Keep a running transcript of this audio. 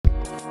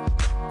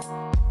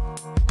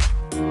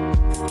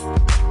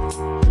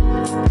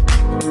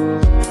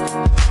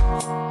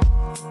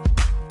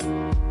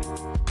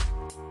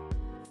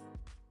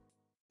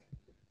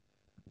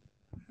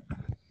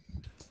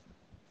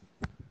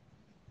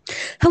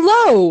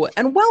Hello,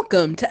 and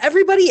welcome to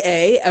Everybody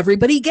A,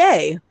 Everybody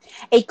Gay,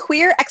 a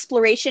queer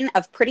exploration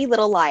of Pretty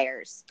Little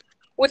Liars.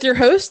 With your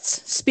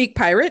hosts, Speak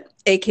Pirate,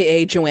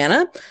 aka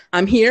Joanna.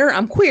 I'm here,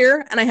 I'm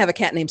queer, and I have a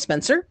cat named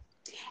Spencer.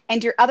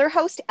 And your other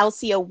host,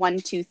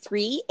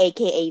 LCO123,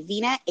 aka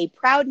Vina, a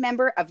proud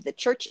member of the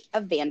Church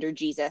of Vander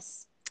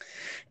Jesus.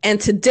 And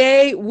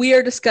today we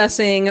are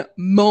discussing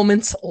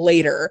Moments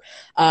Later.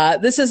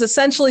 This is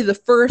essentially the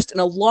first in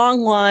a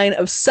long line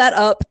of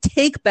set-up,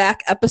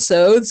 take-back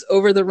episodes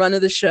over the run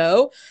of the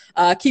show.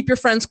 Keep Your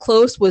Friends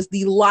Close was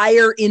the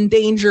Liar in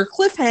Danger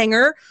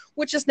cliffhanger,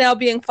 which is now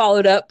being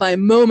followed up by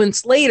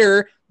Moments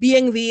Later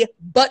being the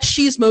But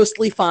She's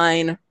Mostly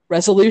Fine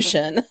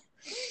resolution.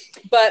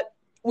 But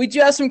we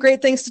do have some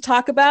great things to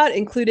talk about,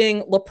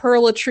 including La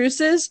Perla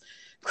Truces,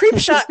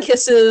 Creepshot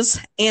Kisses,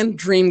 and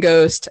Dream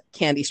Ghost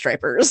Candy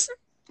Stripers.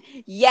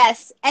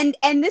 Yes, and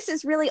this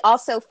is really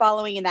also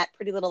following in that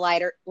Pretty Little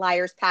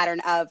Liars pattern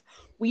of,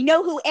 we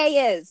know who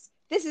A is.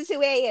 This is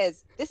who A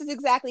is. This is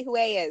exactly who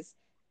A is.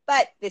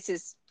 But this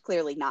is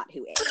clearly not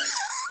who A is.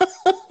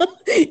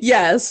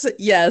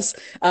 Yes.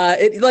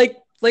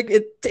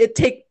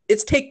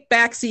 It's take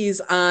backsies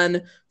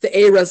on the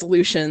A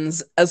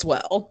resolutions as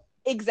well.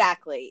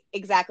 Exactly.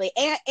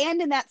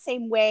 And in that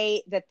same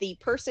way that the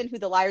person who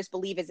the liars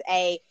believe is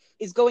A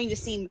is going to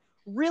seem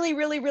really,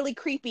 really, really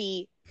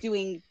creepy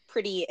doing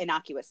pretty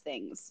innocuous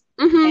things.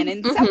 Mm-hmm, and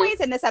in some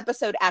ways in this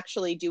episode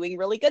actually doing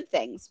really good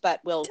things,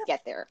 but we'll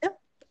get there. Yep.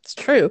 It's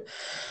true.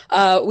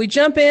 We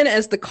jump in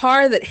as the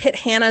car that hit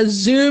Hannah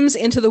zooms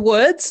into the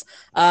woods.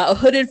 A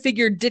hooded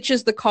figure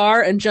ditches the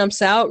car and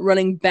jumps out,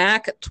 running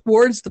back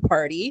towards the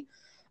party.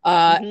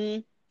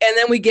 And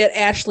then we get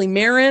Ashley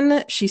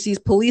Marin. She sees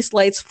police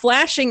lights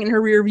flashing in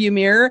her rearview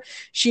mirror.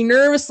 She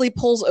nervously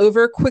pulls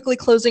over, quickly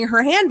closing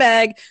her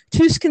handbag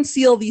to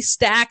conceal the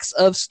stacks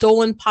of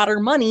stolen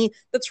Potter money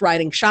that's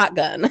riding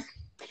shotgun.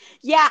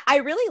 Yeah, I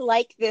really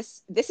like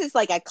this. This is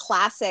like a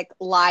classic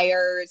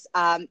liars /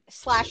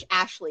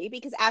 Ashley,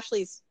 because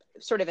Ashley's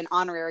sort of an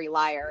honorary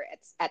liar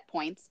at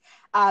points.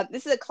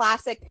 This is a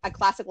classic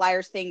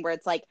liars thing where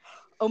it's like,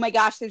 oh my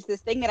gosh, there's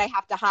this thing that I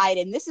have to hide,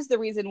 and this is the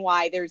reason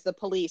why there's the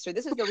police, or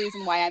this is the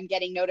reason why I'm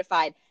getting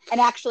notified. And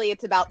actually,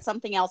 it's about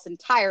something else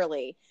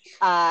entirely.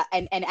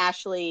 And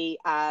Ashley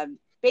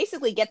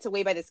basically gets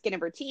away by the skin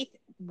of her teeth,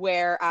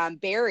 where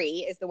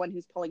Barry is the one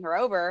who's pulling her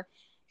over,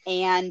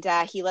 and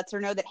he lets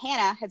her know that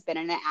Hannah has been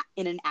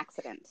in an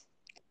accident.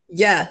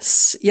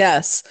 Yes.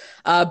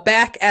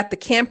 Back at the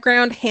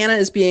campground, Hannah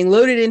is being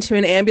loaded into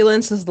an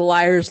ambulance as the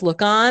liars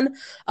look on.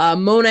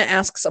 Mona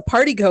asks a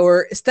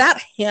partygoer, "Is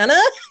that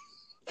Hannah?"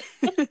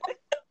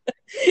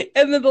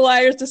 And then the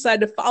liars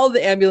decide to follow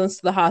the ambulance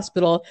to the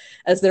hospital.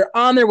 As they're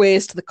on their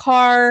ways to the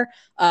car,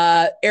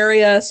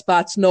 Aria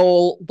spots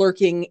Noel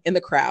lurking in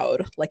the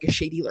crowd like a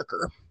shady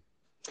lurker.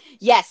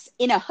 Yes,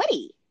 in a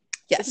hoodie.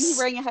 Yes. Isn't he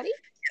wearing a hoodie?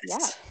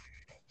 Yes.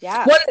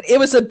 Yeah. It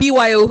was a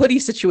BYO hoodie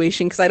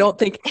situation because I don't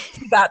think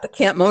he got the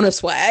Camp Mona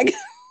swag.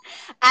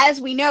 As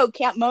we know,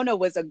 Camp Mona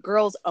was a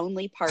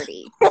girls-only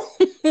party.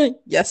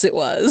 Yes, it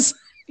was.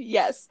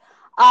 Yes.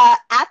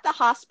 At the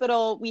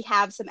hospital, we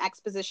have some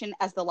exposition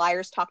as the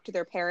liars talk to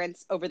their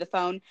parents over the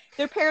phone.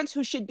 Their parents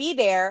who should be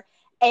there.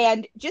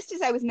 And just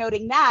as I was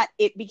noting that,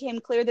 it became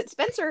clear that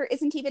Spencer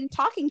isn't even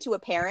talking to a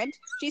parent.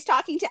 She's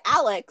talking to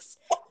Alex.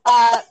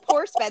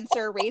 Poor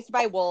Spencer, raised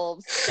by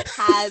wolves,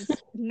 has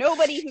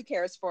nobody who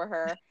cares for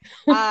her.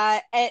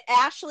 And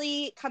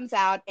Ashley comes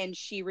out and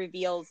she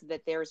reveals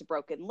that there's a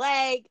broken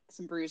leg,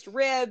 some bruised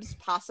ribs,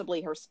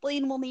 possibly her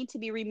spleen will need to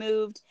be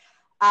removed.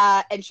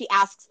 And she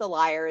asks the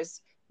liars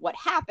what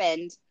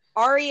happened.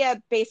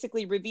 Aria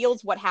basically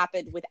reveals what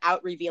happened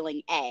without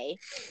revealing A.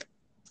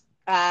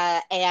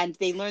 And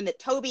they learn that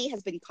Toby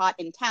has been caught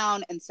in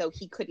town, and so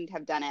he couldn't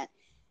have done it.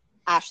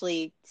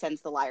 Ashley sends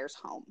the liars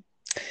home.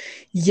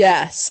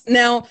 Yes.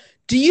 Now,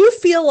 do you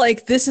feel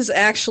like this is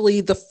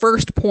actually the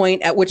first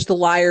point at which the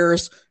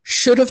liars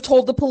should have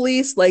told the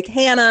police? Like,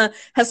 Hannah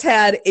has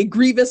had a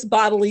grievous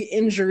bodily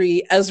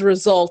injury as a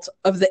result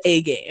of the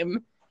A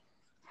game.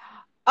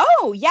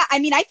 Oh, yeah. I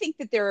mean, I think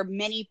that there are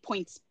many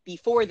points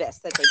before this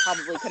that they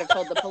probably could have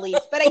told the police.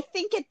 But I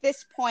think at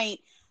this point,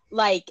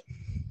 like,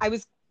 I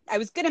was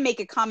going to make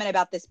a comment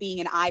about this being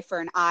an eye for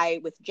an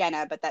eye with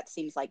Jenna, but that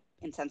seems like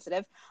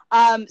insensitive.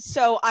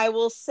 So I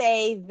will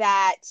say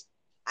that,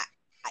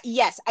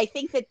 yes, I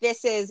think that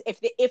this is,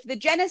 if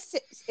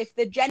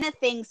the Jenna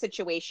thing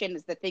situation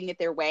is the thing that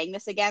they're weighing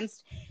this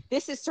against,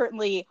 this is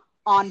certainly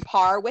on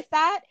par with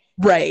that.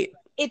 Right.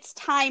 It's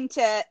time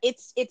to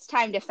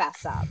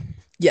fess up.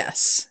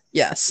 Yes.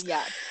 Yeah.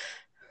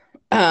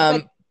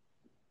 Go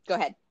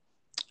ahead.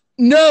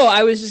 No,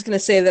 I was just going to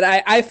say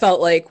that I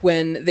felt like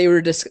when they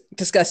were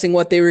discussing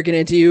what they were going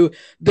to do,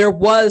 there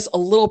was a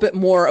little bit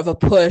more of a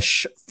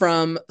push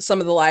from some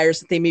of the liars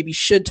that they maybe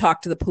should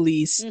talk to the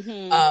police,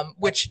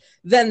 which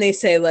then they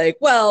say like,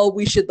 well,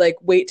 we should like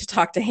wait to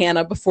talk to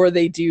Hannah before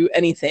they do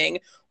anything,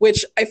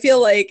 which I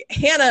feel like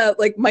Hannah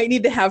like might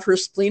need to have her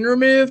spleen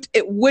removed.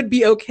 It would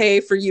be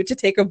okay for you to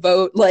take a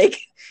vote like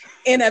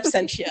in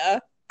absentia,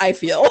 I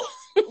feel.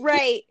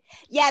 Right.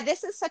 Yeah,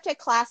 this is such a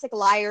classic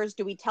liars.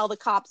 Do we tell the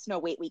cops? No,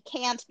 wait, we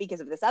can't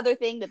because of this other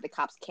thing that the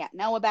cops can't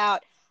know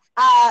about.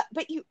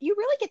 But you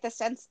really get the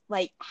sense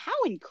like how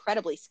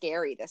incredibly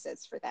scary this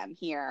is for them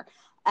here.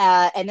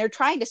 And they're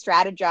trying to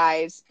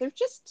strategize. They're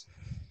just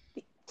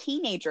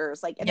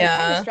teenagers, like, and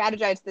they're trying to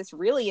strategize this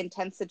really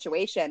intense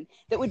situation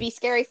that would be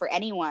scary for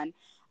anyone.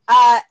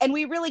 And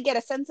we really get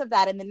a sense of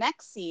that in the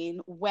next scene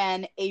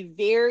when a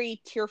very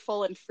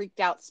tearful and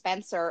freaked out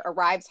Spencer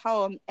arrives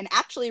home and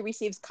actually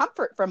receives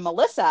comfort from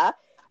Melissa,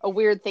 a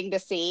weird thing to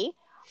see.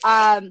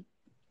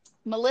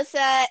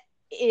 Melissa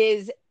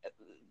is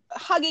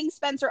hugging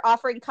Spencer,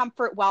 offering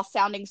comfort while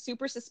sounding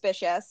super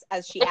suspicious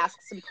as she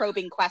asks some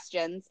probing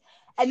questions.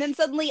 And then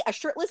suddenly a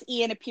shirtless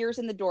Ian appears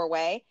in the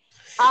doorway.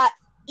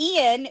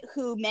 Ian,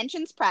 who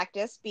mentions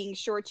practice, being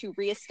sure to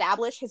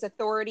reestablish his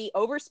authority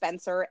over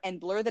Spencer and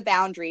blur the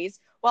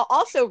boundaries, while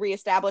also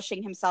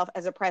reestablishing himself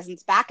as a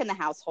presence back in the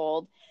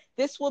household.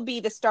 This will be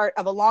the start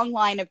of a long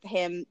line of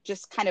him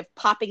just kind of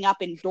popping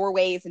up in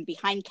doorways and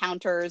behind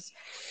counters,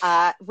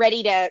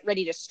 ready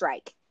to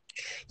strike.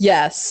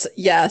 Yes.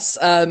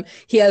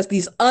 He has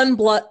these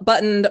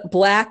unbuttoned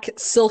black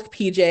silk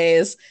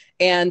PJs,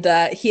 and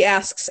he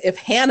asks if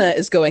Hannah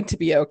is going to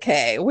be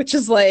okay, which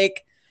is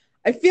like,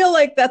 I feel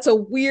like that's a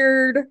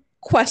weird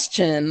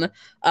question.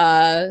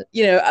 They're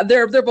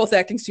both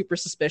acting super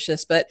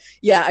suspicious, but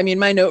yeah, I mean,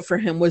 my note for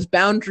him was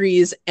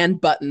boundaries and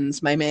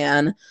buttons, my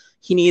man.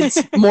 He needs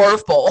more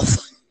of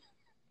both.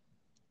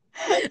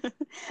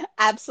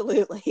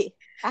 Absolutely.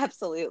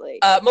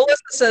 Melissa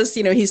says,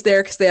 he's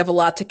there because they have a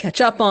lot to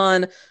catch up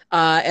on.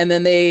 And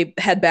then they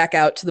head back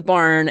out to the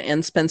barn,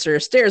 and Spencer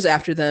stares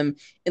after them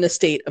in a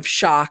state of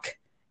shock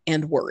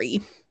and worry.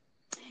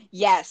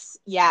 Yes.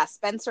 Yeah.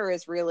 Spencer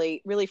is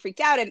really, really freaked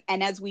out.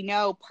 And as we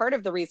know, part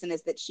of the reason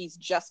is that she's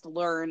just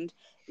learned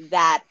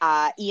that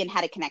Ian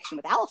had a connection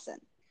with Allison,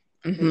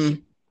 which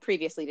she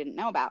previously didn't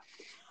know about.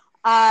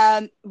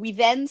 We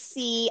then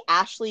see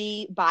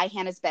Ashley by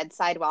Hannah's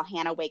bedside while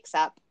Hannah wakes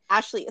up.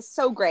 Ashley is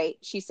so great.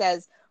 She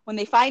says, "When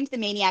they find the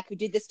maniac who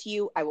did this to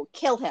you, I will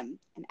kill him.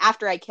 And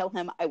after I kill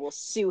him, I will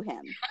sue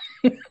him."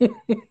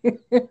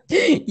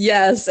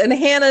 Yes. And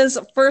Hannah's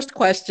first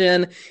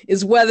question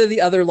is whether the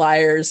other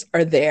liars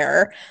are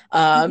there,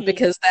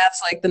 because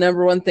that's like the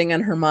number one thing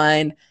on her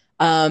mind.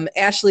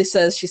 Ashley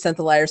says she sent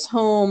the liars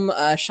home.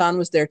 Sean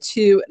was there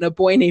too. And a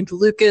boy named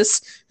Lucas.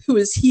 Who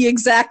is he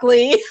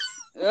exactly?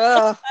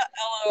 Ugh.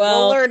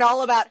 We'll learn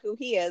all about who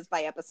he is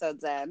by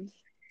episode's end.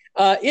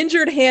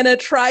 Injured Hannah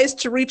tries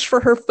to reach for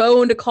her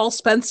phone to call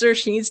Spencer.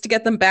 She needs to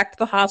get them back to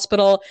the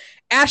hospital.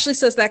 Ashley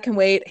says that can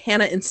wait.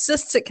 Hannah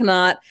insists it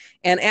cannot.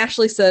 And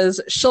Ashley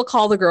says she'll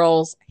call the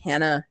girls.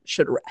 Hannah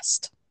should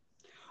rest.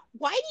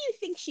 Why do you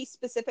think she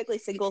specifically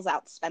singles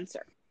out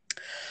Spencer?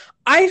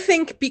 I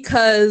think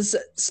because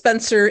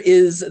Spencer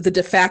is the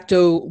de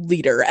facto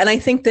leader. And I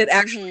think that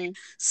actually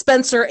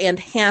Spencer and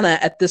Hannah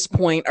at this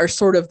point are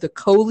sort of the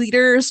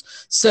co-leaders.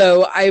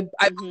 So I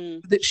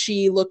believe that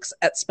she looks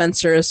at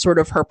Spencer as sort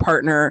of her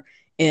partner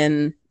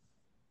in,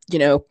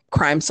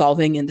 crime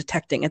solving and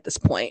detecting at this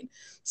point.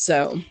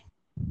 So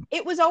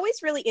it was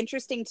always really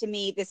interesting to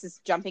me. This is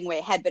jumping way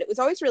ahead, but it was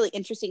always really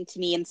interesting to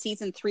me in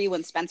season 3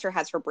 when Spencer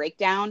has her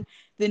breakdown,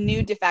 the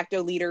new de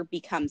facto leader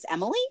becomes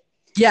Emily.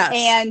 Yes.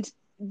 And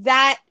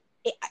that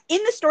in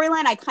the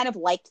storyline, I kind of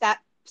liked that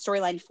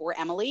storyline for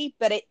Emily,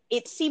 but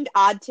it seemed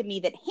odd to me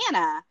that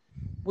Hannah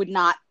would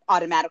not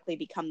automatically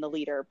become the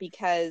leader,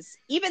 because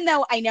even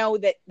though I know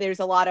that there's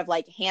a lot of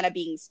like Hannah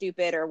being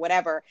stupid or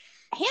whatever,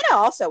 Hannah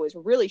also is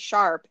really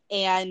sharp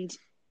and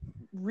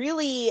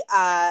really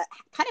kind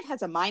of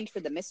has a mind for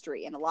the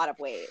mystery in a lot of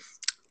ways.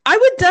 I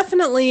would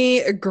definitely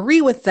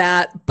agree with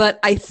that, but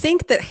I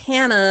think that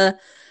Hannah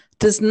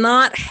does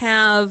not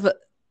have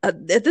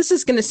this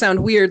is going to sound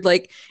weird.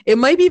 Like, it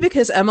might be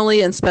because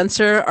Emily and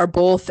Spencer are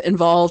both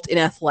involved in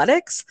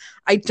athletics.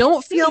 I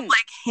don't feel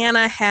like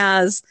Hannah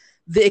has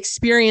the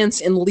experience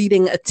in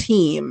leading a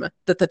team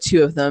that the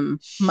two of them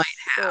might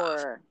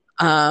have.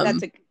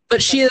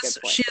 But she is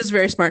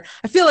very smart.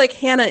 I feel like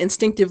Hannah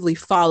instinctively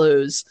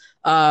follows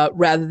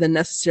rather than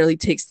necessarily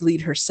takes the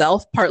lead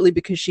herself, partly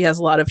because she has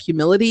a lot of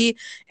humility,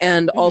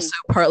 and also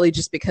partly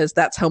just because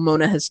that's how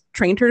Mona has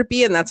trained her to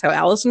be, and that's how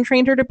Allison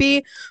trained her to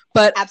be.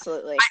 But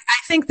absolutely,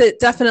 I think that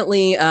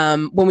definitely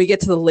when we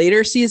get to the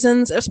later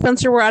seasons, if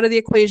Spencer were out of the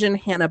equation,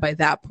 Hannah by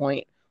that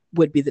point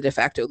would be the de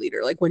facto leader,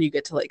 like when you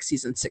get to like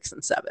season 6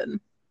 and 7.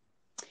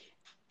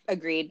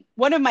 Agreed.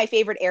 One of my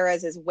favorite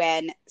eras is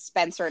when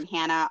Spencer and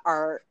Hannah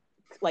are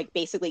like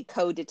basically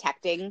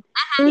co-detecting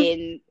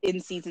in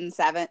season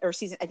 7 or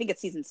I think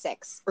it's season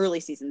 6, early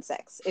season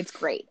 6. It's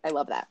great. I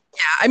love that.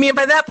 Yeah, I mean,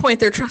 by that point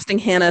they're trusting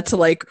Hannah to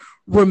like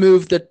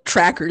remove the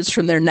trackers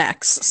from their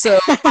necks. So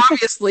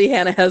obviously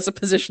Hannah has a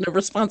position of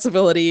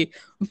responsibility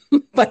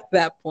by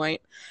that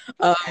point.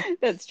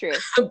 That's true.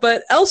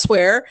 But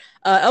elsewhere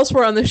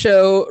on the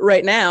show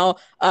right now,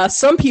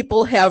 some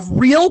people have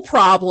real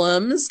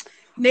problems.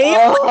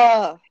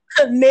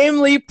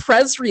 Namely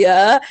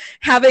Presria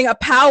having a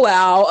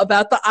powwow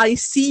about the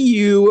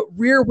ICU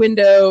rear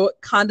window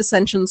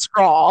condescension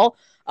scrawl.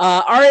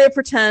 Arya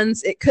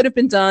pretends it could have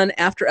been done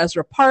after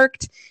Ezra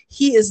parked.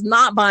 He is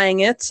not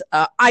buying it.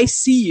 I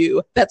see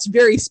you. That's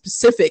very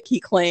specific, he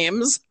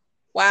claims.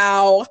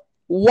 Wow.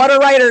 What a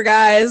writer,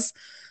 guys.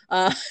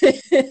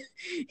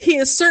 He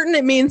is certain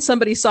it means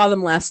somebody saw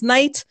them last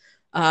night.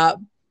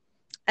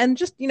 And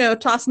just,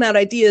 tossing out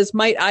ideas,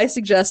 might I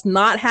suggest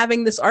not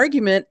having this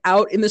argument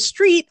out in the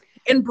street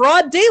in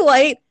broad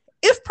daylight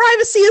if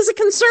privacy is a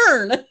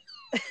concern?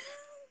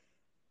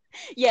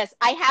 Yes,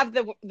 I have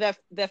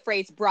the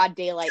phrase broad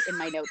daylight in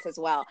my notes as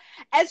well.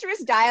 Ezra's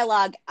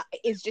dialogue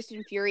is just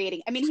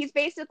infuriating. I mean, he's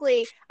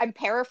basically, I'm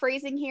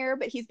paraphrasing here,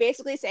 but he's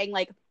basically saying,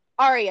 like,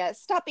 Arya,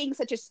 stop being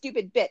such a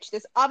stupid bitch.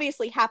 This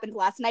obviously happened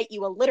last night,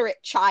 you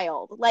illiterate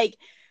child. Like,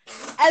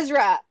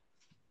 Ezra,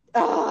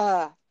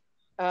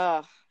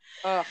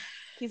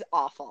 he's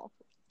awful.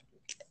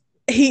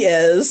 He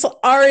is.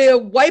 Arya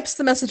wipes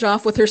the message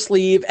off with her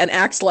sleeve and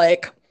acts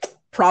like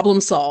problem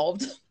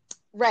solved.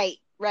 Right.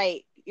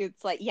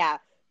 It's like, yeah,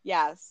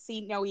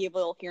 see no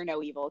evil, hear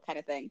no evil kind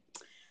of thing.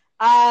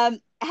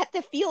 At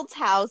the Fields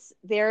house,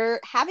 they're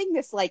having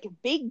this like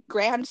big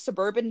grand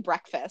suburban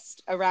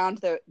breakfast around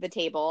the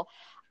table.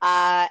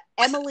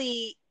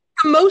 Emily,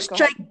 the most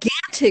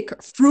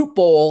gigantic fruit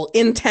bowl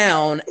in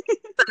town.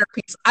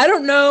 Centerpiece. I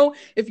don't know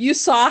if you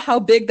saw how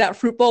big that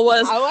fruit bowl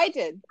was. Oh, I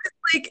did.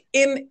 Like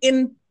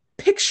in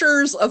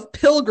pictures of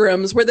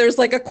pilgrims where there's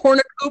like a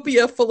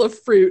cornucopia full of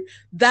fruit.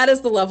 That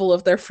is the level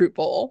of their fruit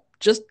bowl.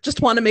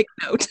 Just want to make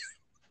a note.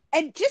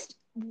 And just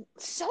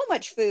so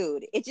much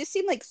food. It just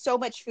seemed like so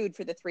much food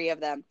for the three of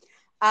them.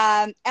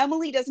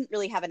 Emily doesn't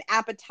really have an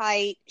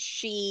appetite.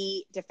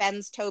 She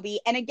defends Toby.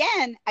 And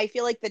again, I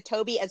feel like the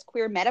Toby as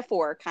queer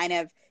metaphor kind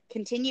of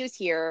continues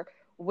here,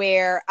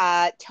 where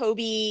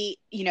Toby,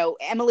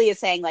 Emily is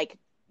saying, like,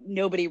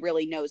 nobody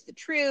really knows the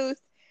truth,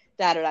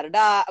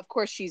 da-da-da-da-da. Of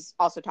course, she's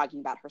also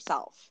talking about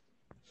herself.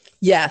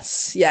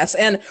 Yes.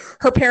 And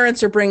her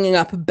parents are bringing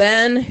up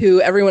Ben,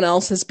 who everyone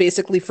else has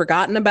basically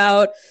forgotten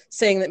about,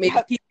 saying that maybe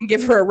he can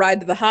give her a ride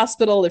to the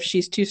hospital if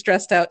she's too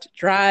stressed out to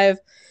drive.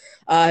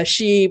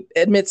 She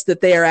admits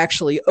that they are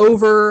actually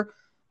over.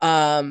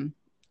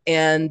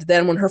 And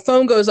then when her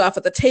phone goes off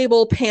at the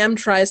table, Pam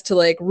tries to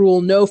like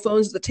rule no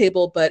phones at the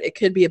table, but it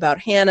could be about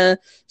Hannah.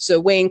 So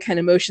Wayne kind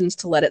of motions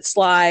to let it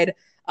slide.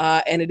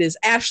 And it is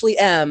Ashley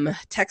M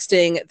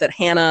texting that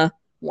Hannah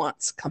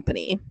wants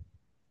company.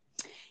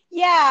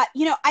 Yeah,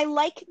 I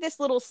like this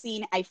little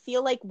scene. I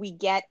feel like we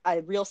get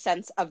a real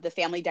sense of the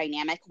family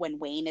dynamic when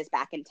Wayne is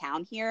back in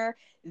town here,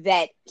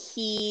 that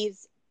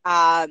he's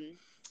a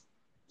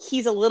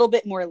little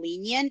bit more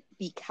lenient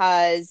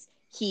because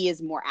he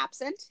is more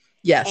absent.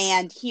 Yes.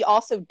 And he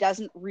also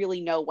doesn't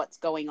really know what's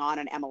going on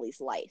in Emily's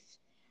life.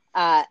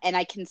 And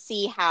I can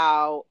see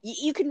how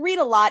you can read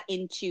a lot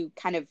into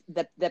kind of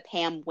the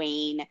Pam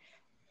Wayne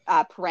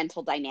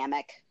parental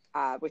dynamic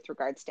with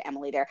regards to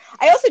Emily there.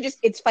 I also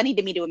it's funny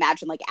to me to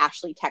imagine like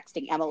Ashley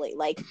texting Emily,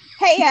 like,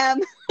 hey,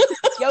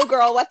 yo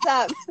girl, what's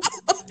up?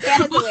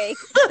 Hannah's awake.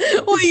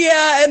 Well,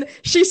 yeah, and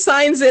she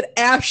signs it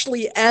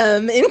Ashley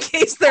M in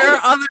case there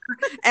are other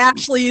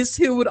Ashleys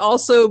who would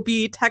also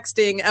be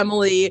texting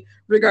Emily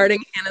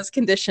regarding Hannah's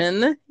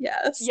condition.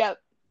 Yes. Yep.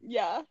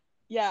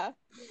 Yeah.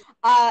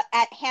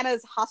 At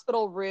Hannah's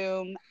hospital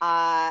room,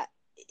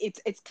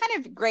 it's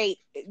kind of great.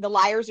 The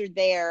liars are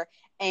there,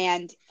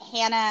 and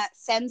Hannah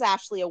sends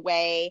Ashley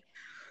away.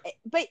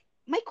 But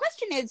my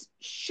question is,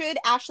 should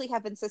Ashley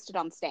have insisted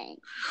on staying?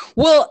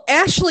 Well,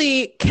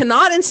 Ashley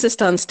cannot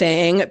insist on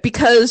staying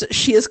because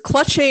she is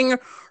clutching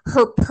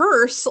her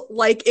purse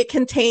like it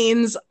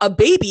contains a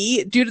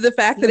baby due to the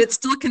fact that it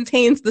still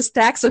contains the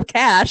stacks of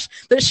cash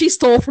that she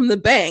stole from the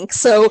bank.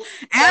 So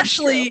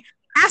Ashley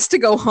has to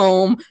go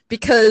home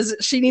because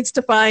she needs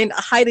to find a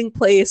hiding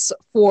place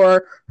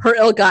for her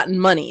ill-gotten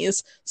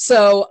monies.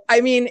 So, I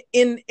mean,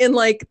 in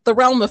like the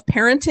realm of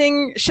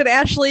parenting, should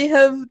Ashley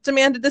have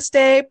demanded to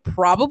stay?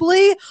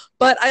 Probably,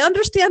 but I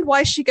understand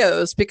why she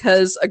goes,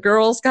 because a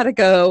girl's got to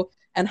go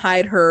and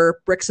hide her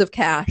bricks of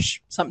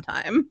cash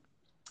sometime.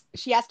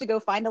 She has to go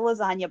find a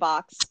lasagna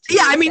box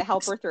to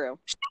help her through.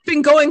 She's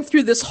been going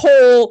through this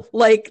whole,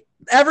 like,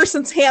 ever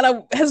since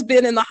Hannah has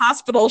been in the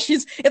hospital.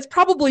 It's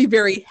probably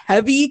very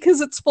heavy because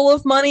it's full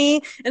of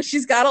money, and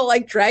she's got to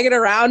like drag it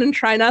around and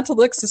try not to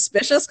look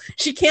suspicious.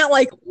 She can't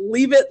like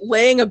leave it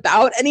laying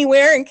about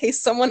anywhere in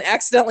case someone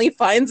accidentally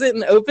finds it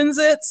and opens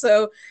it.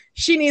 So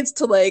she needs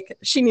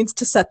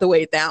to set the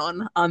weight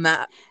down on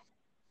that.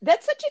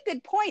 That's such a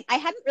good point. I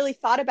hadn't really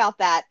thought about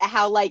that,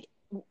 how like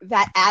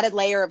that added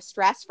layer of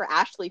stress for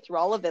Ashley through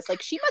all of this.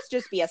 Like, she must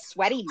just be a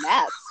sweaty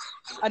mess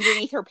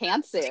underneath her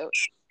pantsuit.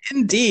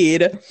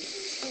 Indeed.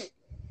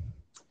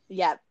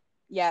 Yep.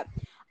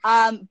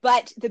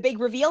 But the big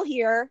reveal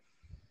here,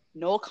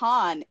 Noel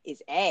Kahn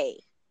is A.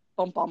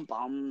 Bum, bum,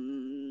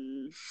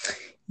 bum.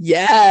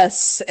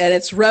 Yes, and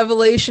it's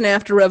revelation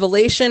after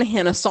revelation.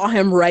 Hannah saw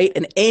him write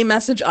an A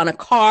message on a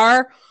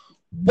car.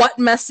 What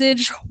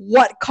message?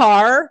 What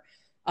car?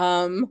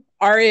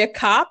 Arya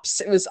cops.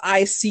 It was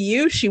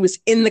ICU. She was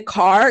in the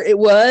car. It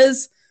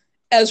was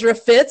Ezra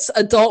Fitz,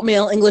 adult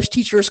male English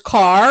teacher's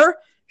car.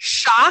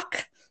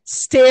 Shock.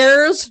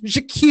 stares,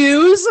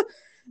 j'accuse.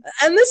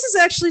 And this is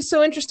actually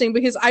so interesting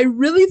because I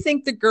really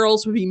think the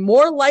girls would be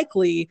more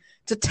likely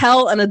to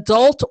tell an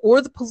adult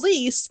or the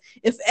police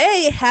if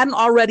A, hadn't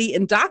already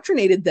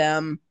indoctrinated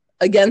them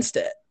against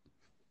it.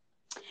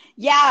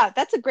 Yeah,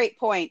 that's a great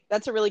point.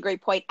 That's a really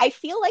great point. I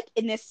feel like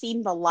in this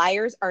scene, the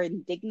liars are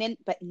indignant,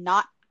 but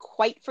not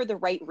quite for the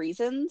right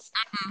reasons.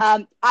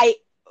 I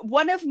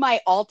One of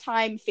my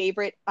all-time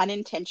favorite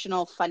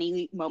unintentional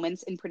funny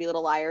moments in Pretty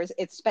Little Liars,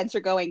 it's Spencer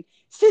going,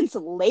 "Since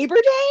Labor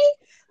Day?"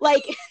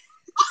 Like,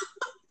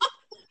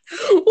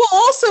 well,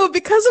 also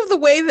because of the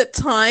way that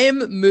time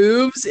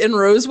moves in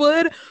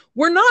Rosewood,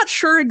 we're not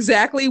sure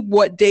exactly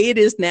what day it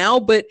is now,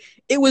 but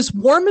it was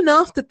warm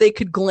enough that they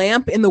could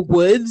glamp in the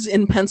woods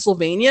in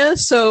Pennsylvania.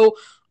 So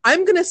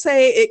I'm going to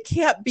say it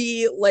can't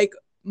be like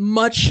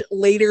much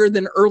later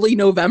than early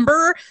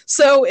November.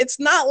 So it's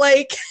not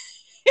like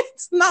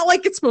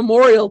it's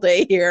Memorial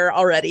Day here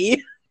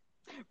already.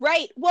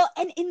 right. Well,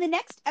 and in the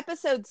next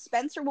episode,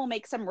 Spencer will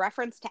make some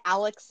reference to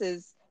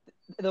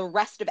the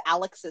rest of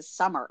Alex's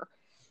summer,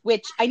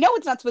 which I know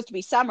it's not supposed to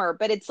be summer,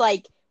 but it's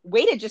like,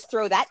 way to just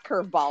throw that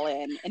curveball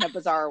in a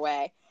bizarre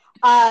way.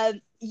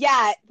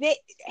 Yeah,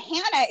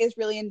 Hannah is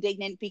really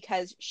indignant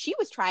because she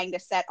was trying to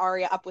set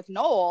Aria up with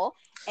Noel,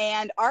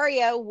 and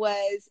Aria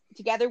was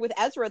together with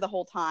Ezra the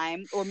whole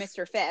time, or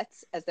Mr.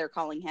 Fitz, as they're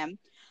calling him.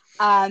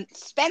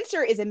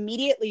 Spencer is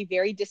immediately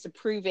very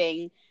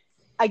disapproving.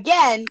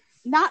 Again,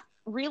 not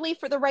really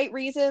for the right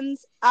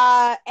reasons.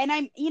 And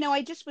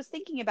I just was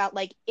thinking about,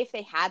 like, if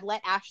they had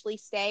let Ashley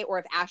stay, or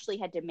if Ashley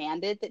had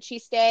demanded that she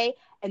stay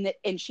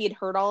and she had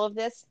heard all of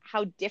this,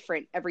 how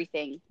different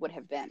everything would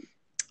have been.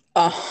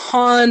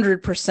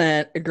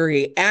 100%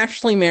 agree.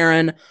 Ashley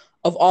Marin,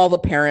 of all the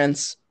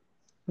parents,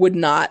 would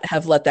not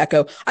have let that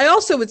go. I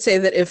also would say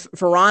that if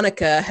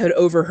Veronica had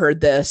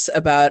overheard this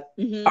about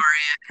Aria and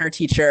her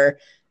teacher,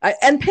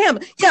 and Pam,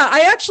 yeah,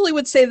 I actually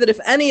would say that if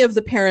any of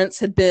the parents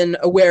had been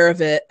aware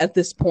of it at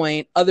this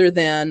point, other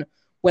than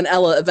when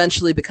Ella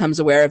eventually becomes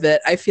aware of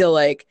it, I feel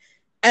like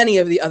any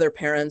of the other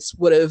parents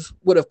would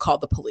have called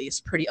the police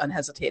pretty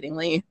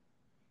unhesitatingly.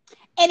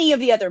 Any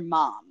of the other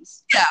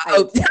moms.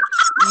 Yeah.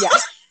 Yeah.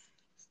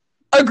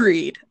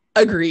 Agreed.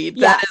 Yeah.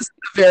 That is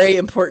a very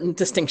important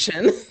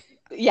distinction.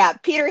 Yeah.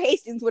 Peter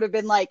Hastings would have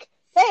been like,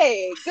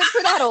 "Hey, good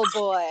for that old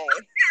boy."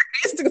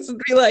 Hastings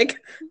would be like,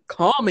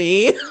 "Call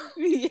me."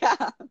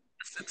 Yeah.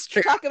 It's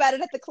true. Talk about it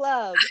at the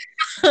club.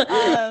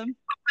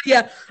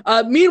 Yeah.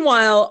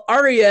 Meanwhile,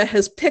 Aria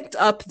has picked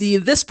up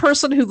 "this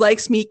person who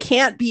likes me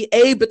can't be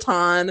a"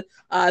 baton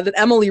that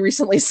Emily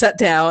recently set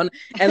down,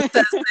 and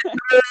says that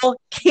girl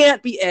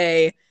can't be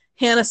a.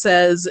 Hannah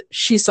says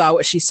she saw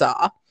what she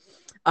saw.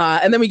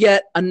 And then we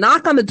get a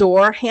knock on the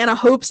door. Hannah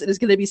hopes it is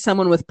going to be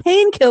someone with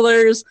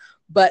painkillers,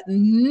 but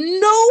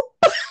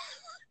nope.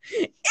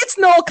 It's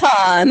Noel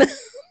Kahn.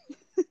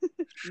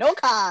 Noel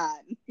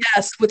Kahn.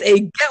 Yes, with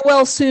a get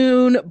well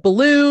soon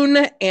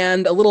balloon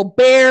and a little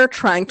bear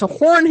trying to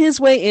horn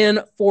his way in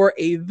for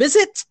a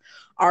visit.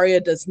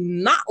 Aria does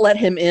not let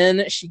him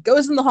in. She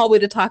goes in the hallway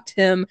to talk to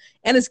him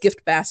and his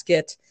gift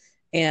basket,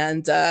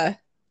 and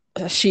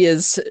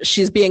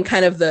she's being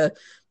kind of the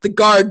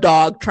guard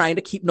dog trying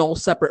to keep Noel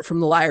separate from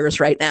the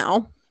liars right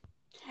now.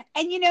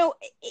 And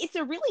it's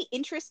a really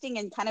interesting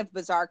and kind of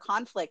bizarre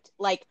conflict.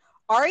 Like,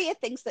 Aria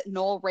thinks that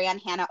Noel ran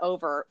Hannah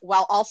over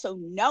while also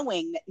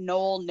knowing that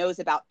Noel knows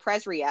about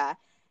Presria.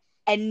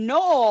 And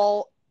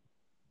Noel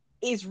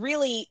is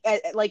really,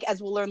 like,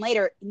 as we'll learn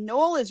later,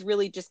 Noel is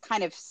really just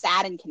kind of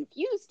sad and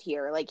confused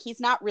here. Like, he's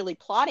not really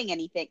plotting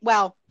anything.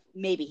 Well,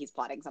 maybe he's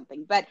plotting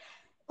something, but,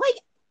 like,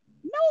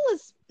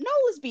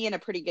 Noel is being a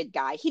pretty good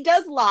guy. He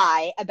does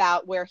lie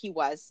about where he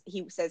was.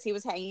 He says he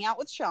was hanging out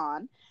with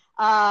Sean.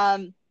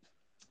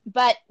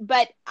 But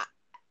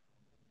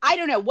I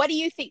don't know. What do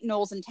you think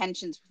Noel's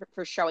intentions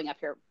for showing up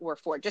here were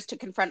for? Just to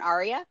confront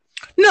Aria?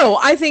 No,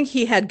 I think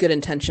he had good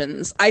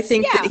intentions. I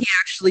think that he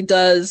actually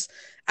does,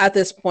 at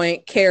this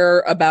point, care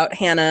about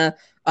Hannah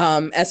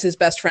as his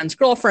best friend's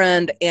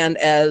girlfriend and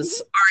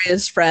as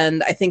Aria's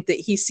friend. I think that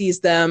he sees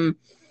them,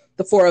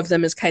 the four of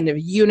them, as kind of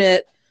a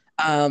unit.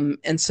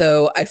 And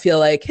so I feel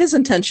like his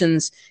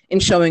intentions in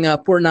showing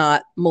up were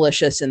not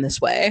malicious in this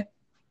way.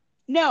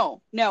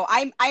 No,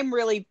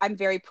 I'm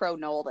very pro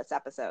Noel this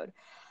episode.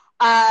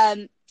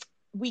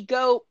 We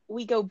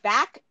go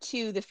back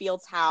to the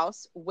Fields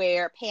house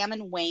where Pam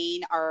and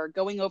Wayne are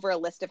going over a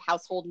list of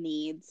household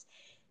needs.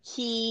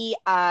 He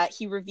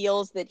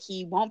reveals that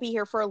he won't be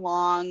here for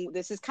long.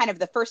 This is kind of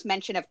the first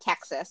mention of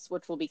Texas,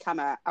 which will become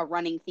a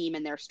running theme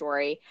in their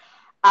story.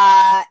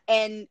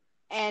 And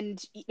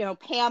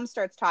Pam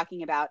starts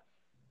talking about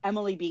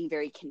Emily being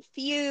very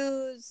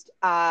confused.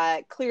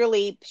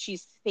 Clearly,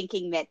 she's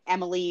thinking that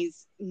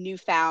Emily's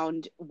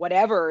newfound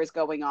whatever is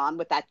going on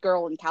with that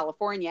girl in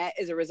California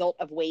is a result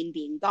of Wayne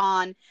being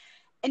gone.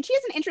 And she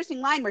has an interesting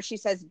line where she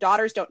says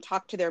daughters don't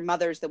talk to their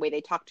mothers the way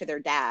they talk to their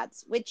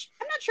dads, which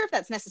I'm not sure if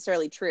that's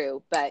necessarily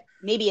true, but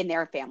maybe in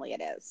their family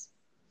it is.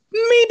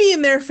 Maybe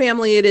in their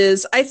family it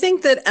is. I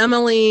think that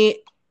Emily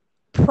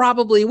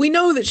we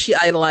know that she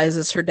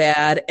idolizes her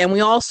dad, and we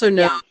also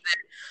know that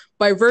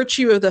by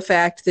virtue of the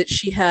fact that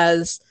she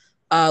has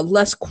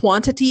less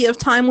quantity of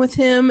time with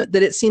him,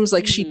 that it seems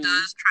like she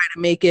does try to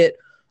make it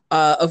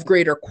of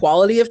greater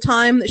quality of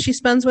time that she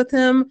spends with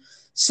him.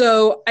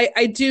 So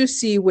I do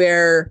see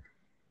where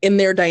in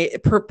their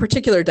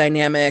particular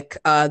dynamic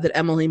that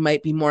Emily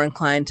might be more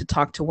inclined to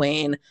talk to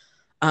Wayne.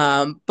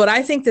 But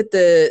I think that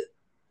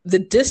the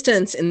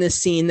distance in this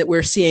scene that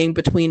we're seeing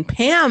between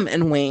Pam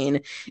and Wayne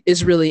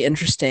is really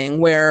interesting,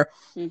 where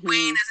Wayne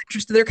is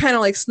interested. They're kind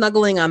of like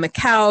snuggling on the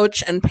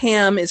couch, and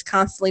Pam is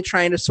constantly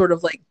trying to sort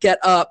of like get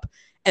up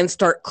and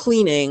start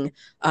cleaning,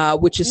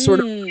 which is sort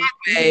of her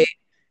way.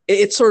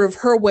 It's sort of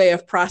her way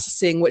of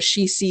processing what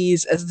she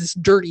sees as this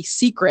dirty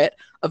secret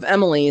of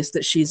Emily's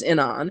that she's in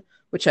on,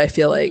 which I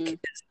feel like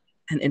is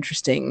an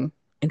interesting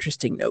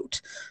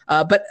note.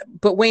 But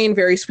Wayne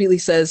very sweetly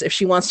says if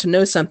she wants to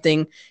know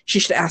something, she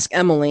should ask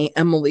Emily.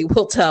 Emily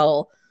will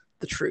tell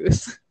the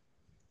truth.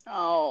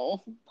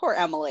 Oh, poor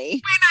Emily. We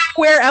know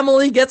where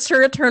Emily gets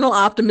her eternal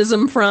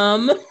optimism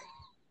from.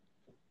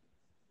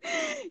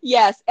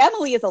 Yes,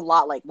 Emily is a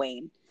lot like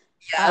Wayne.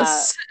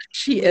 Yes,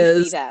 she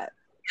is. See that.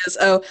 Yes.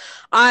 Oh,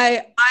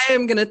 I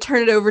am going to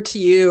turn it over to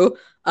you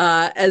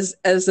as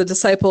a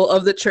disciple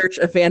of the Church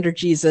of Vander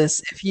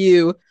Jesus, if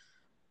you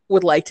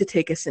would like to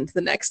take us into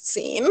the next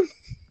scene.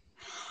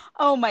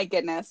 Oh my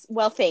goodness.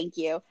 Well, thank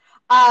you.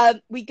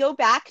 We go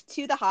back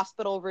to the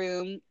hospital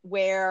room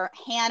where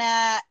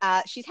Hannah,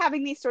 she's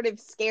having these sort of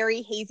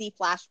scary, hazy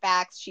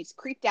flashbacks. She's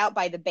creeped out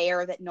by the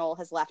bear that Noel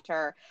has left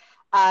her.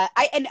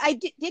 I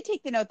did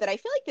take the note that I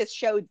feel like this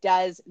show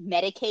does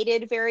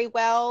medicated very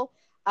well.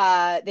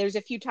 There's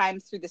a few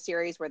times through the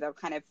series where they'll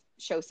kind of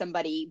show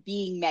somebody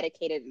being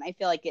medicated, and I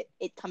feel like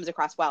it comes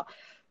across well.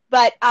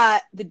 But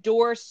the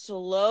door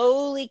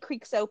slowly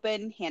creaks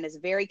open. Hannah's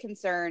very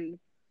concerned.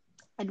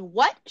 And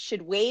what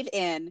should wave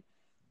in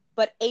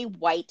but a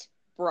white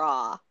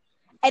bra?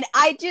 And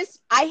I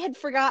had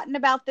forgotten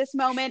about this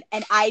moment,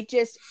 and I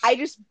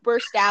just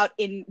burst out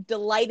in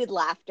delighted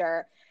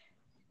laughter.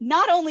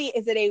 Not only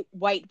is it a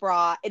white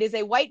bra, it is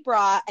a white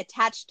bra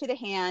attached to the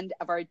hand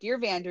of our dear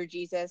Vander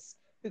Jesus,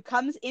 who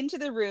comes into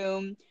the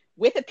room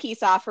with a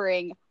peace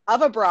offering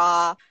of a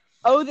bra.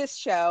 Oh, this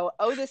show.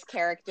 Oh, this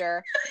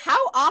character. How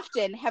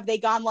often have they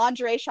gone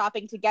lingerie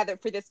shopping together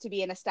for this to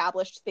be an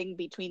established thing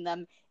between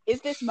them? Is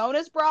this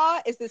Mona's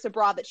bra? Is this a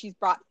bra that she's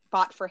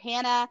bought for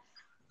Hannah?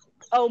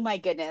 Oh, my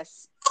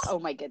goodness. Oh,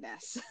 my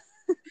goodness.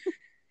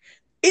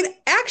 It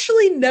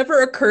actually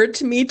never occurred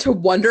to me to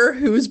wonder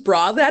whose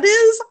bra that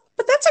is,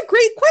 but that's a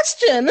great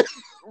question.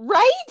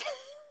 Right?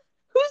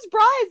 Whose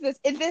bra is this?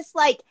 Is this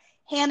like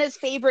Hannah's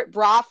favorite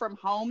bra from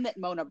home that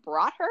Mona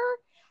brought her?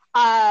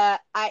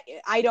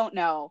 I don't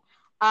know.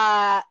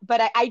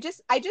 But I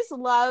just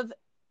love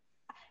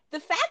the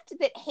fact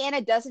that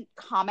Hannah doesn't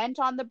comment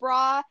on the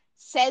bra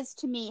says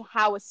to me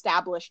how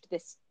established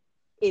this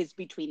is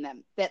between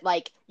them. That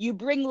like you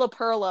bring La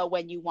Perla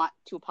when you want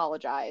to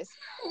apologize.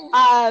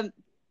 And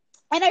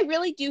I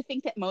really do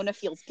think that Mona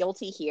feels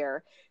guilty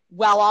here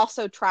while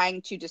also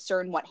trying to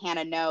discern what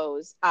Hannah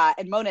knows.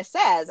 And Mona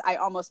says, I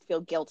almost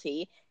feel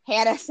guilty.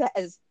 Hannah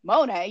says,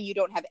 Mona, you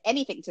don't have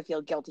anything to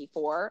feel guilty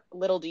for.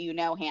 Little do you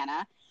know,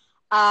 Hannah.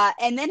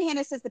 And then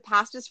Hannah says the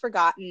past is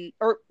forgotten,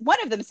 or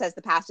one of them says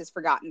the past is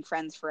forgotten,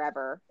 friends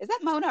forever. Is that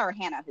Mona or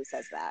Hannah who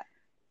says that?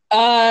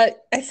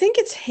 I think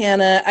it's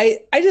Hannah.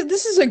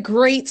 This is a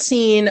great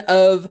scene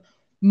of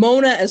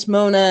Mona as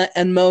Mona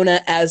and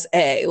Mona as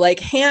A. Like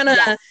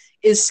Hannah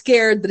is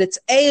scared that it's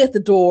A at the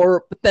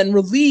door, but then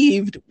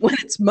relieved when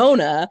it's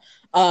Mona.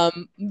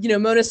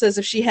 Mona says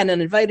if she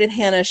hadn't invited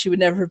Hannah, she would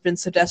never have been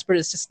so desperate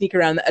as to sneak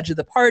around the edge of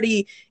the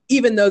party,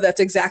 even though that's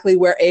exactly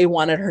where A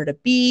wanted her to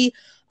be.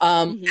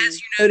 As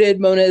you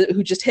noted, Mona,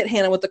 who just hit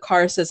Hannah with the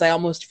car, says, I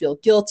almost feel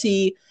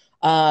guilty.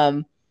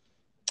 And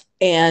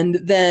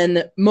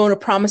then Mona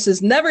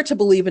promises never to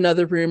believe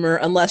another rumor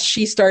unless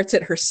she starts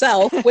it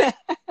herself, which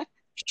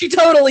she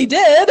totally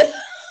did.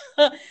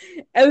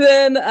 And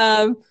then,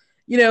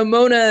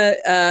 Mona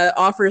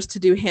offers to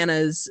do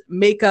Hannah's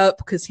makeup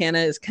because Hannah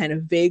is kind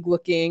of vague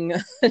looking,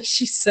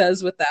 she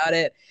says, without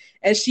it.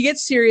 And she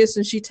gets serious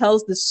and she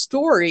tells this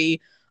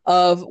story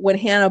of when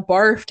Hannah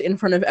barfed in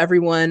front of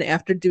everyone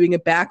after doing a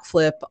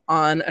backflip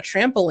on a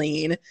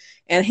trampoline,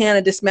 and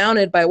Hannah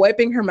dismounted by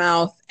wiping her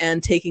mouth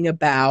and taking a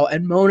bow.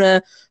 And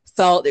Mona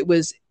felt it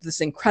was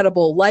this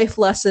incredible life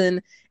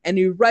lesson and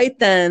knew right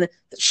then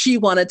that she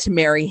wanted to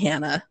marry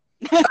Hannah.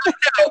 Oh,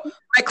 no.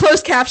 My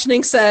closed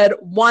captioning said,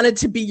 wanted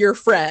to be your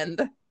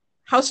friend.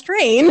 How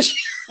strange.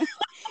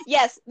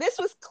 Yes, this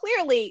was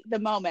clearly the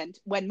moment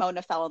when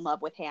Mona fell in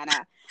love with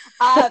Hannah.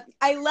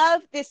 I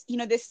love this,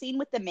 this scene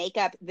with the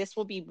makeup. This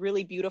will be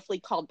really beautifully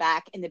called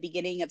back in the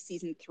beginning of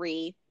season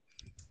 3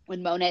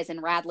 when Mona is in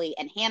Radley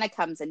and Hannah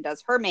comes and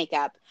does her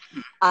makeup.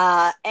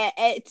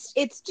 It's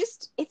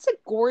a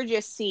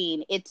gorgeous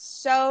scene. It's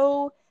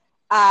so,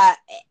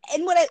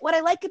 and what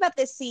I like about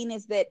this scene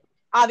is that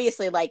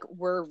obviously, like,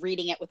 we're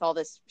reading it with all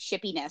this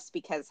shippiness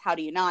because how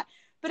do you not?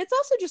 But it's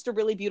also just a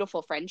really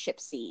beautiful friendship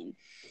scene.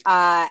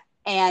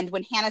 And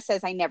when Hannah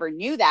says, I never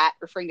knew that,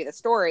 referring to the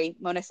story,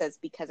 Mona says,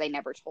 because I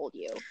never told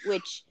you,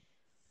 which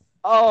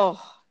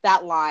Oh,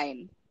 that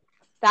line.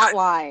 That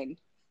line.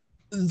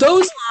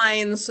 Those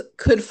lines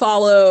could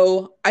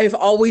follow, "I've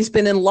always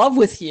been in love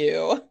with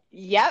you."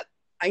 Yep.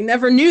 I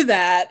never knew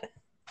that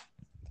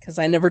because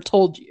I never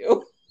told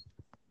you.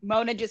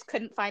 Mona just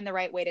couldn't find the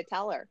right way to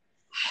tell her.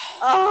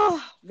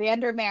 Oh,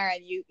 Vandermeer,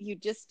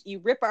 you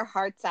rip our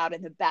hearts out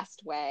in the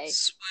best way.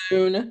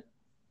 Swoon.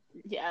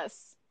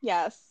 Yes,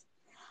 yes.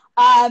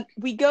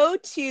 We go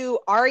to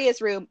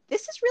Arya's room.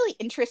 This is really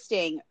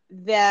interesting.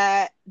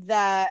 The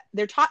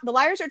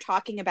liars are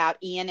talking about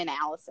Ian and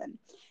Allison,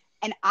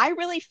 and I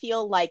really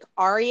feel like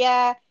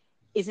Arya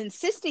is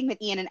insisting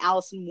that Ian and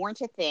Allison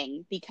weren't a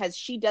thing because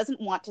she doesn't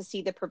want to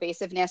see the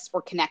pervasiveness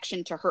or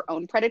connection to her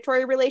own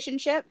predatory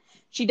relationship.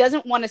 She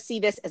doesn't want to see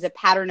this as a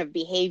pattern of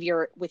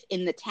behavior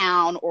within the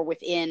town or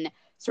within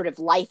sort of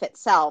life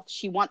itself.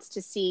 She wants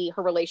to see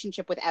her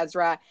relationship with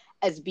Ezra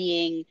as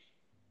being,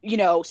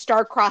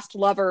 star-crossed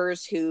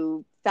lovers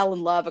who fell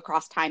in love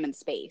across time and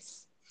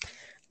space.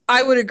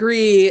 I would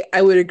agree.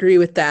 I would agree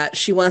with that.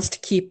 She wants to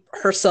keep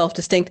herself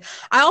distinct.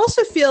 I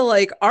also feel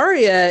like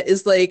Arya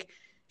is like,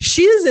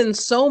 she is in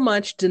so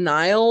much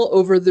denial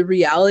over the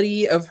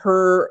reality of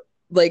her,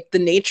 like the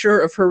nature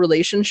of her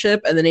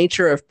relationship and the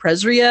nature of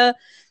Presria,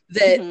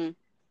 that Mm-hmm.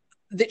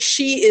 that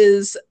she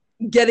is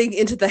getting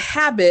into the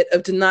habit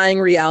of denying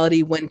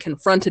reality when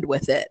confronted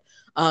with it.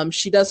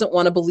 She doesn't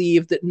want to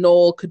believe that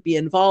Noel could be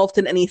involved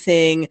in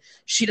anything.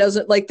 She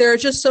doesn't like, there are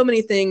just so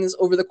many things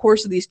over the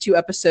course of these 2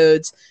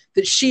 episodes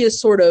that she is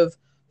sort of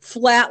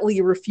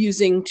flatly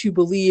refusing to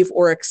believe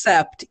or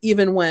accept,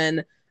 even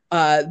when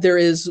there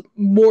is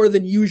more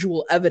than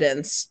usual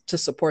evidence to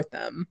support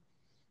them.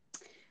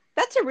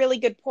 That's a really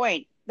good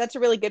point. That's a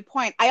really good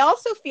point. I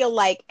also feel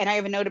like, and I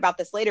have a note about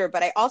this later,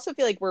 but I also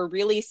feel like we're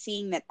really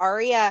seeing that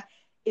Arya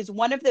is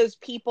one of those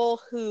people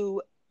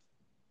who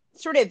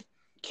sort of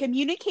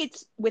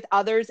communicates with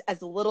others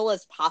as little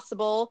as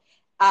possible,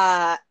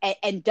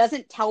 and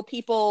doesn't tell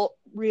people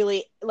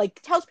really,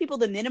 like, tells people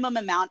the minimum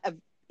amount of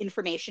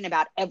information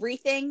about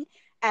everything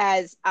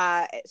as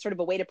sort of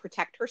a way to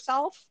protect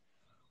herself,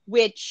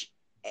 which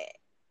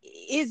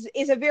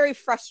is a very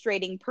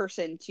frustrating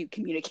person to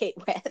communicate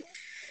with.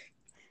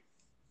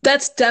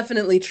 That's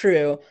definitely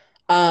true.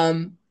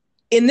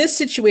 In this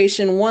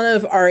situation, one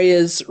of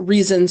Arya's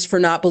reasons for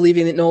not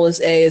believing that Noel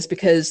is A is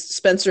because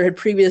Spencer had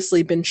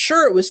previously been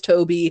sure it was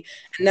Toby,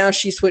 and now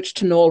she switched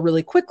to Noel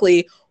really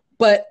quickly.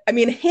 But I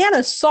mean,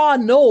 Hannah saw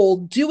Noel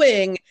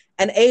doing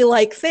an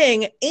A-like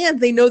thing, and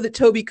they know that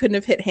Toby couldn't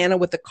have hit Hannah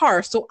with the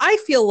car. So I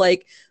feel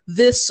like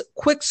this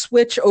quick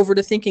switch over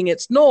to thinking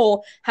it's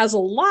Noel has a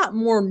lot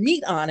more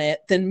meat on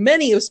it than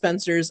many of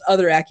Spencer's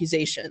other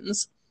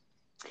accusations.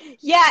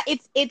 Yeah,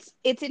 it's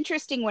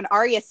interesting when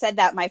Arya said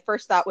that. My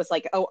first thought was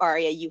like, "Oh,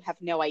 Arya, you have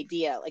no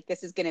idea. Like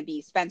this is going to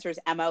be Spencer's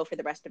MO for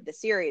the rest of the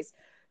series."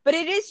 But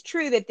it is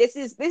true that this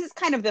is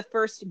kind of the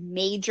first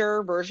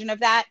major version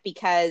of that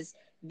because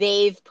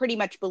they've pretty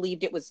much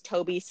believed it was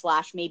Toby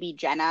slash maybe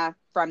Jenna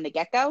from the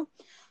get-go.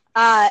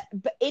 But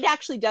it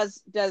actually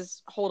does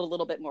hold a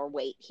little bit more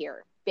weight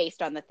here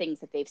based on the things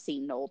that they've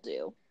seen Noel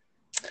do.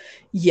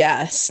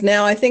 Yes.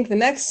 Now, I think the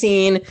next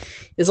scene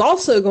is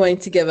also going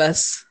to give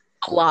us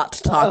a lot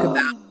to talk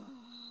about.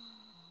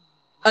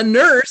 A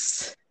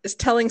nurse is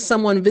telling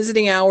someone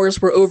visiting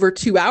hours were over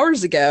 2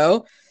 hours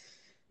ago.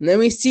 And then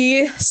we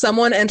see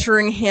someone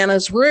entering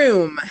Hannah's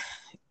room.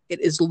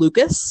 It is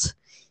Lucas.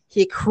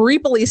 He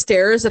creepily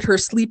stares at her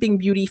sleeping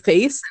beauty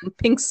face and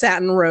pink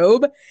satin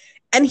robe,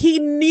 and he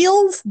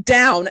kneels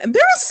down. And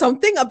there is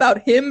something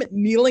about him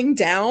kneeling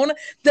down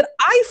that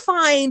I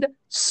find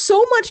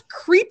so much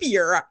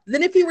creepier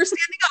than if he were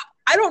standing up.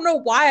 I don't know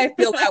why I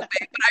feel that way,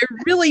 but I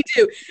really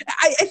do.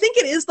 I think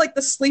it is like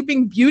the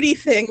sleeping beauty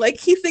thing. Like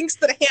he thinks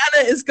that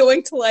Hannah is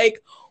going to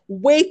like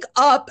wake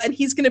up and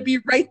he's going to be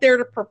right there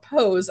to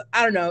propose.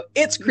 I don't know.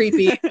 It's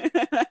creepy.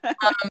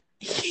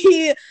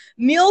 He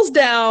kneels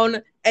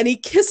down and he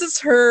kisses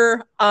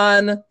her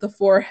on the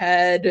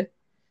forehead.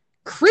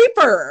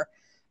 Creeper.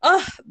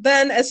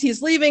 Then as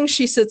he's leaving,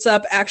 she sits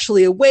up,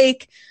 actually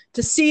awake,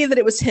 to see that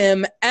it was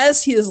him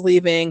as he is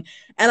leaving.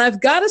 And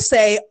I've got to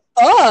say,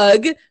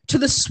 ugh, to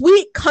the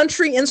sweet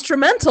country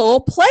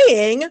instrumental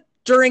playing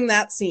during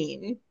that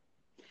scene.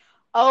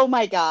 Oh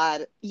my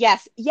God.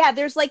 Yes. Yeah,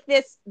 there's like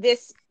this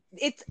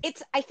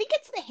it's I think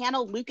it's the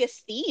Hannah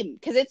Lucas theme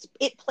because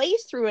it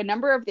plays through a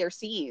number of their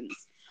scenes.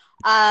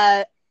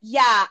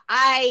 Yeah,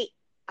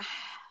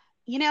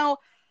 you know,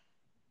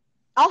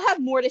 I'll have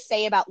more to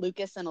say about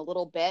Lucas in a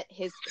little bit,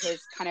 his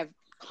kind of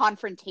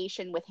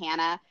confrontation with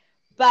Hannah.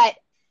 But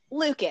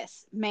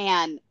Lucas,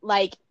 man,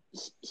 like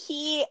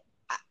he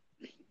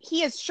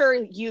has sure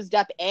used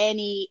up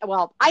any,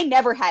 well, I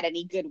never had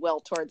any goodwill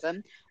towards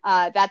him.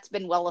 That's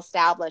been well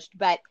established,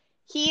 but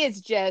he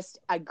is just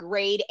a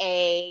grade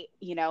A,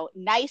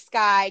 nice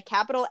guy,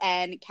 capital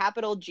N,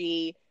 capital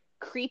G,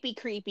 creepy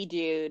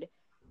dude.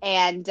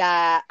 And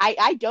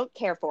I don't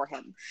care for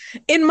him.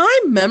 In my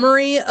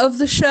memory of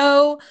the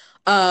show,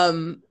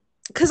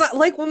 because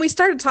like when we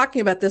started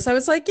talking about this, I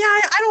was like, yeah,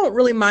 I don't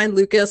really mind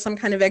Lucas. I'm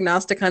kind of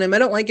agnostic on him. I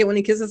don't like it when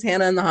he kisses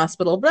Hannah in the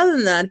hospital, but other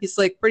than that, he's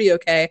like pretty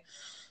okay.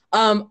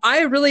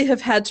 I really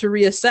have had to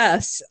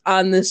reassess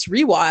on this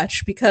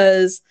rewatch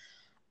because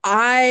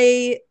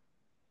I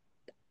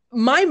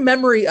my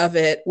memory of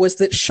it was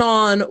that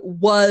Sean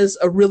was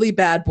a really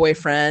bad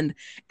boyfriend,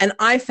 and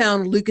I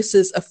found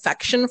Lucas's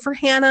affection for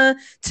Hannah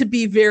to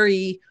be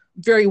very,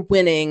 very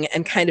winning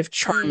and kind of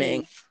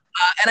charming. Mm.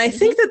 And Mm-hmm. I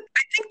think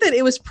that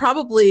it was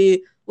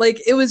probably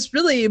like it was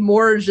really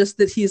more just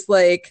that he's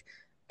like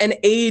an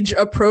age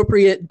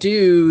appropriate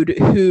dude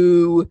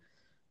who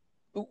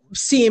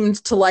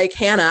seemed to like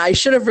Hannah. I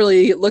should have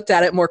really looked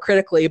at it more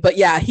critically, but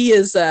yeah, he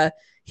has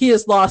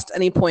lost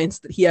any points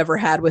that he ever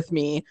had with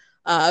me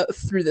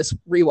through this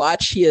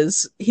rewatch. He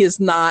is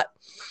not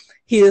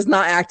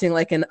acting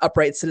like an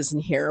upright citizen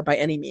here by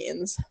any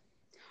means.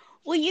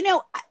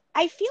 Well,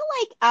 I feel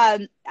like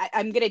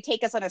I'm going to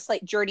take us on a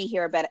slight journey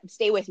here, but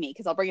stay with me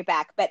because I'll bring it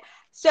back. But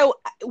so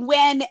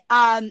when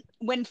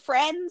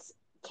Friends,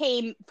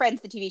 the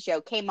TV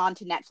show, came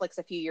onto Netflix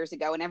a few years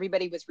ago, and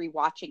everybody was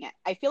rewatching it,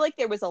 I feel like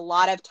there was a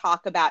lot of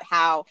talk about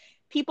how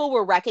people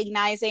were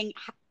recognizing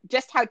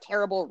just how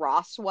terrible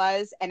Ross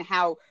was, and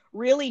how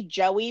really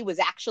Joey was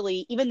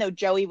actually, even though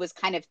Joey was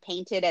kind of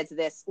painted as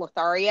this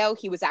Lothario,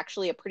 he was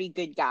actually a pretty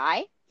good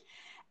guy.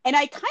 And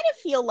I kind of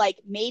feel like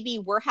maybe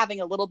we're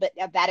having a little bit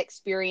of that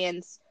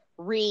experience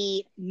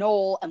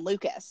Noel, and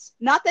Lucas.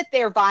 Not that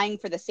they're vying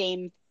for the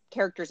same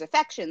character's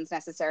affections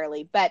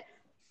necessarily, but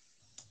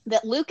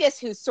that Lucas,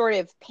 who's sort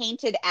of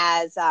painted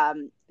as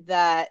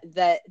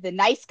the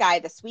nice guy,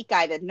 the sweet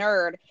guy, the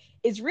nerd,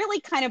 is really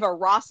kind of a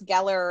Ross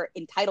Geller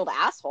entitled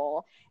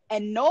asshole.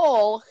 And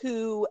Noel,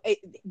 who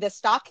the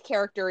stock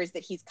character is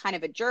that he's kind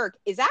of a jerk,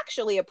 is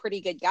actually a pretty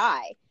good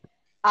guy.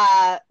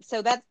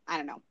 So that's, I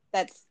don't know.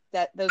 That's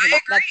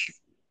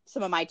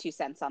some of my 2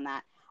 cents on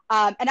that.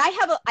 And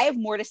I have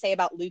more to say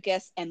about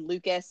Lucas and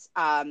Lucas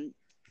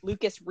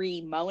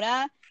re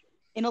Mona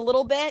in a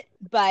little bit,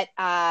 but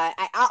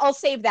I'll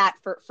save that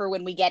for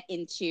when we get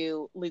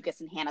into Lucas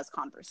and Hannah's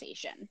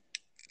conversation.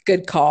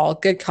 Good call.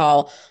 Good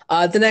call.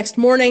 The next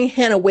morning,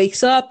 Hannah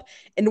wakes up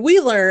and we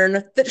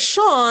learn that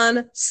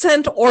Sean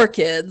sent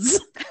orchids.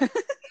 Not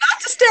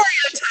to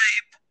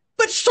stereotype,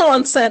 but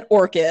Sean sent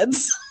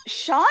orchids.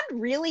 Sean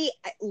really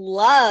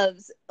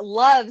loves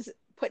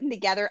putting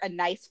together a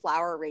nice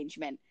flower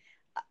arrangement,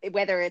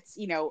 whether it's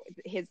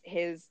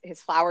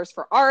his flowers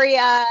for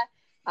Arya,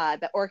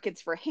 the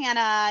orchids for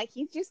Hannah.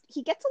 He gets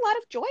a lot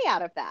of joy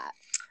out of that.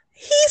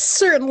 He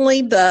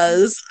certainly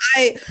does.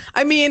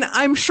 I mean,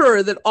 I'm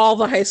sure that all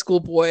the high school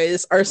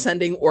boys are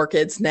sending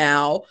orchids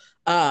now.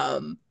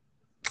 I'm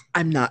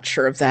not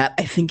sure of that.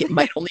 I think it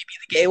might only be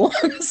the gay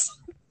ones.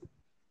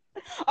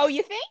 Oh,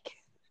 you think?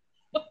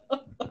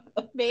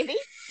 Maybe.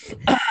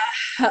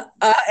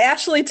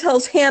 Ashley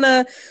tells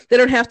Hannah they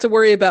don't have to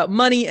worry about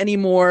money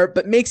anymore,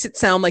 but makes it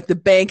sound like the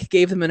bank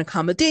gave them an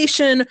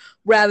accommodation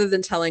rather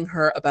than telling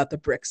her about the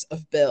bricks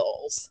of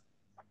bills.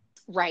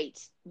 Right.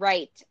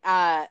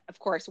 Of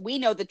course, we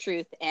know the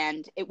truth,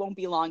 and it won't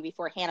be long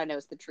before Hannah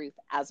knows the truth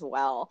as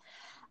well.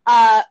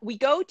 We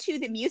go to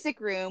the music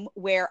room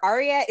where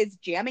Arya is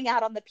jamming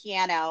out on the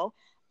piano.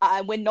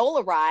 When Noel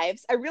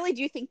arrives, I really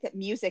do think that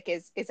music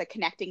is a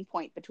connecting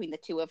point between the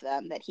two of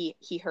them, that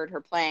he heard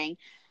her playing.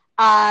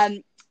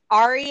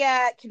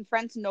 Arya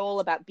confronts Noel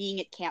about being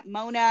at Camp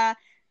Mona.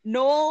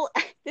 Noel,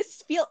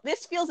 this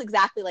feels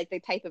exactly like the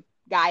type of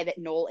guy that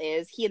Noel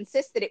is. He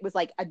insists that it was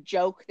like a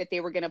joke that they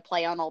were going to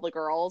play on all the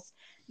girls.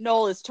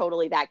 Noel is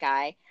totally that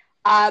guy.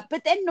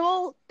 But then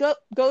Noel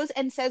goes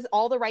and says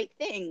all the right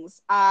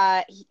things.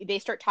 They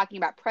start talking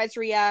about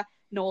Presria.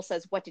 Noel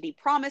says, "What did he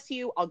promise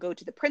you? I'll go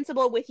to the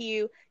principal with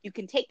you. You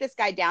can take this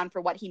guy down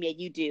for what he made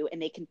you do, and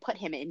they can put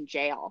him in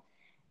jail."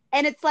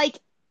 And it's like,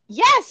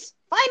 yes,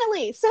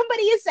 finally,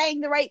 somebody is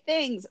saying the right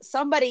things.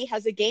 Somebody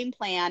has a game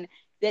plan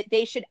that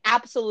they should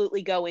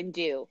absolutely go and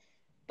do.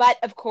 But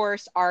of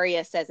course,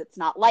 Arya says it's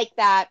not like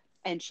that,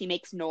 and she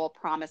makes Noel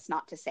promise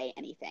not to say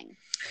anything.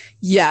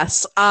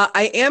 Yes,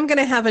 I am going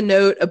to have a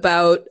note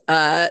about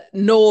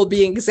Noel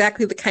being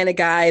exactly the kind of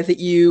guy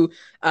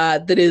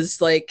that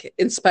is like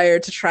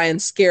inspired to try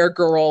and scare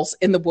girls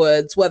in the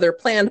woods, whether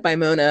planned by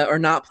Mona or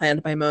not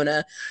planned by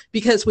Mona,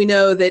 because we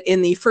know that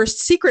in the first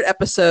secret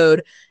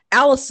episode,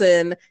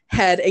 Allison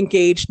had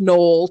engaged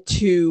Noel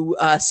to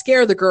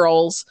scare the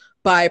girls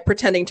by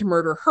pretending to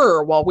murder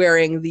her while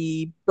wearing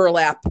the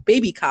burlap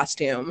baby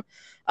costume.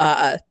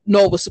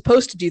 Noel was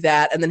supposed to do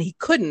that, and then he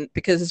couldn't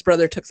because his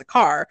brother took the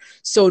car.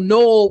 So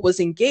Noel was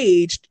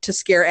engaged to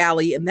scare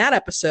Allie in that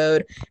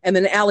episode, and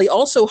then Allie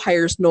also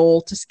hires Noel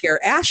to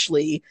scare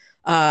Ashley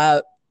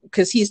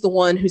because he's the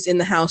one who's in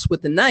the house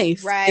with the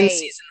knife in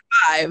season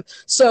 5.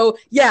 So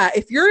yeah,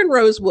 if you're in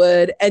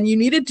Rosewood and you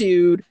need a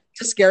dude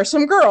to scare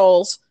some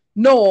girls,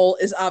 Noel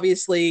is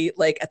obviously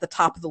like at the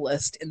top of the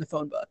list in the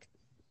phone book.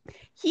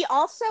 He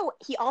also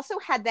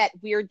had that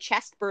weird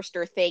chest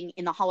burster thing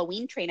in the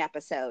Halloween Train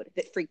episode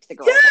that freaked the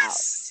girls out.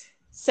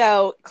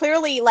 So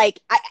clearly, like,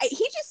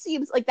 he just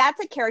seems like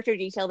that's a character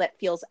detail that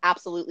feels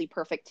absolutely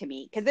perfect to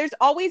me. Because there's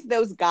always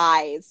those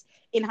guys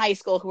in high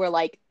school who are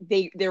like,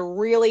 they're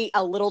really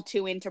a little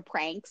too into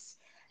pranks,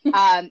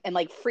 and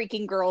like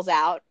freaking girls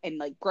out and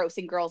like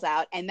grossing girls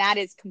out. And that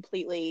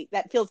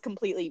feels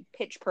completely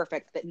pitch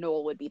perfect that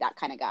Noel would be that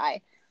kind of guy.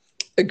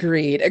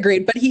 Agreed.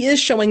 But he is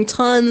showing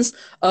tons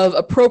of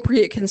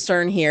appropriate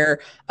concern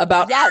here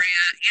about Arya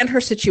and her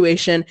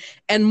situation.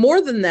 And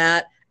more than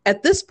that,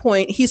 at this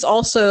point, he's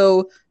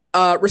also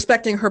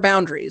respecting her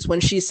boundaries when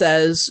she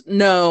says,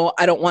 no,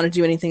 I don't want to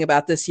do anything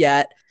about this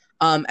yet.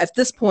 At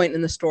this point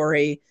in the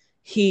story,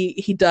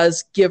 he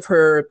does give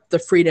her the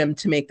freedom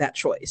to make that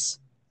choice.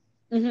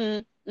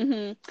 Mm-hmm.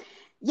 Mm-hmm.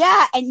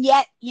 Yeah, and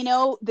yet,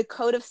 the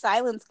code of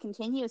silence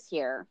continues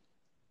here.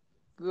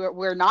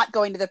 We're not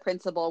going to the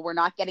principal. We're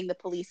not getting the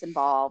police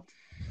involved.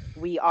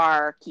 We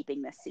are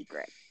keeping this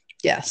secret.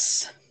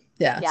 Yes.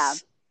 Yeah.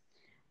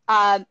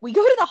 We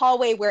go to the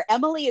hallway where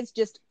Emily is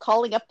just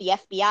calling up the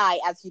FBI,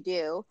 as you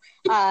do.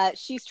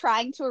 She's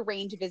trying to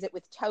arrange a visit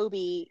with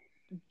Toby.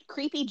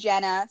 Creepy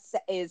Jenna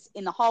is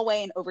in the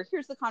hallway and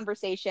overhears the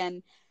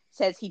conversation,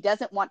 says he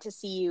doesn't want to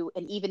see you,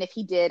 and even if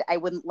he did, I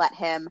wouldn't let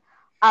him.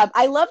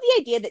 I love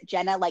the idea that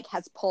Jenna, like,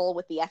 has pull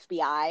with the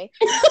FBI.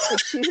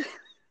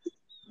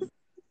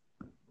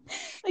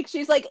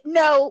 She's like,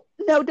 no,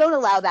 don't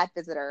allow that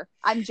visitor.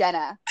 I'm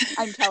Jenna.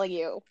 I'm telling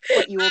you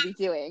what you will be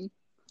doing.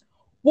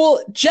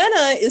 Well,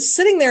 Jenna is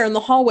sitting there in the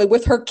hallway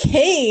with her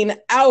cane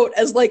out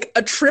as like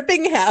a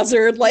tripping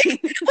hazard. Like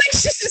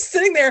she's just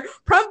sitting there,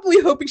 probably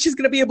hoping she's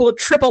going to be able to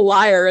trip a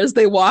liar as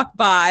they walk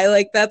by.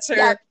 Like that's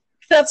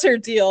her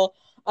deal.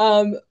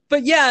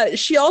 But yeah,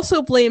 she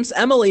also blames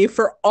Emily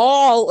for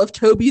all of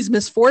Toby's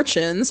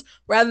misfortunes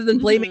rather than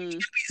blaming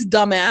Toby's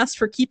dumbass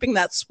for keeping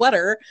that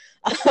sweater.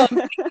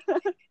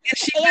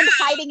 And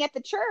hiding at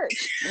the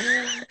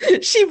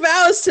church. She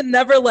vows to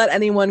never let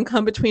anyone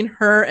come between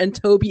her and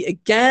Toby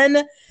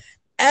again.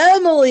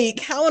 Emily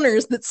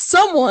counters that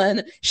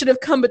someone should have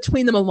come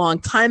between them a long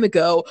time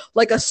ago,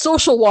 like a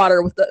social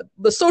worker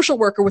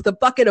with a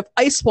bucket of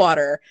ice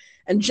water.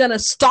 And Jenna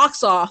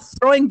stalks off,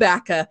 throwing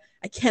back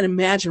I can't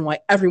imagine why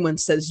everyone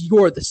says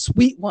you're the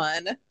sweet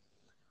one.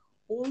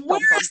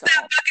 Where's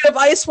that bucket of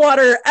ice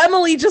water?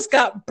 Emily just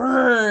got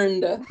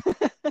burned.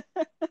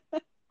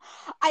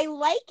 I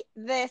like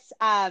this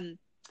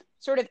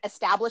sort of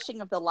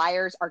establishing of the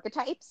liar's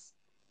archetypes.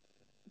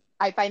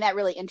 I find that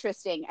really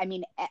interesting. I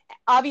mean,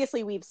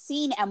 obviously we've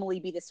seen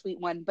Emily be the sweet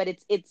one, but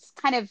it's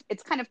kind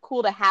of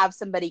cool to have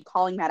somebody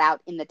calling that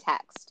out in the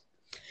text.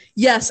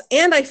 Yes,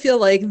 and I feel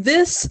like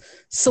this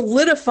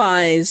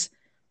solidifies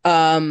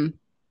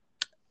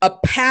a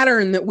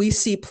pattern that we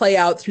see play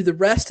out through the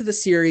rest of the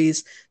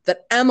series,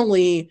 that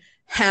Emily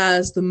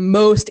has the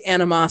most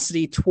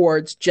animosity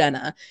towards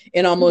Jenna.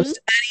 In almost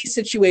any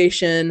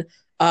situation,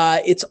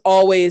 it's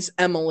always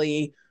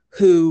Emily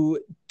who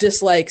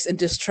dislikes and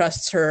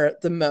distrusts her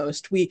the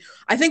most.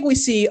 I think we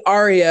see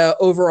Arya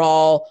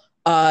overall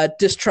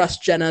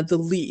distrust Jenna the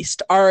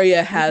least.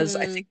 Arya has,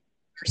 I think,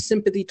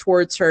 sympathy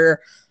towards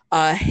her.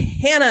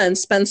 Hannah and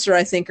Spencer,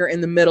 I think, are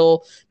in the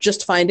middle,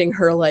 just finding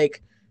her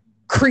like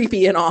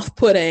creepy and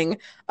off-putting.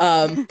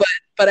 But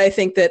I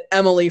think that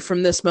Emily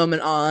from this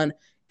moment on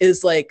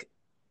is like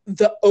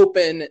the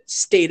open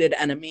stated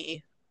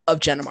enemy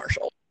of Jenna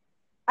Marshall.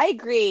 I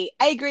agree.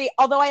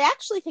 Although I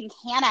actually think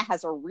Hannah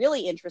has a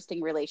really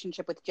interesting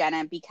relationship with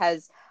Jenna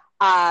because,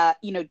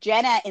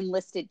 Jenna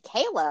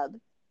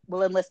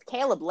will enlist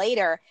Caleb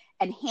later,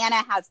 and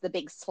Hannah has the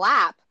big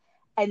slap.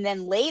 And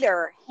then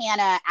later,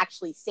 Hannah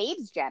actually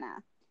saves Jenna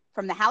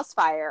from the house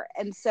fire.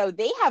 And so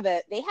they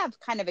have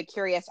kind of a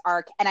curious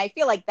arc. And I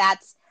feel like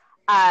that's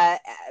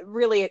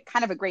really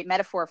kind of a great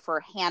metaphor for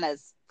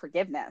Hannah's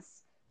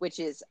forgiveness, which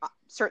is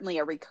certainly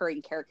a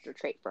recurring character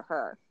trait for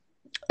her.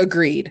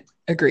 Agreed.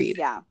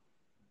 Yeah.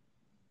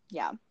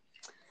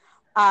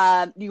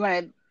 You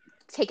want to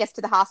take us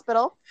to the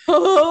hospital?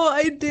 Oh,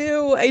 I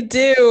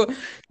do.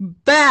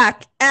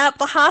 Back at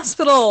the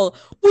hospital,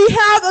 we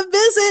have a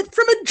visit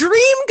from a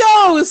dream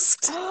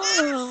ghost.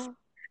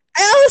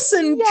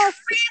 Allison, yes.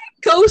 Dream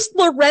Ghost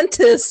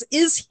Laurentis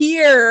is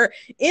here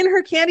in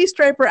her Candy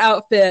Striper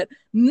outfit,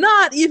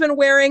 not even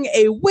wearing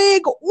a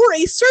wig or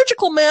a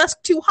surgical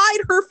mask to hide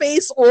her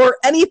face or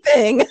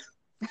anything.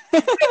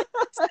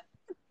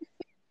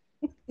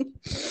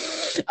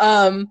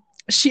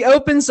 She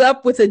opens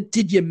up with a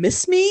 "Did you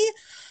miss me?"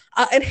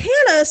 And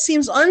Hannah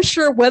seems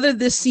unsure whether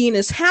this scene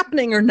is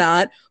happening or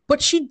not,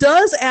 but she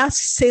does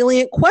ask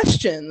salient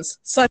questions,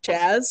 such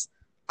as,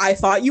 "I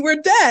thought you were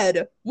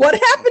dead. What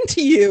happened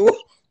to you?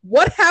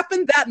 What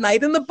happened that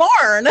night in the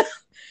barn?"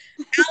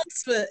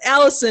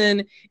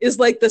 Allison is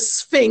like the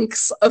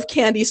Sphinx of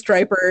Candy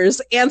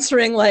Stripers,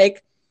 answering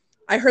like,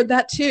 "I heard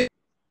that too.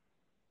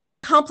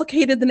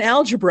 Complicated than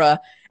algebra.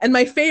 And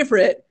my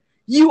favorite,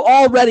 you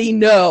already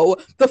know.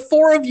 The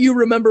four of you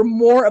remember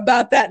more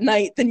about that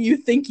night than you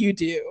think you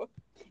do."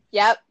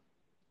 Yep.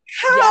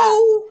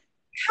 How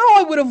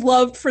I would have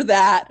loved for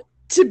that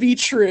to be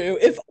true.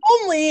 If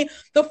only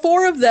the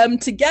four of them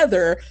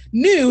together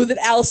knew that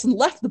Allison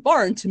left the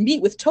barn to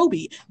meet with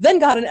Toby, then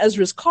got in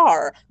Ezra's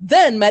car,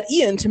 then met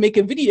Ian to make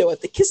a video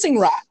at the Kissing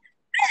Rock,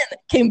 then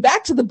came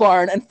back to the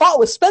barn and fought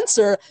with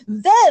Spencer,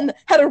 then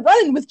had a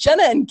run-in with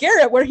Jenna and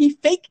Garrett where he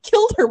fake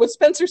killed her with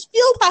Spencer's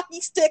field hockey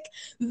stick,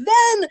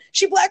 then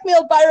she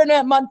blackmailed Byron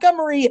at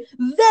Montgomery,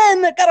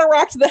 then got a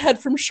rock to the head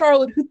from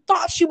Charlotte who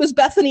thought she was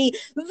Bethany,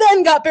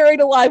 then got buried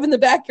alive in the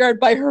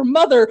backyard by her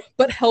mother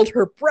but held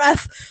her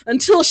breath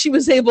until she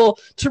was able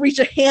to reach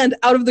a hand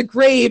out of the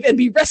grave and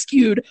be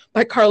rescued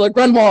by Carla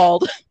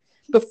Grunwald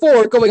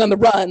before going on the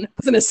run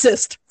with an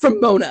assist from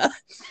Mona.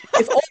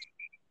 If only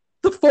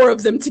the four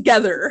of them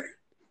together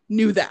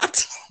knew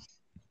that.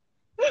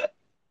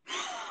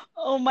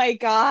 Oh my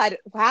God.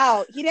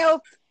 Wow. You know,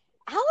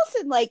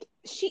 Allison, like,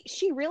 she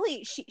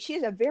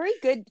has a very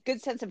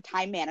good sense of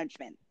time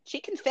management. She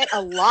can fit a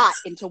lot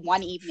into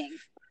one evening.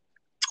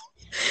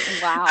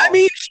 Wow. I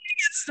mean, she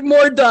gets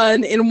more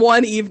done in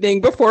one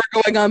evening before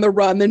going on the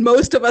run than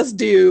most of us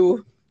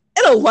do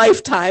in a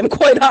lifetime,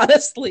 quite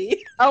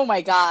honestly. Oh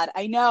my God.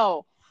 I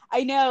know.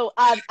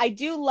 I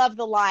do love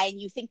the line,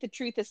 "You think the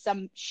truth is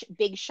some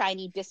big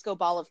shiny disco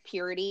ball of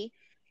purity."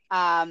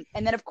 And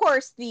then, of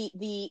course,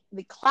 the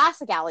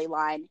classic Allie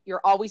line,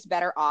 "You're always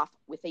better off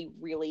with a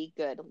really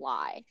good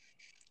lie."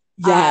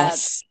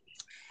 Yes.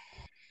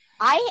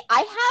 I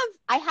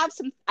have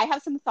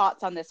some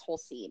thoughts on this whole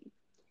scene,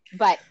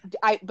 but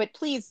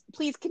please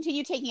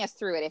continue taking us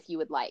through it if you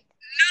would like.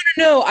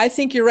 No, I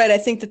think you're right. I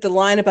think that the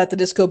line about the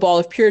disco ball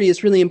of purity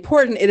is really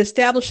important. It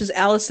establishes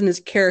Allison as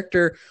a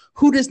character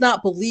who does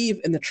not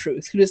believe in the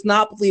truth, who does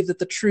not believe that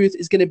the truth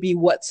is going to be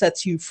what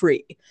sets you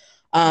free.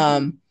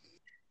 And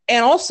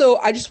also,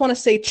 I just want to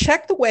say,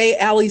 check the way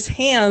Allie's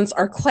hands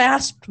are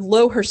clasped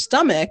below her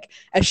stomach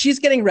as she's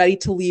getting ready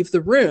to leave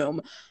the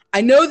room. I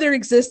know there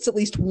exists at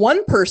least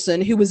one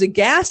person who was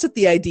aghast at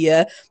the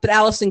idea that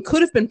Allison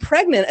could have been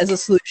pregnant as a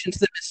solution to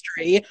the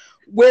mystery,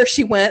 where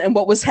she went and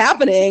what was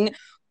happening.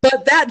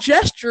 But that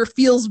gesture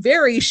feels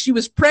very, she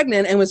was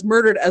pregnant and was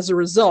murdered as a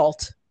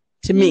result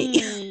to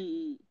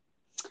me.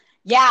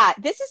 Yeah,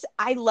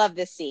 I love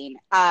this scene.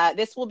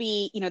 This will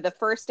be, the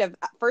first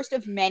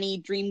of many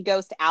Dream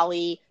Ghost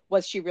Allie,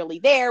 was she really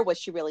there? Was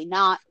she really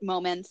not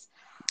moments?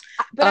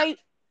 But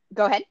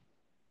go ahead.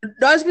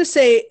 I was going to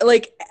say,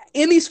 like,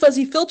 in these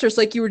fuzzy filters,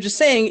 like you were just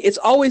saying, it's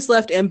always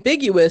left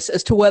ambiguous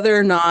as to whether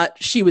or not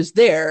she was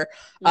there.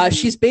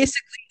 She's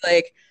basically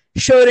like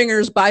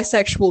Schrodinger's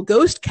bisexual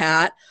ghost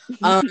cat.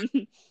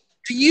 Do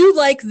you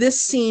like this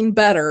scene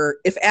better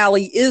if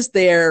Allie is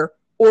there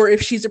or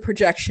if she's a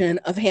projection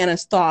of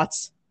Hannah's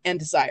thoughts and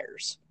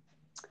desires?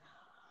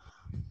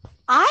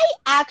 I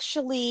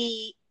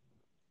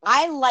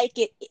like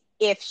it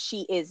if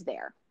she is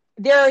there.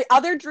 There are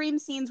other dream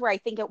scenes where I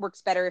think it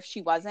works better if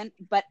she wasn't,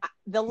 but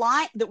the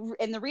line,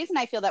 and the reason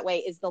I feel that way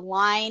is the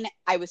line,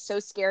 "I was so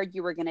scared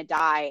you were going to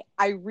die."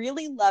 I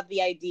really love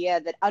the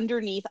idea that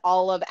underneath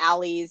all of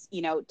Allie's,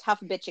 tough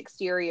bitch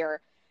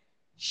exterior,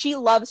 she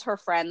loves her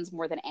friends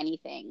more than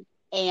anything.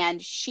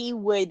 And she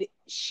would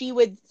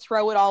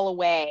throw it all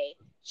away.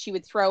 She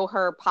would throw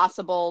her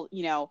possible,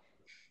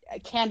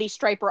 candy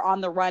striper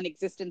on the run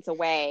existence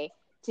away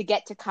to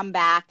get to come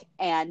back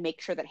and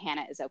make sure that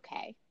Hannah is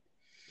okay.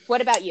 What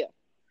about you?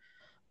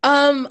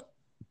 I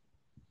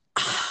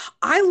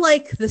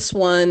like this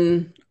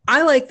one.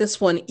 I like this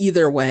one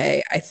either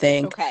way, I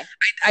think. Okay.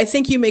 I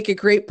think you make a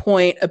great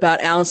point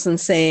about Allison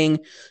saying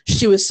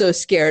she was so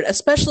scared,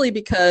 especially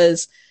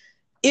because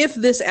if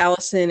this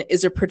Allison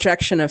is a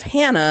projection of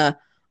Hannah,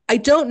 I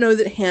don't know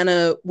that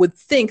Hannah would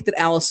think that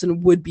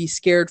Allison would be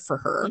scared for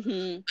her.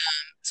 Mm-hmm.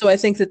 So I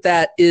think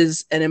that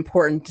is an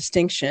important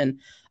distinction.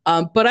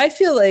 But I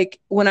feel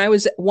like when I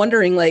was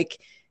wondering, like,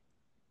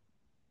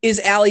 is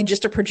Allie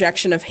just a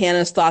projection of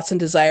Hannah's thoughts and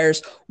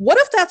desires? What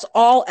if that's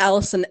all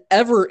Allison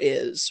ever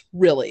is,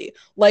 really?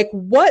 Like,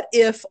 what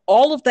if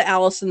all of the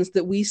Allisons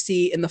that we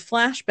see in the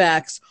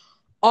flashbacks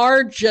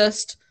are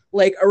just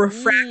like a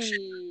refraction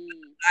of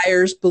the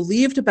desires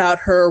believed about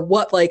her,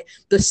 what like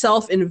the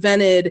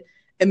self-invented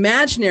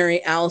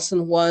imaginary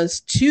Allison was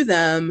to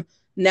them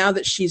now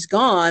that she's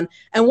gone?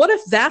 And what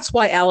if that's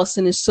why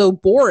Allison is so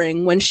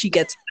boring when she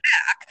gets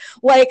back?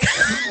 Like,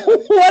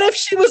 what if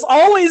she was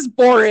always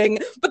boring,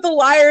 but the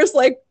liars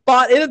like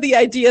bought into the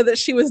idea that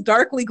she was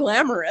darkly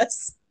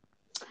glamorous?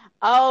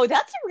 Oh,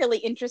 that's a really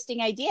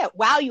interesting idea.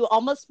 Wow, you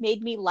almost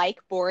made me like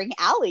boring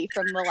Allie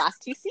from the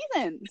last two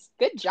seasons.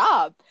 Good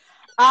job.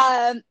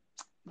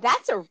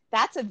 That's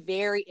a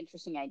very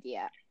interesting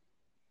idea.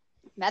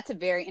 That's a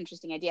very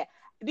interesting idea.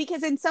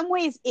 Because in some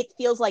ways, it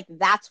feels like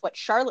that's what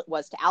Charlotte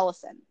was to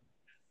Allison.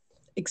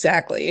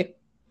 Exactly.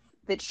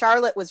 That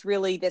Charlotte was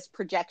really this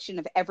projection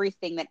of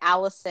everything that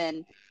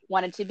Allison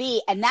wanted to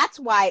be. And that's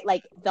why,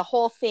 like, the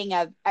whole thing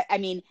of, I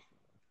mean,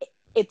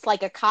 it's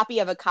like a copy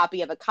of a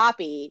copy of a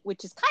copy,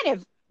 which is kind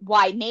of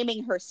why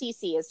naming her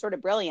Cece is sort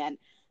of brilliant.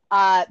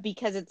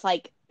 Because it's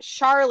like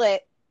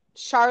Charlotte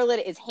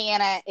is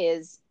Hannah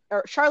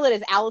or Charlotte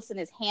is Allison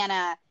is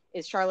Hannah,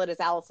 is Charlotte is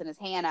Allison is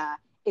Hannah,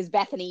 is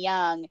Bethany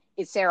Young,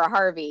 is Sarah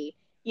Harvey.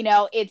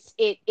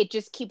 it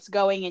just keeps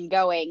going and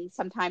going,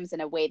 sometimes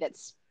in a way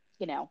that's,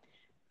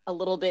 a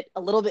little bit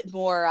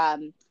more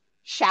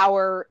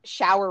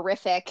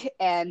showerific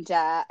and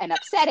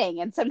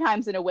upsetting, and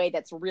sometimes in a way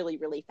that's really,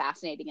 really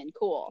fascinating and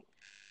cool.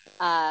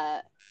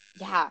 Yeah.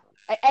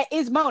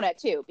 Is Mona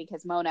too,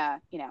 because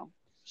Mona,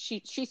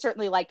 she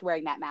certainly liked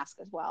wearing that mask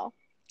as well.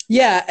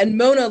 Yeah, and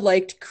Mona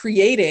liked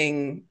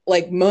creating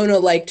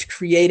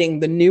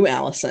the new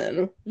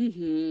Allison.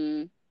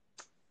 Mm-hmm.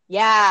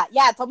 Yeah,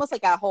 it's almost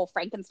like a whole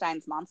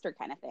Frankenstein's monster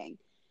kind of thing.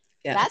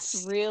 That's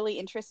Yes. really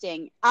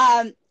interesting.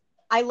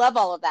 I love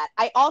all of that.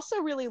 I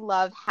also really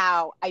love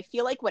how I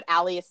feel like what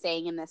Allie is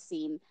saying in this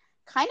scene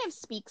kind of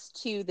speaks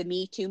to the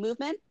Me Too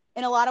movement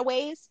in a lot of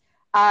ways.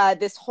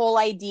 This whole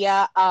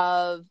idea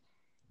of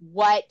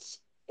what,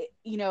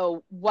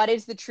 what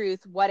is the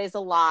truth? What is a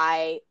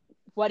lie?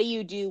 What do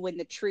you do when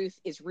the truth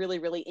is really,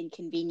 really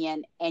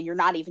inconvenient and you're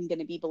not even going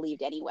to be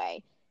believed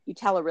anyway? You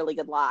tell a really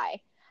good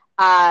lie.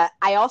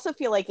 I also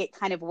feel like it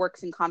kind of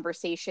works in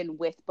conversation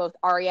with both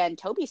Arya and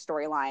Toby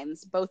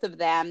storylines, both of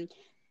them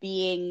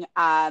being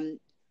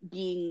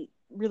being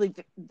really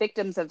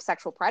victims of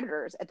sexual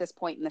predators at this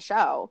point in the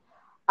show.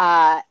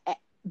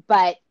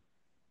 But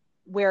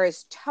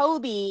whereas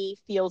Toby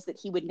feels that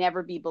he would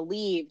never be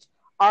believed,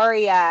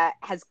 Arya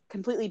has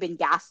completely been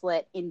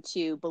gaslit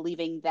into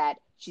believing that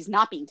she's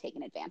not being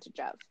taken advantage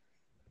of.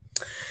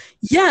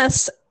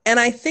 Yes, and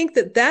I think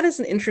that is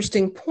an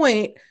interesting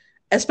point,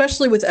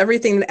 especially with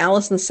everything that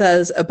Allison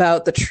says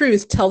about the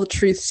truth, tell the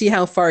truth, see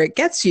how far it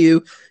gets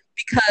you,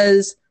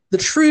 because the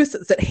truth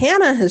that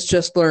Hannah has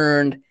just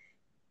learned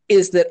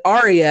is that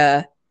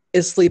Arya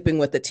is sleeping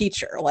with the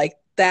teacher. Like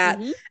that,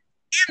 Mm-hmm.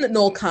 and that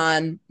Noel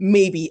Khan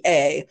may be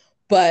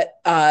but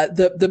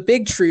the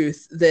big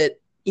truth that,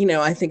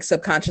 I think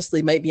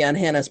subconsciously might be on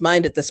Hannah's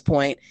mind at this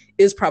point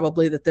is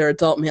probably that their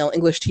adult male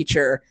English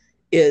teacher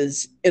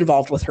is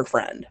involved with her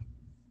friend.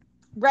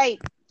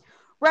 Right.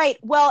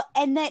 Well,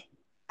 and that,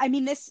 I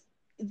mean, this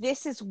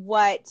is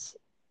what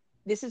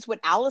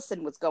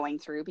Allison was going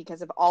through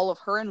because of all of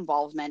her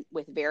involvement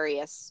with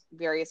various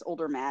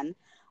older men.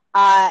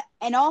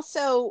 And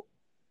also,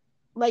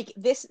 like,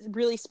 this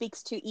really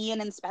speaks to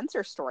Ian and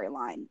Spencer's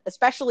storyline,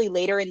 especially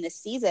later in this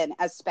season,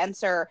 as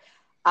Spencer,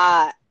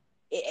 as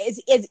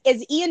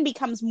Ian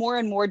becomes more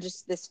and more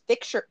just this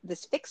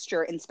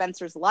fixture in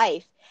Spencer's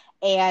life,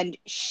 and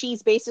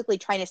she's basically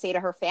trying to say to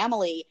her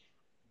family,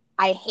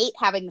 I hate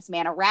having this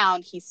man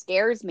around. He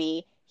scares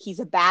me. He's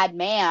a bad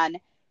man.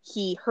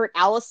 He hurt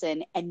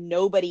Allison, and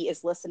nobody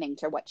is listening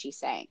to what she's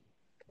saying.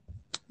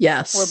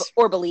 Yes.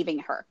 Or believing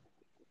her.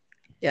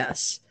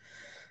 Yes.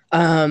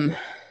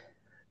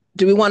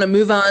 Do we want to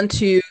move on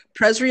to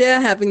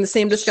Presria having the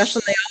same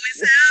discussion they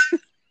always have?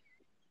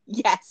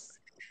 Yes.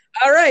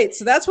 All right,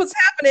 so that's what's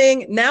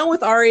happening now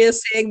with Arya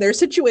saying their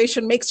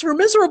situation makes her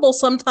miserable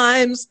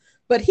sometimes,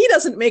 but he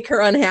doesn't make her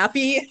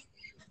unhappy.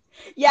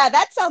 Yeah,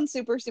 that sounds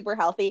super, super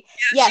healthy.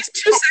 Yeah, yes.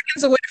 She's 2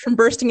 seconds away from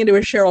bursting into a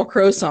Sheryl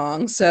Crow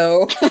song,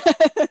 so...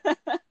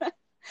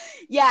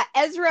 Yeah,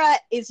 Ezra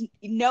is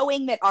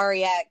knowing that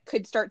Arya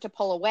could start to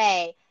pull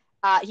away.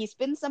 He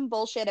spins some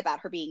bullshit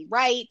about her being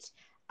right.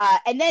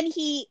 And then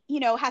he,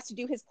 has to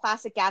do his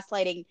classic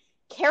gaslighting.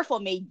 Careful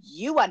made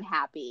you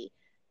unhappy.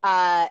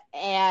 Would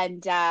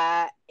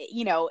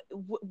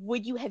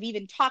you have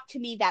even talked to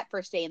me that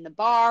first day in the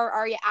bar?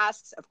 Arya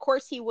asks. Of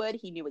course he would.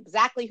 He knew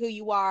exactly who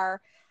you are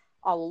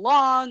all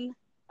along.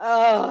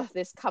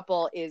 This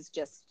couple is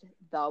just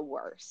the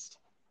worst.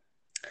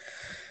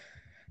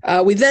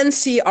 We then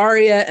see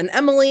Arya and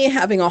Emily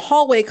having a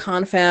hallway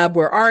confab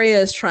where Arya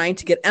is trying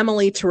to get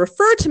Emily to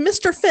refer to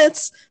Mr.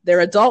 Fitz,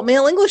 their adult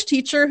male English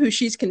teacher, who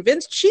she's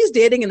convinced she's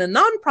dating in a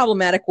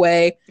non-problematic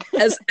way,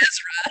 as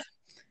Ezra.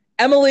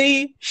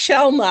 Emily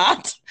shall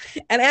not,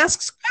 and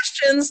asks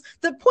questions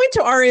that point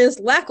to Arya's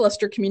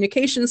lackluster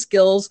communication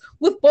skills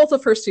with both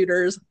of her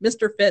suitors,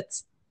 Mr.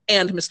 Fitz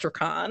and Mr.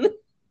 Khan.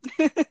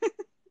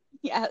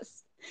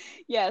 Yes.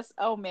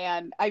 Oh,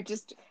 man.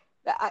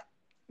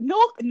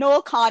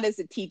 Noel Khan as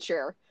a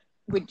teacher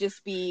would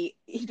just be,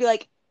 he'd be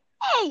like,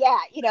 hey, yeah,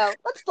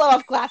 let's blow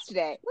off glass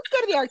today. Let's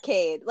go to the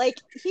arcade. Like,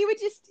 he would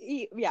just,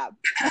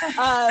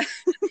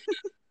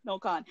 Noel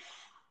Khan.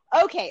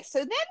 Okay, so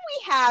then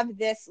we have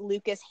this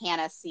Lucas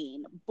Hannah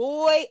scene.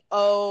 Boy,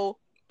 oh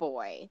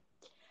boy.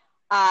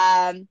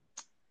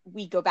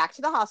 We go back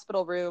to the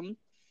hospital room.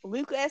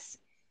 Lucas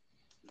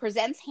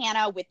presents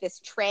Hannah with this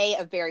tray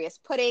of various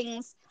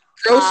puddings.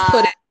 Gross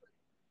pudding.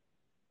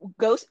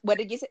 What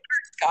did you say?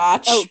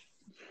 Scotch. Oh,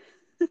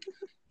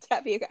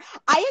 tapioca.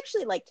 I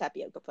actually like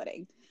tapioca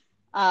pudding,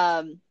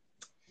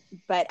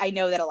 but I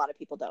know that a lot of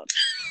people don't.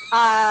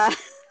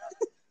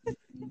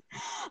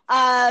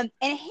 And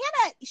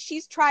Hannah,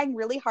 she's trying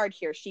really hard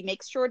here. She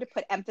makes sure to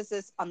put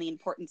emphasis on the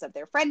importance of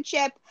their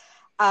friendship.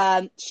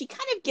 She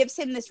kind of gives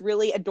him this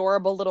really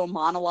adorable little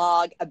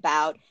monologue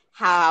about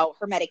how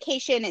her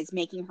medication is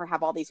making her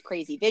have all these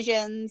crazy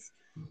visions.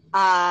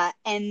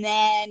 And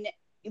then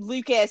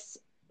Lucas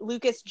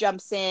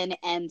jumps in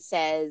and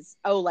says,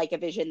 oh, like a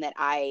vision that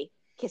I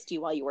kissed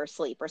you while you were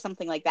asleep or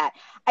something like that.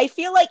 I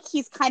feel like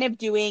he's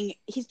doing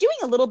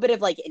a little bit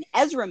of like an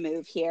Ezra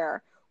move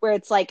here, where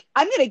it's like,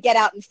 I'm going to get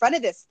out in front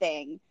of this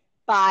thing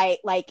by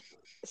like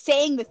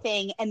saying the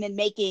thing and then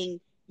making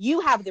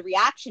you have the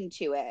reaction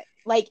to it.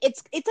 Like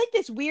it's like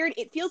this weird,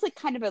 it feels like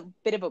kind of a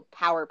bit of a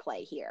power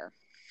play here.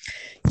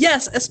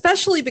 Yes,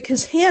 especially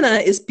because Hannah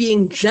is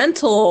being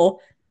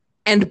gentle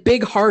and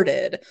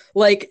big-hearted.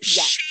 Like,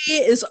 Yes. she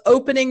is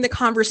opening the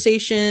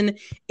conversation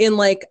in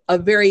like a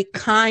very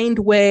kind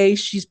way.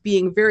 She's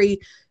being very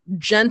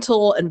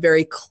gentle and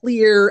very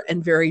clear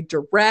and very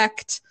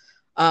direct.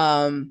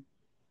 And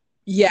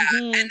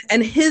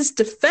his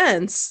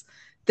defense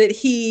that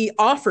he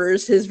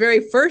offers, his very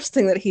first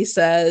thing that he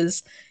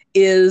says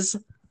is,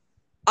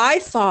 I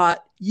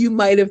thought you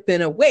might have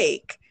been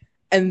awake.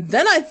 And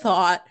then I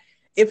thought,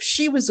 if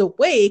she was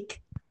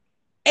awake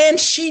and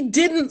she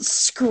didn't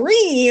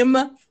scream,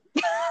 that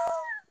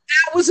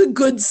was a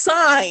good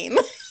sign.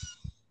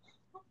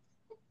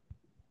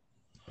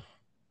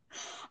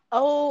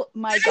 Oh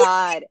my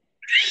God.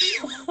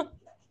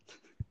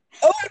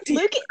 Oh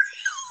dear.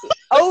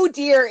 Oh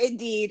dear,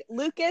 indeed.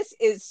 Lucas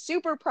is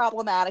super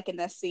problematic in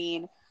this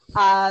scene.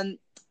 Hannah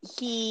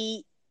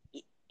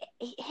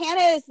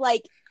is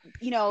like,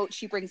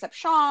 she brings up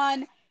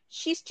Sean.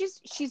 She's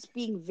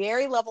being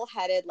very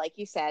level-headed, like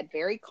you said,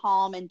 very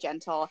calm and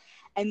gentle.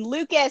 And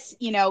Lucas,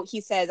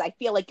 he says, I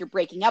feel like you're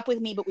breaking up with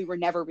me, but we were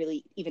never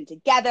really even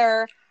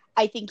together.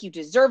 I think you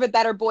deserve a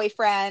better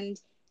boyfriend.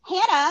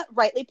 Hannah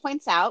rightly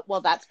points out, well,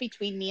 that's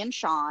between me and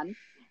Sean.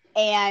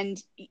 And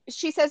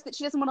she says that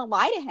she doesn't want to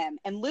lie to him.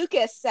 And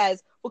Lucas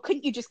says, well,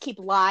 couldn't you just keep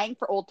lying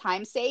for old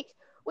time's sake?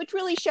 Which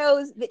really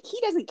shows that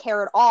he doesn't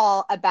care at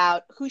all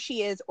about who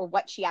she is or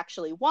what she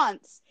actually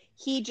wants.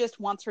 He just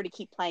wants her to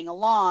keep playing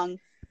along.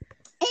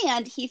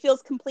 And he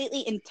feels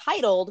completely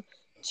entitled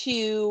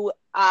to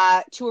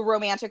a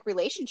romantic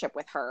relationship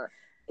with her.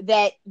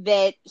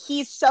 That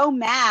he's so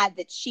mad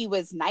that she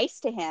was nice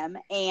to him,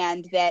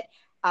 and that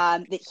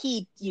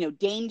he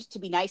deigned to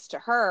be nice to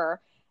her,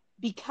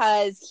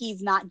 because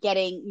he's not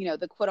getting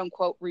the quote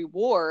unquote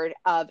reward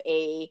of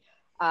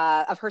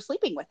her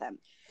sleeping with him.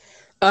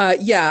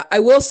 Yeah, I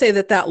will say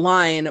that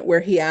line where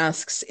he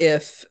asks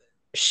if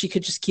she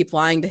could just keep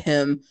lying to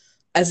him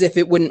as if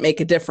it wouldn't make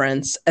a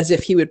difference, as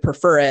if he would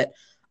prefer it.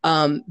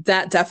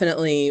 That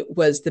definitely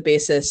was the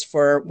basis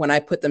for when I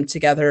put them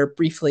together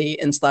briefly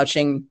in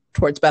Slouching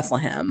Towards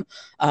Bethlehem,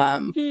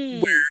 where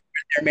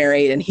they're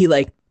married and he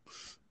like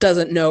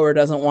doesn't know or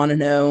doesn't want to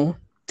know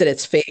that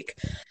it's fake.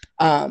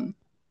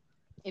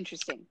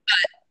 Interesting.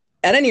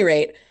 But at any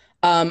rate,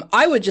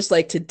 I would just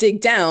like to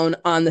dig down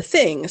on the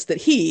things that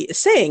he is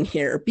saying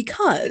here,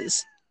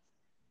 because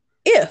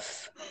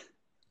if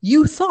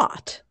you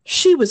thought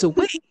she was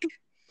awake,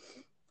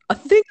 a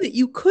thing that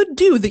you could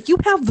do, that you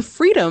have the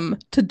freedom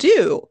to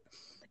do,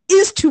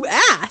 is to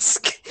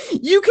ask.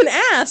 You can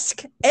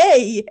ask,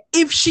 A,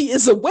 if she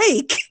is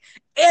awake,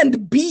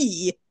 and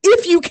B,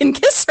 if you can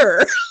kiss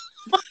her.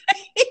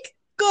 Like,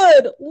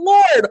 good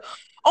Lord.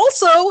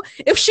 Also,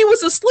 if she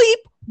was asleep,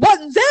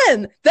 what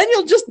then? Then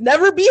you'll just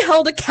never be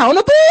held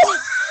accountable?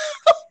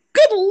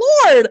 Good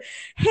Lord.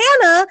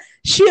 Hannah,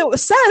 she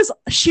says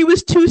she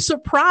was too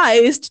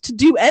surprised to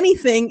do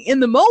anything in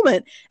the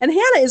moment. And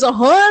Hannah is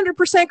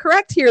 100%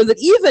 correct here, that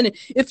even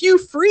if you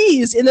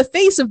freeze in the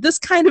face of this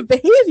kind of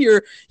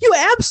behavior, you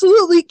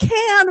absolutely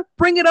can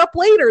bring it up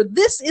later.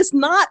 This is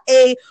not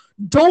a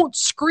don't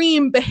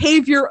scream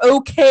behavior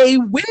okay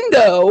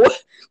window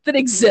that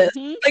exists.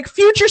 Mm-hmm. Like,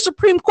 future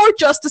Supreme Court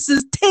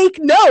justices,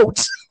 take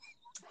note.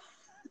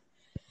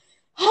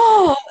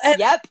 Oh,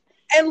 yep.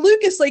 And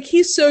Lucas, like,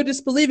 he's so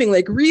disbelieving,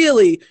 like,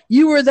 really,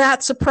 you were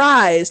that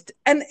surprised?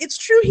 And it's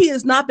true he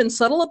has not been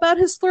subtle about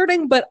his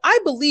flirting, but I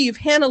believe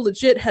Hannah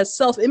legit has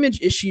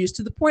self-image issues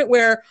to the point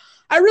where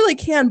I really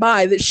can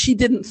buy that she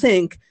didn't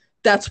think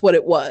that's what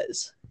it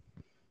was.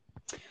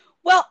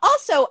 Well,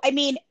 also, I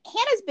mean,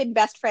 Hannah's been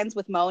best friends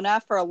with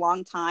Mona for a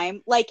long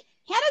time. Like,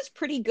 Hannah's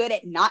pretty good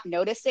at not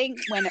noticing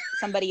when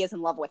somebody is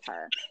in love with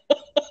her.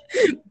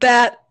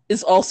 That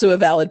is also a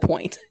valid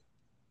point.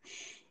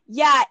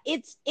 Yeah,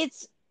 it's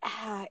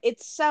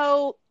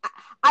so,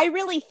 I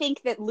really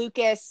think that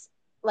Lucas,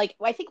 like,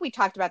 I think we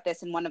talked about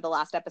this in one of the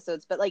last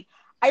episodes, but like,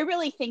 I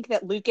really think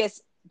that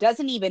Lucas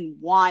doesn't even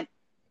want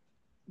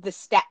the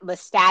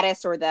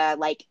status or the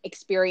like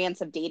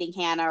experience of dating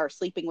Hannah or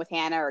sleeping with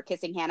Hannah or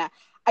kissing Hannah.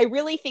 I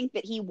really think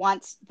that he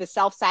wants the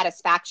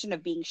self-satisfaction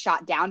of being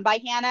shot down by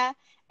Hannah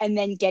and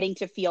then getting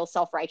to feel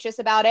self-righteous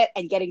about it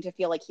and getting to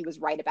feel like he was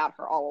right about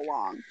her all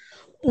along.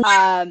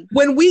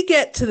 When we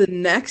get to the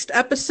next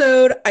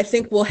episode, I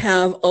think we'll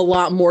have a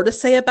lot more to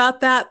say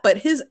about that. But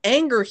his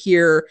anger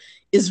here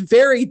is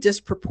very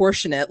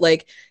disproportionate.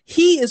 Like,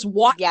 he is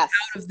walking out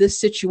of this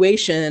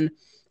situation.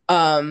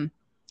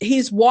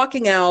 He's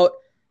walking out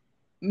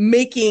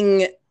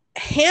making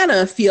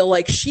Hannah feel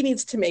like she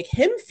needs to make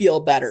him feel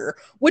better,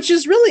 which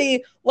is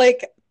really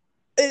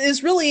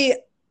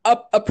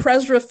a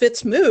Presra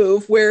Fitz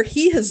move, where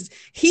he has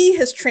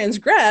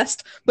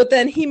transgressed, but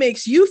then he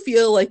makes you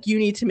feel like you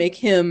need to make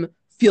him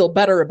feel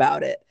better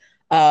about it.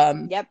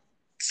 Yep.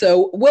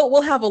 So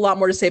we'll have a lot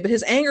more to say, but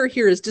his anger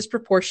here is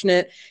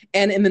disproportionate.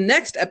 And in the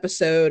next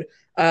episode,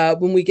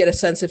 when we get a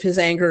sense of his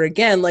anger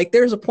again, like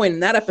there's a point in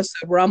that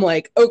episode where I'm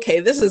like, okay,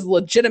 this is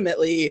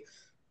legitimately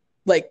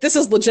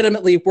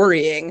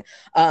worrying.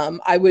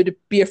 I would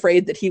be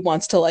afraid that he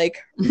wants to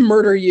like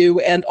murder you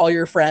and all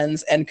your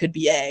friends and could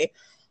be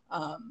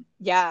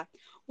Yeah.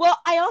 Well,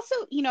 I also,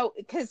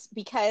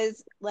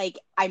 because like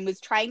I was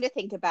trying to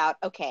think about,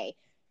 okay,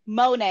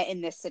 Mona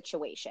in this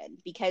situation,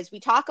 because we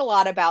talk a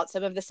lot about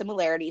some of the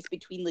similarities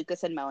between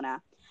Lucas and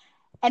Mona.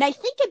 And I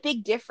think a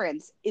big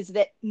difference is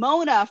that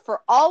Mona,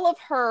 for all of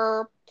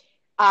her,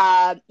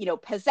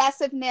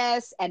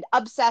 possessiveness and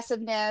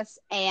obsessiveness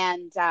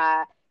and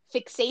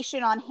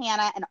fixation on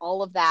Hannah and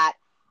all of that,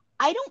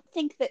 I don't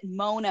think that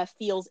Mona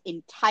feels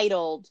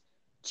entitled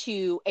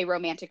to a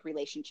romantic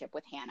relationship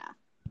with Hannah.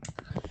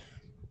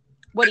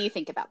 What do you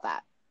think about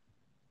that?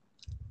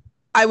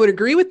 I would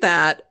agree with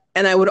that.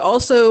 And I would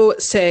also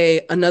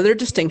say another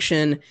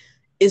distinction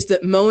is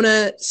that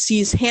Mona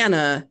sees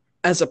Hannah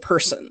as a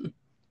person.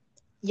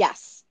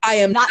 Yes. I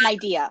am not an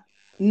idea.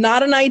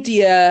 Not an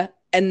idea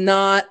and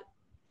not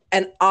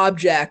an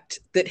object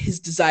that his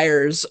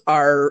desires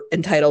are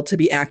entitled to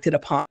be acted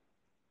upon.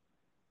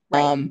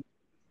 Right.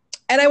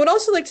 And I would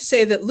also like to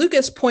say that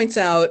Lucas points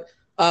out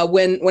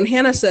when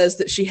Hannah says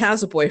that she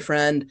has a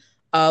boyfriend,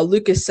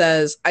 Lucas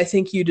says, I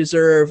think you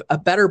deserve a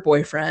better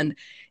boyfriend.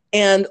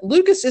 And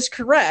Lucas is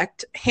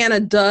correct. Hannah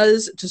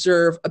does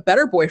deserve a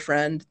better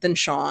boyfriend than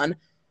Sean.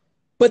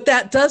 But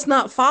that does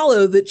not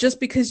follow that just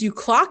because you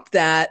clocked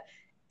that,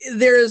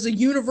 there is a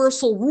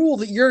universal rule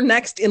that you're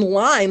next in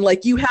line.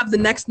 Like you have the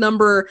next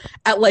number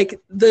at like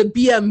the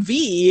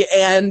BMV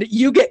and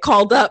you get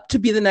called up to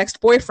be the next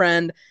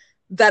boyfriend.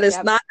 That is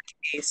not the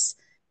case.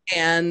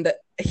 And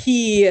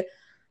he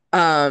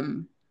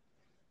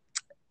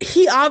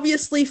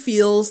obviously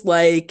feels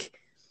like,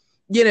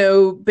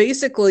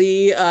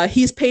 basically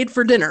he's paid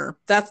for dinner.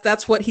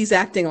 That's what he's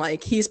acting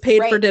like. He's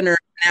paid for dinner.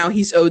 Now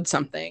he's owed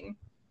something.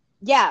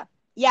 Yeah,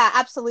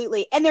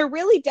 absolutely. And there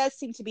really does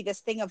seem to be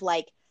this thing of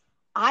like,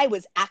 I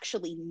was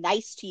actually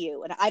nice to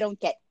you and I don't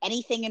get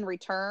anything in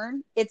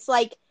return. It's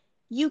like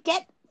you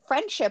get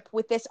friendship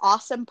with this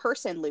awesome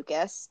person,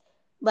 Lucas.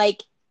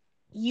 Like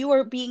you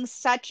are being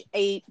such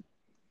a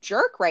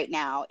jerk right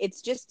now.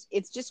 It's just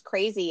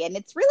crazy. And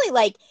it's really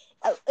like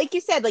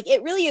you said, like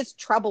it really is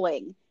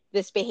troubling,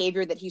 this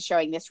behavior that he's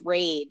showing, this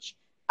rage.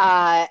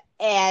 And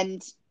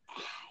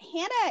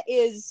Hannah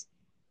is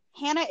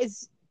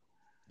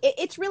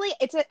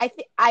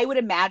I would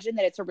imagine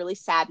that it's a really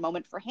sad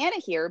moment for Hannah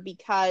here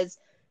because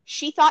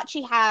she thought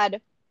she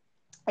had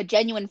a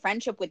genuine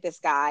friendship with this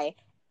guy,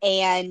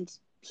 and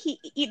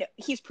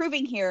he's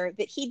proving here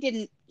that he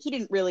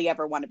didn't really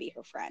ever want to be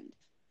her friend.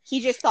 He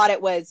just thought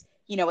it was,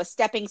 a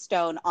stepping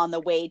stone on the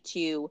way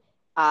to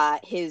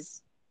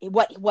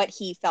what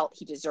he felt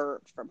he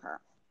deserved from her.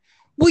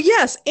 Well,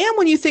 yes. And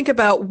when you think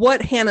about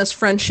what Hannah's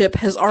friendship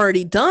has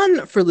already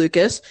done for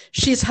Lucas,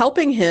 she's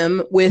helping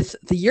him with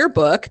the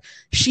yearbook.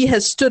 She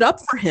has stood up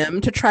for him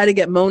to try to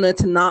get Mona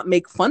to not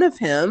make fun of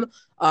him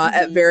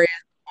at various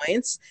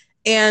points.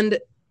 And,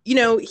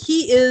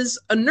 he is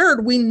a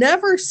nerd. We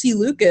never see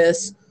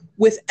Lucas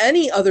with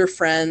any other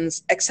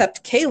friends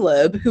except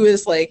Caleb, who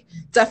is like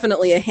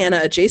definitely a Hannah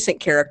adjacent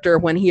character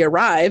when he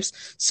arrives.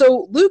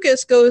 So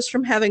Lucas goes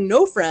from having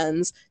no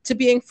friends to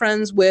being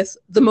friends with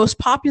the most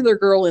popular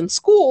girl in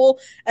school.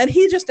 And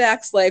he just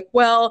acts like,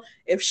 well,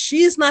 if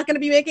she's not going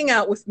to be making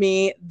out with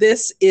me,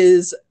 this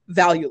is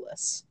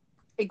valueless.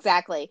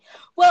 Exactly.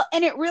 Well,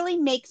 and it really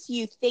makes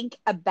you think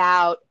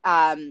about,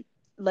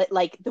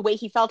 like the way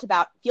he feels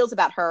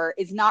about her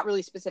is not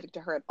really specific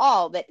to her at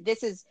all. That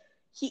this is,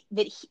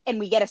 and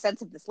we get a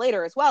sense of this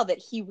later as well, that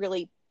he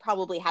really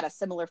probably had a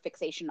similar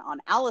fixation on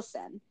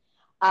Allison.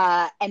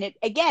 And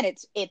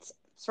it's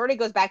sort of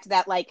goes back to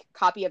that like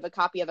copy of a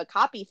copy of a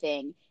copy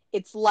thing.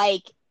 It's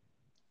like,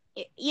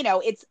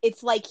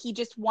 it's like he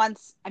just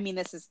wants, I mean,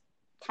 this is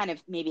kind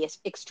of maybe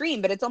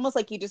extreme, but it's almost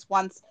like he just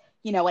wants,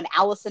 an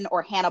Allison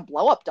or Hannah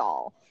blow up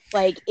doll.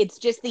 Like it's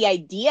just the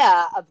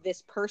idea of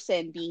this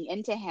person being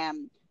into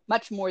him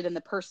much more than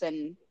the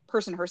person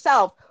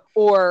herself,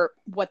 or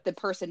what the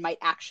person might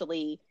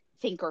actually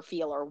think or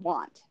feel or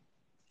want.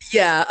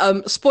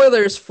 Yeah,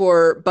 spoilers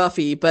for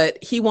Buffy,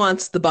 but he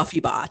wants the Buffy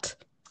bot.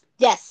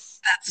 Yes.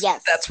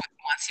 That's what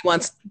he wants. He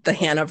wants the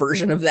Hannah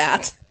version of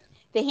that.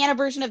 The Hannah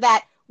version of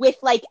that with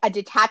like a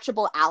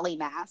detachable Ally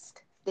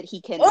mask that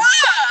he can,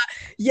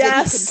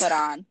 yes, that he can put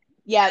on.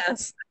 Yeah.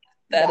 Yes.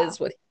 That is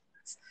what he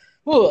wants.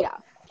 Ooh. Yeah.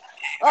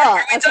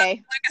 Oh, okay.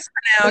 Lucas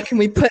for now. Can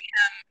we put him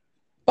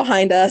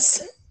behind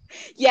us?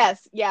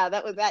 Yes, yeah,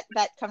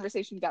 that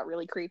conversation got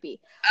really creepy.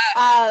 Need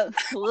a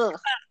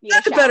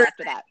shower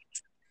after that.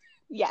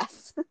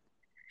 Yes.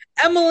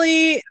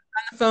 Emily on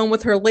the phone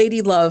with her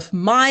lady love,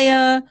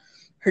 Maya.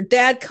 Her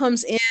dad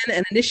comes in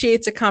and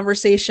initiates a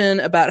conversation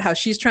about how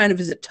she's trying to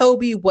visit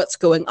Toby, what's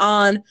going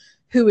on,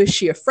 who is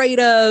she afraid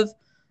of.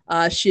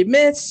 She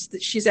admits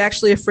that she's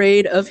actually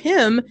afraid of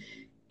him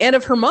and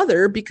of her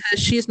mother because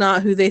she's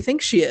not who they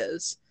think she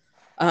is.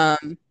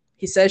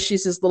 He says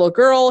she's his little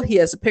girl. He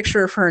has a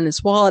picture of her in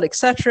his wallet,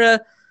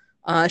 etc.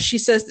 She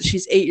says that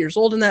she's 8 years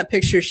old in that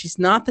picture. She's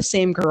not the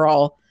same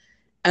girl.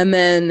 And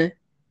then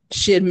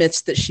she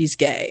admits that she's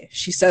gay.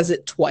 She says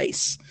it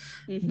twice.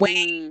 Mm-hmm.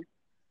 Wayne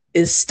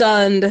is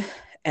stunned,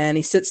 and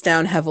he sits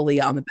down heavily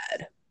on the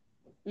bed.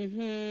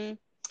 Mm-hmm.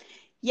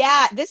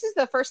 Yeah, this is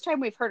the first time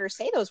we've heard her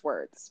say those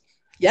words.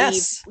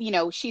 Yes.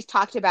 She's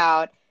talked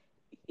about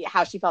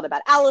how she felt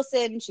about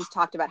Allison. She's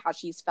talked about how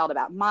she's felt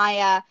about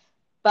Maya,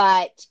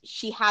 but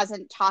she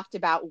hasn't talked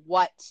about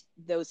what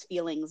those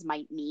feelings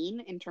might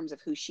mean in terms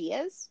of who she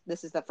is.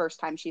 This is the first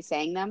time she's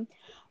saying them.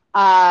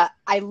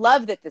 I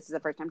love that this is the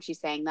first time she's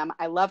saying them.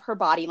 I love her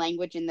body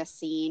language in this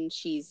scene.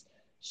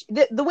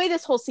 The way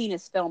this whole scene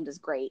is filmed is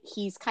great.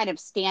 He's kind of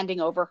standing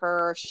over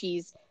her.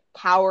 She's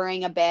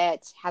cowering a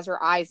bit, has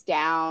her eyes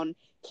down,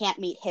 can't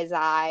meet his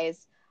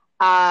eyes.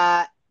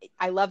 I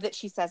love that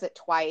she says it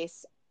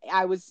twice.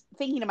 I was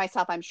thinking to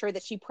myself, I'm sure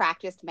that she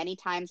practiced many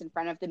times in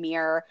front of the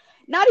mirror,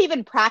 not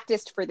even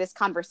practiced for this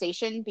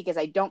conversation, because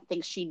I don't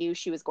think she knew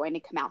she was going to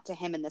come out to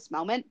him in this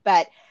moment.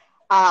 But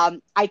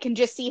I can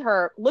just see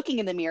her looking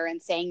in the mirror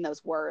and saying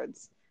those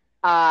words.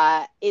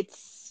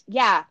 It's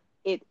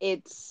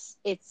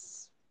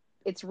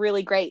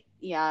really great.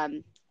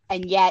 And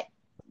yet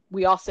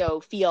we also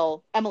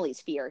feel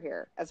Emily's fear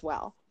here as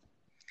well.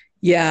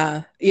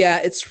 Yeah,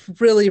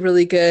 it's really,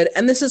 really good.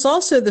 And this is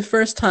also the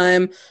first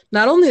time,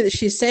 not only that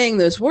she's saying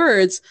those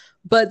words,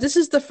 but this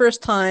is the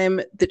first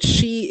time that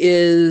she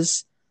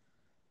is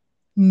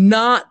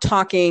not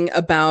talking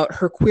about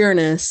her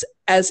queerness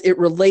as it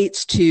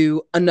relates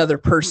to another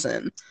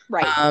person.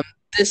 Right.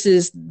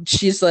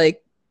 She's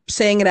like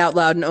saying it out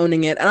loud and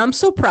owning it. And I'm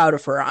so proud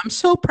of her. I'm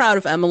so proud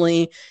of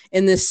Emily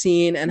in this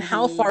scene and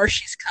how far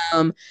she's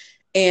come.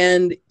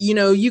 And,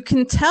 you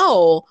can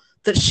tell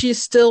that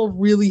she's still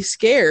really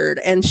scared,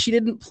 and she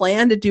didn't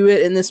plan to do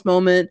it in this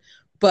moment,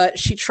 but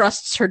she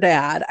trusts her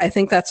dad. I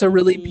think that's a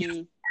really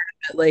beautiful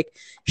part of it. Like,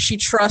 she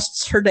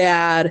trusts her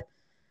dad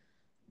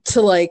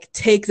to like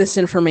take this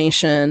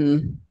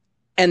information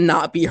and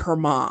not be her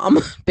mom,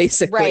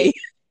 basically.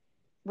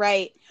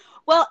 Right.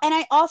 Well, and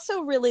I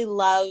also really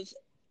love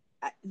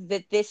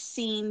that this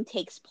scene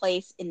takes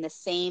place in the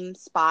same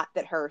spot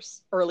that her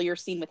earlier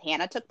scene with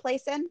Hannah took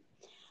place in.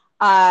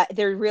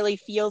 There really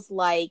feels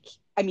like,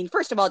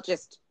 first of all,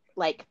 just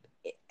like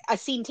a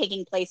scene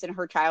taking place in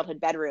her childhood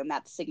bedroom,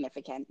 that's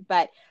significant.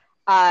 But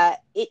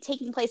it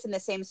taking place in the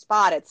same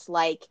spot, it's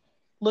like,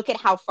 look at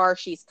how far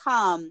she's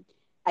come.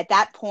 At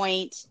that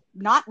point,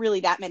 not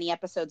really that many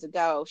episodes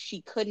ago,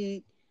 she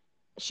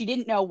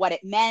didn't know what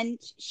it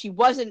meant. She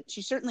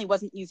certainly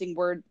wasn't using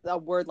a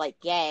word like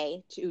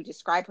gay to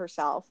describe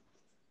herself.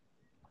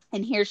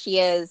 And here she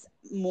is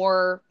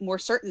more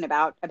certain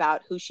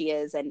about who she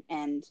is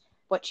and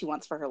what she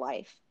wants for her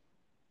life.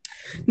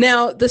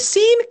 Now, the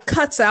scene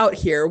cuts out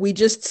here. We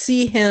just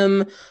see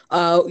him,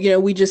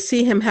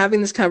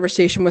 having this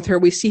conversation with her.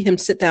 We see him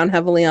sit down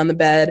heavily on the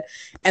bed.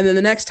 And then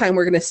the next time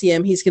we're going to see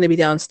him, he's going to be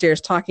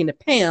downstairs talking to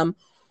Pam.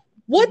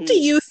 What do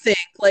you think?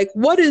 Like,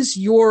 what is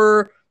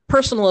your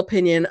personal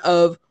opinion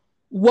of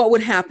what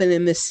would happen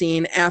in this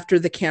scene after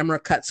the camera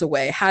cuts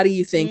away? How do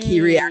you think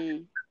he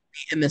reacted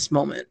in this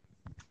moment?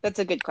 That's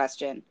a good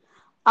question.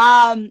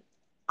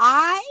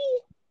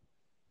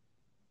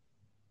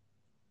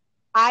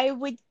 I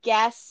would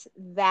guess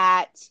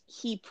that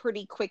he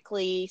pretty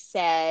quickly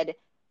said,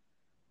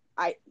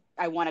 I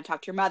want to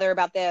talk to your mother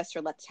about this,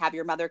 or let's have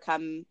your mother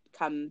come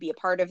be a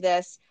part of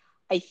this.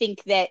 I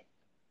think that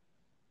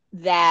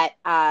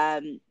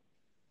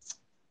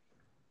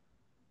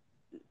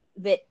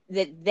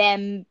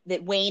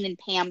Wayne and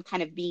Pam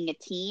kind of being a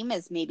team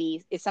is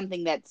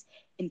something that's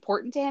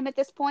important to him at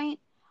this point.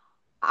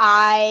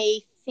 I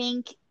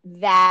think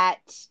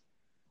that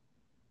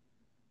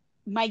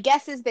my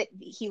guess is that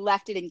he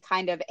left it in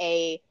kind of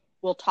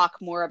we'll talk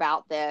more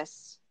about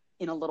this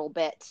in a little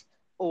bit,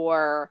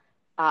 or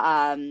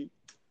I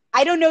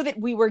don't know that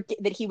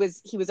he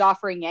was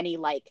offering any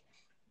like,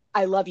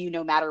 I love you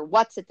no matter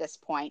what's at this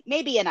point.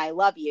 Maybe an I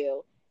love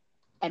you,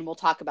 and we'll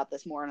talk about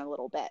this more in a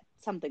little bit.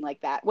 Something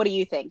like that. What do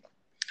you think?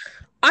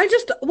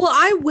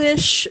 I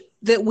wish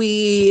that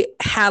we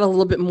had a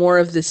little bit more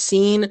of this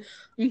scene.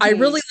 Mm-hmm. I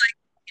really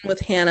like with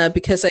Hannah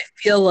because I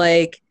feel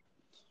like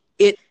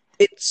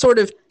it sort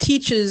of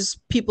teaches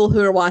people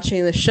who are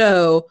watching the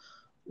show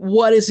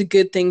what is a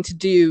good thing to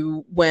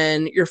do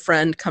when your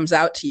friend comes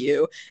out to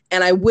you.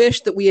 And I wish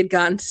that we had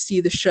gotten to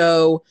see the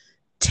show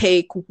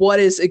take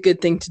what is a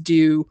good thing to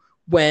do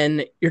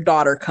when your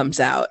daughter comes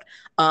out.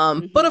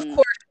 But of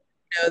course,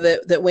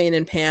 that Wayne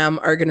and Pam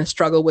are going to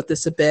struggle with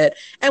this a bit.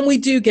 And we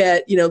do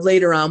get,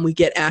 later on, we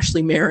get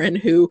Ashley Marin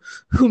who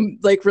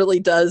like really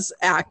does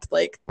act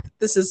like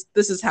this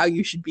is how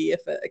you should be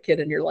if a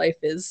kid in your life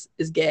is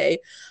gay.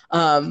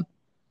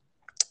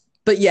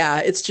 But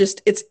yeah,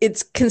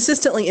 it's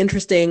consistently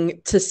interesting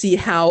to see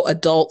how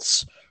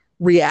adults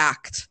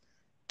react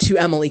to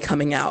Emily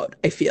coming out,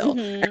 I feel.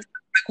 I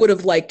would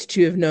have liked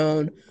to have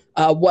known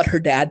what her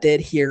dad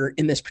did here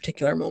in this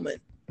particular moment.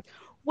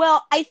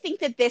 Well, I think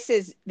that this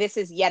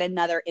is yet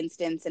another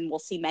instance, and we'll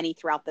see many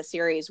throughout the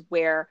series,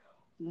 where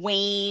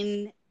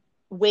Wayne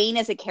Wayne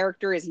as a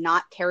character is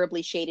not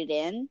terribly shaded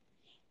in,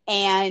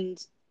 and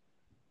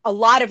a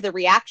lot of the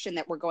reaction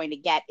that we're going to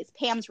get is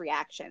Pam's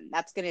reaction.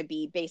 That's going to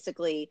be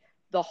basically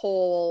the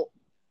whole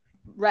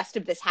rest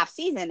of this half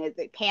season. Is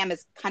that Pam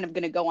is kind of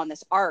going to go on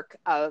this arc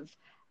of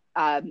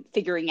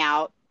figuring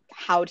out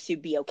how to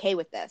be okay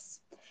with this.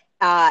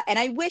 And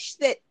I wish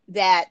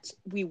that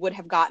we would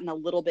have gotten a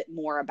little bit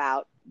more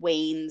about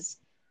Wayne's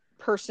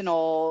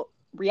personal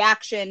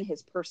reaction,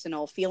 his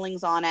personal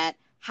feelings on it,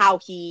 how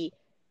he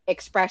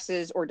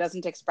expresses or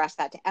doesn't express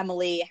that to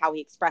Emily, how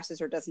he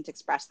expresses or doesn't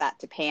express that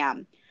to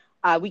Pam.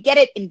 We get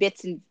it in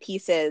bits and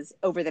pieces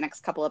over the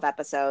next couple of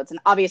episodes, and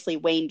obviously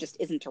Wayne just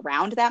isn't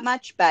around that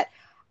much. But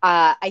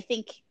I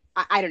think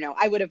I don't know.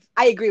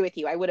 I agree with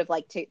you. I would have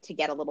liked to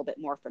get a little bit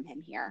more from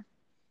him here.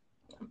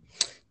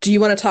 Do you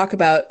want to talk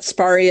about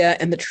Sparia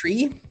and the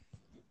tree?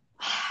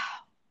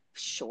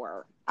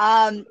 Sure.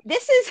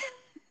 This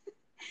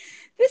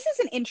is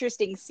an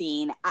interesting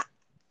scene.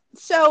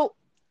 So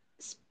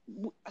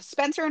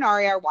Spencer and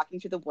Arya are walking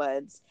through the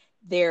woods.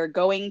 They're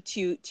going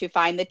to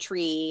find the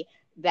tree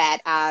that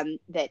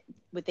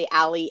with the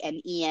Allie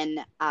and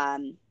Ian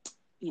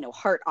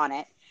heart on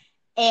it.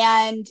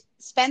 And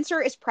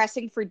Spencer is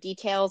pressing for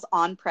details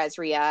on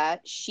Presria.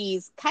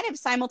 She's kind of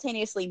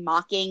simultaneously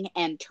mocking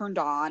and turned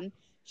on.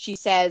 She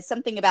says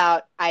something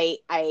about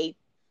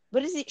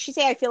what does she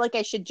say? I feel like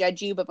I should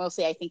judge you, but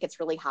mostly I think it's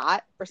really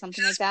hot, or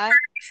something like that.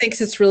 Thinks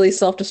it's really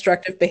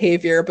self-destructive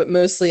behavior, but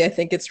mostly I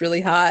think it's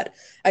really hot.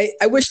 I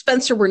wish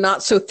Spencer were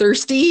not so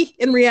thirsty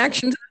in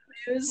reaction to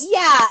the news.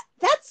 Yeah,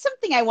 that's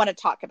something I want to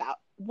talk about.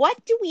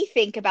 What do we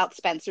think about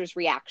Spencer's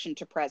reaction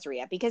to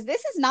Presria? Because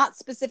this is not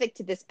specific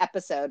to this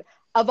episode.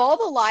 Of all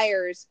the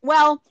liars,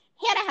 well,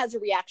 Hannah has a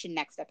reaction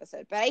next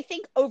episode, but I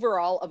think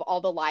overall of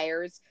all the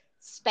liars,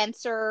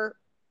 Spencer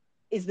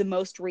is the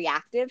most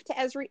reactive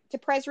to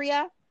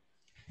Presria.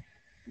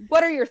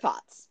 What are your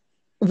thoughts?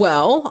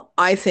 Well,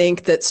 I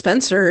think that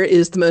Spencer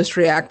is the most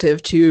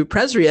reactive to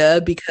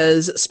Presria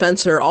because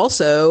Spencer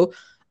also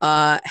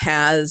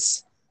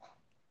has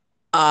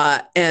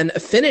an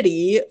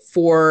affinity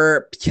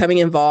for becoming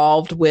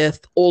involved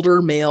with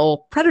older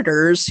male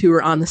predators who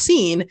are on the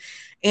scene.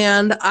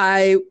 And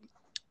I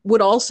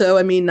would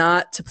also,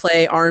 not to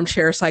play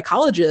armchair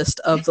psychologist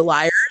of the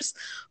liars,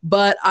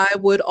 but I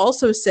would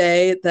also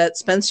say that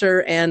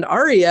Spencer and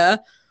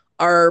Arya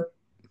are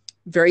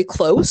very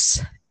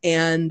close,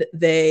 and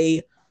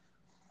they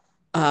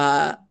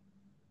not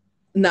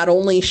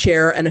only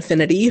share an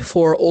affinity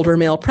for older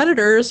male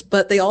predators,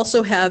 but they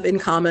also have in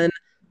common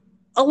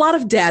a lot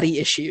of daddy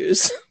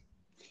issues.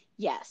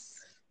 Yes.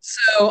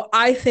 So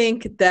I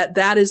think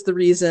that is the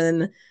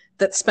reason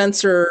that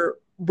Spencer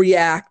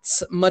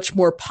reacts much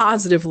more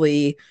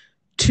positively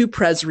to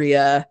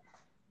Presria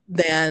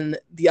than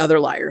the other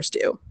liars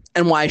do,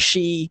 and why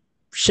she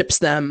ships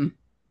them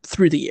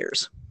through the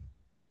years.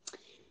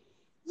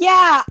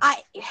 Yeah,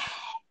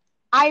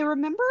 I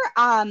remember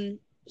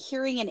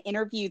hearing an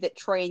interview that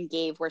Troian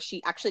gave where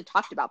she actually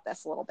talked about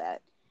this a little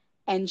bit.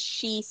 And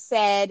she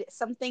said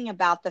something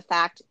about the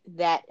fact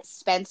that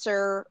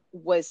Spencer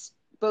was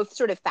both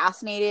sort of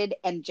fascinated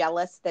and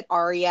jealous that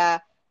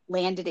Arya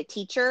landed a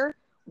teacher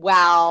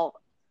while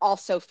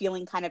also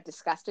feeling kind of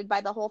disgusted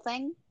by the whole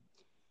thing.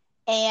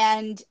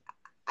 And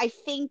I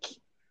think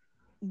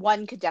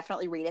one could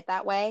definitely read it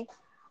that way.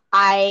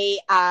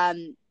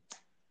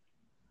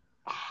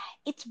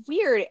 It's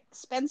weird.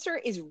 Spencer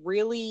is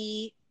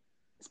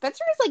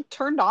like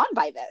turned on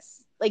by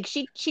this. Like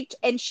she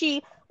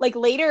like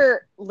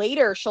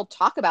later she'll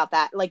talk about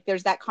that. Like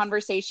there's that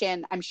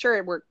conversation, I'm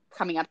sure we're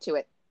coming up to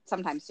it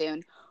sometime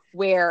soon,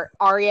 where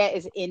Arya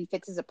is in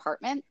Fitz's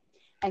apartment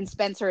and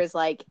Spencer is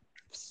like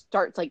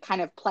starts like kind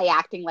of play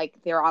acting like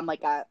they're on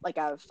like a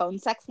phone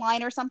sex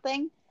line or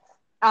something.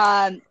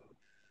 Do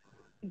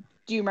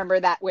you remember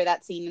that, where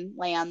that scene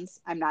lands?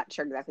 I'm not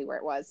sure exactly where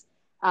it was.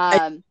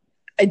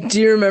 I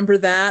do remember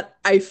that.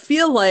 I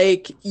feel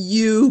like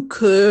you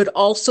could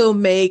also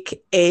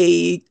make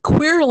a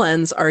queer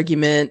lens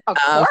argument for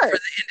the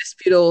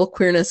indisputable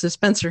queerness of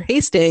Spencer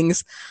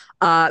Hastings,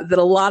 that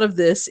a lot of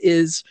this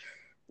is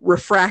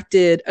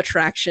refracted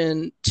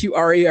attraction to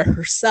Arya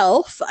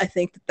herself. I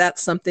think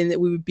that's something that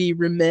we would be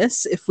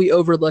remiss if we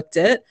overlooked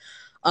it.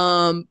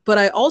 But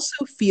I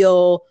also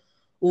feel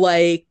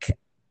like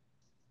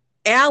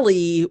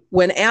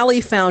when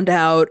Allie found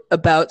out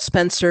about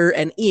Spencer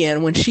and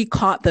Ian, when she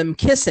caught them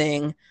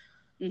kissing,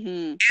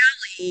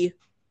 Allie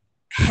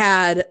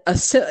had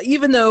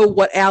even though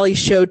what Allie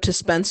showed to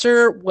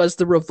Spencer was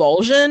the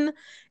revulsion,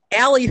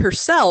 Allie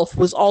herself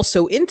was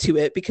also into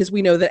it, because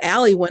we know that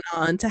Allie went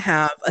on to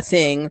have a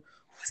thing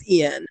with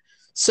Ian.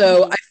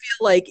 So I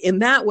feel like in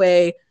that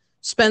way,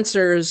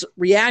 Spencer's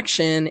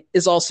reaction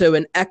is also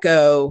an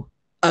echo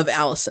of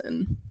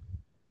Allison.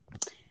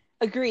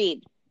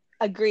 Agreed.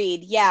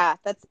 Yeah,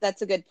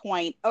 that's a good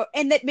point. Oh,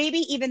 and that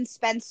maybe even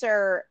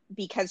Spencer,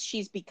 because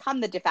she's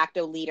become the de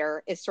facto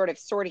leader, is sort of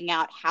sorting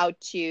out how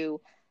to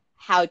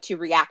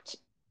react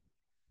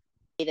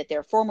that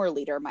their former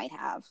leader might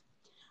have.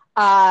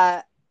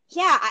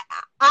 Yeah,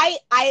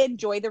 I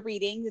enjoy the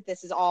reading that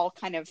this is all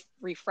kind of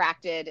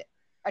refracted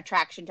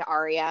attraction to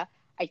Arya.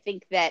 I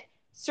think that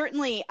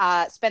certainly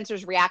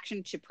Spencer's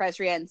reaction to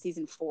Presria in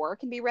season 4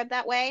 can be read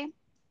that way.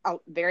 Oh,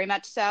 very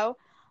much so.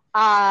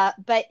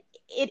 But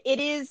it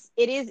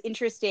is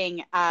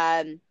interesting.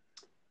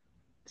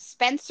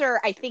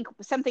 Spencer, I think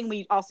something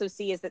we also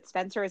see is that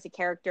Spencer as a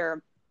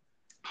character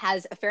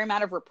has a fair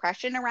amount of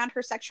repression around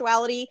her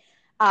sexuality.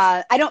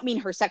 I don't mean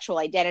her sexual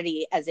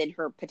identity as in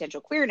her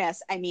potential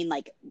queerness. I mean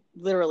like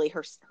literally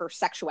her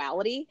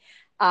sexuality,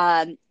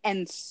 and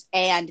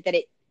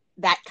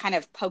that kind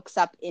of pokes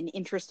up in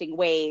interesting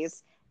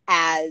ways,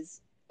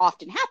 as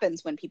often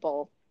happens when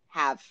people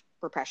have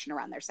repression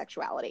around their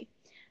sexuality.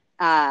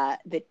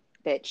 That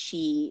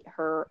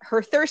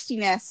her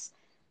thirstiness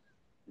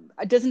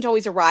doesn't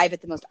always arrive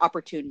at the most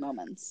opportune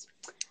moments.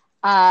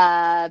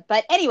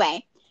 But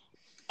anyway,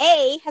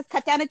 A has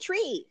cut down a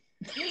tree.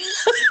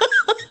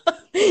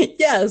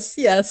 Yes,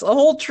 a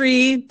whole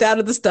tree down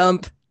to the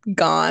stump,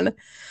 gone.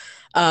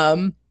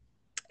 And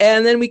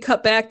then we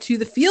cut back to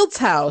the Fields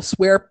house,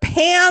 where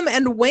Pam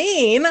and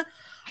Wayne are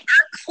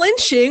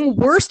clinching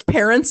worst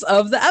parents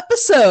of the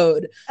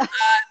episode.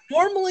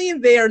 Normally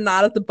they are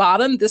not at the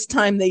bottom. This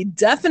time they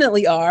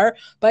definitely are,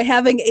 by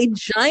having a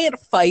giant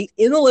fight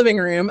in the living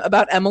room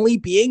about Emily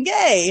being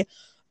gay.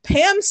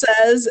 Pam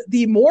says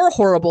the more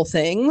horrible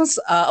things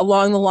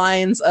along the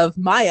lines of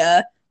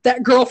Maya,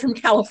 that girl from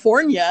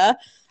California,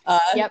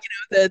 Yep.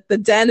 The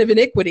den of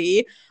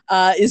iniquity,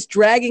 is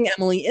dragging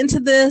Emily into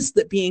this,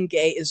 that being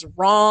gay is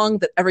wrong,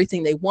 that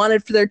everything they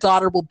wanted for their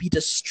daughter will be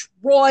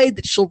destroyed,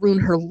 that she'll ruin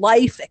her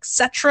life,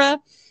 etc.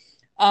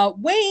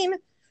 Wayne,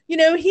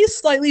 he's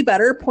slightly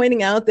better,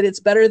 pointing out that it's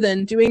better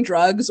than doing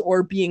drugs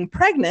or being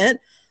pregnant.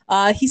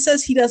 He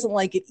says he doesn't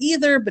like it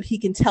either, but he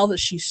can tell that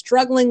she's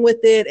struggling with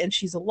it and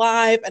she's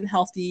alive and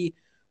healthy,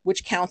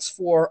 which counts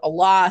for a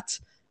lot.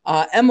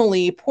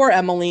 Emily, poor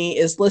Emily,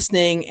 is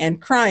listening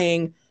and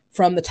crying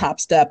from the top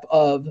step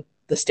of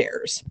the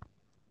stairs.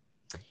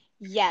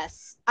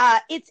 Yes.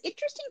 It's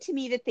interesting to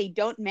me that they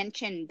don't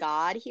mention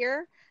God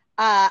here.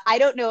 I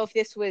don't know if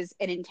this was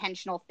an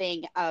intentional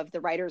thing of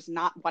the writers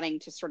not wanting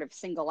to sort of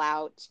single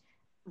out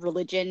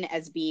religion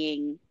as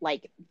being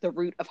like the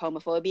root of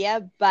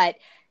homophobia, but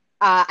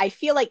I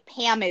feel like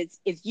Pam is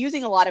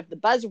using a lot of the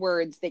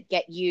buzzwords that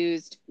get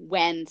used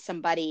when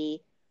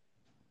somebody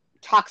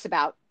talks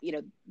about,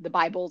 the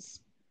Bible's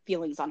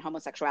feelings on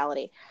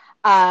homosexuality.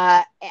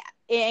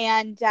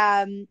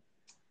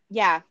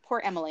 Yeah,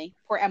 poor Emily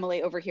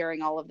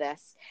overhearing all of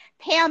this.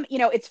 Pam,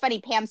 it's funny.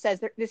 Pam says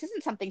this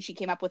isn't something she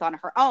came up with on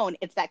her own.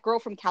 It's that girl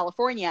from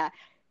California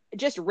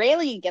just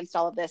railing against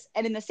all of this.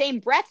 And in the same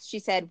breath, she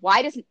said,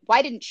 why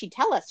didn't she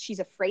tell us? She's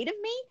afraid of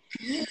me.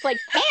 It's like,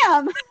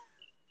 Pam.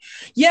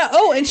 Yeah.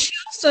 Oh, and she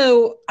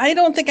also, I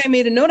don't think I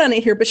made a note on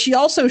it here, but she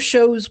also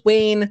shows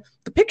Wayne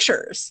the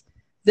pictures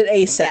that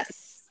A sent.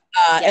 Yes.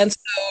 And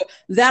so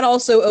that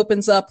also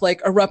opens up like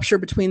a rupture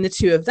between the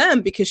two of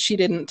them, because she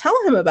didn't tell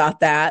him about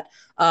that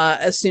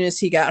as soon as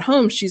he got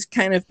home. She's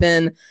kind of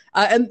been,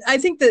 and I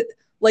think that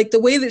like the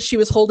way that she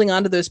was holding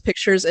on to those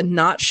pictures and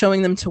not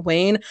showing them to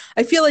Wayne,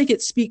 I feel like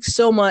it speaks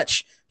so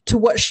much to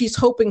what she's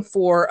hoping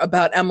for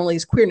about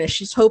Emily's queerness.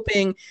 She's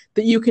hoping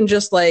that you can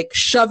just like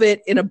shove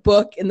it in a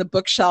book in the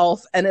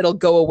bookshelf and it'll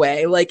go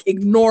away, like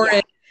ignore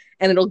it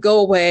and it'll go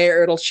away,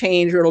 or it'll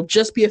change, or it'll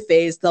just be a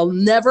phase. They'll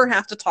never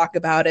have to talk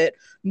about it.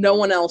 No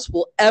one else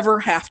will ever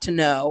have to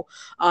know.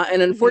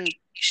 And unfortunately,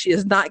 she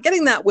is not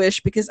getting that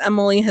wish, because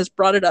Emily has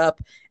brought it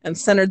up and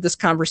centered this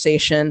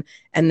conversation.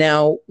 And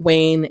now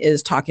Wayne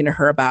is talking to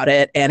her about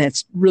it. And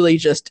it's really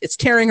just, it's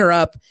tearing her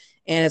up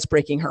and it's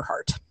breaking her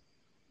heart.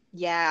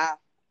 Yeah.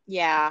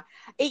 Yeah.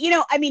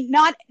 I mean,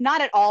 not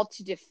at all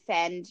to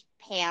defend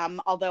Pam,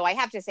 although I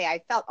have to say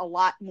I felt a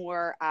lot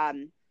more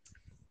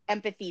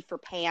empathy for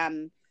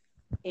Pam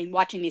in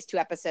watching these 2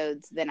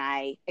 episodes than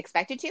I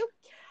expected to.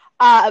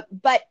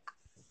 But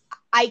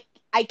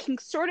I can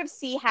sort of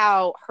see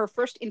how her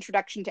first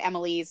introduction to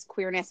Emily's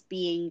queerness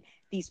being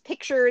these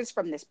pictures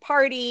from this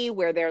party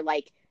where they're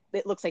like,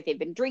 it looks like they've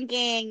been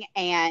drinking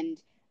and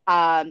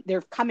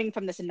they're coming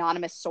from this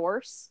anonymous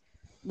source.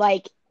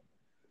 Like,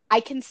 I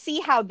can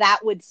see how that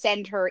would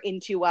send her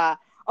into a,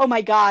 oh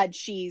my God,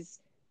 she's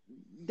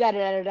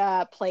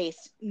da-da-da-da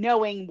place,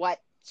 knowing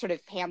what sort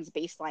of Pam's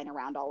baseline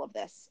around all of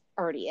this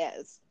already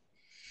is.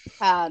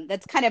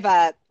 That's kind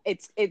of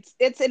it's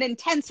an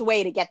intense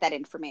way to get that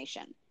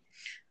information.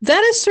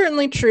 That is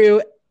certainly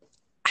true.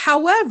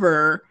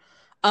 However,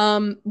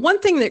 one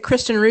thing that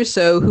Kristen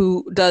Russo,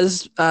 who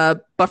does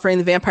Buffering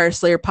the Vampire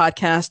Slayer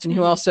podcast and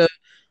who also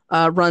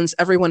runs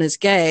Everyone is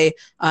Gay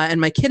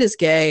and My Kid is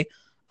Gay,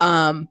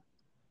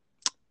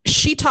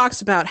 she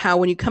talks about how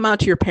when you come out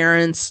to your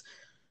parents,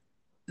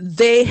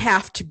 they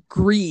have to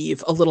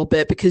grieve a little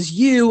bit, because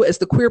you as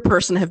the queer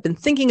person have been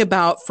thinking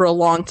about for a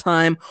long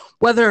time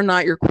whether or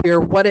not you're queer,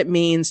 what it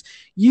means.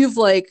 You've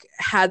like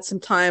had some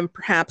time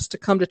perhaps to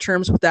come to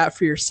terms with that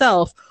for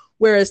yourself,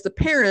 Whereas the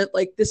parent,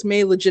 like, this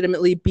may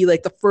legitimately be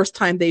like the first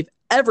time they've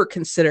ever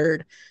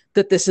considered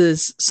that this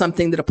is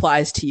something that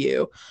applies to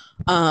you.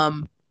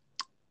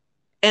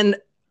 And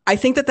I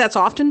think that that's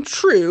often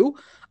true,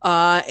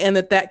 and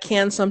that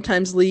can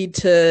sometimes lead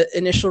to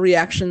initial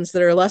reactions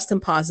that are less than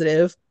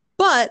positive.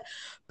 But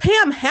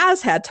Pam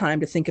has had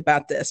time to think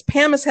about this.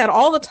 Pam has had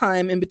all the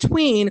time in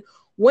between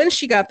when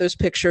she got those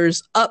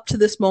pictures up to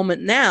this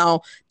moment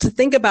now to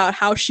think about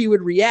how she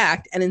would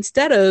react. And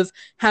instead of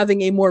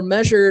having a more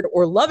measured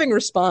or loving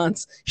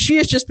response, she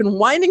has just been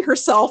winding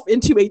herself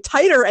into a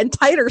tighter and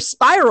tighter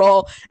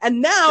spiral.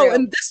 And now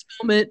in this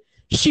moment,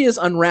 she is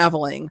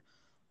unraveling.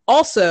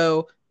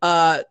 Also,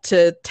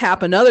 to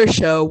tap another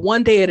show,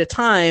 One Day at a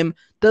Time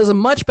does a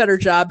much better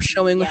job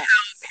showing how a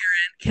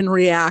parent can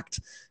react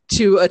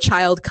to a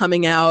child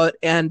coming out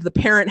and the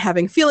parent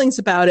having feelings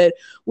about it,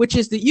 which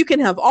is that you can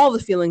have all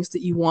the feelings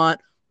that you want,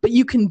 but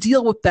you can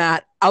deal with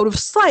that out of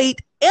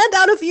sight and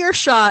out of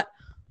earshot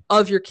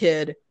of your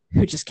kid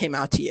who just came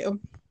out to you.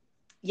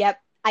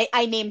 Yep.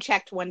 I name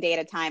checked One Day at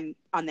a Time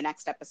on the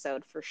next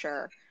episode for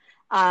sure.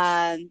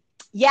 No,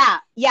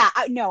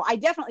 I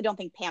definitely don't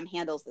think Pam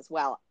handles this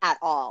well at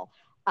all.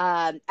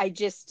 I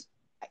just,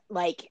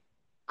 like,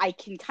 I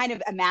can kind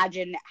of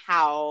imagine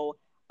how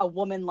a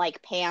woman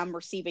like Pam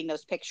receiving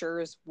those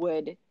pictures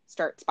would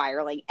start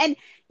spiraling. And,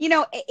 you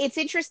know, it's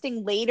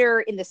interesting, later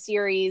in the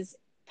series,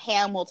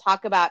 Pam will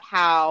talk about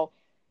how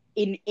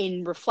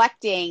in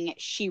reflecting,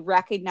 she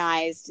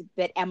recognized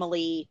that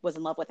Emily was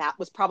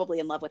probably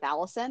in love with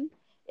Allison,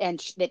 and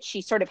that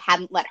she sort of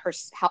hadn't let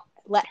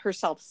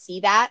herself see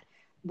that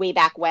way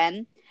back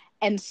when.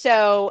 And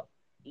so,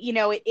 you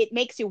know, it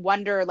makes you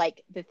wonder,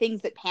 like, the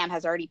things that Pam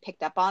has already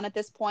picked up on at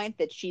this point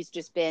that she's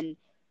just been,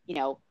 you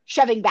know,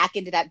 shoving back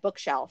into that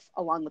bookshelf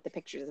along with the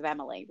pictures of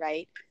Emily,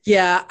 right?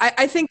 Yeah,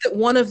 I think that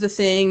one of the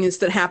things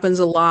that happens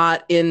a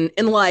lot in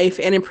life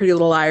and in Pretty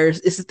Little Liars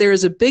is that there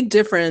is a big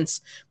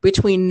difference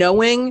between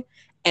knowing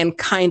and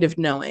kind of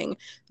knowing.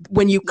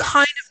 When you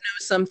kind of know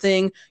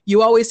something,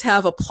 you always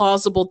have a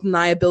plausible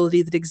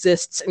deniability that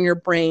exists in your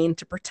brain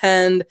to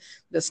pretend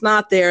that it's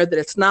not there, that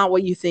it's not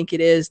what you think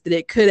it is, that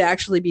it could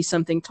actually be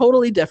something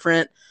totally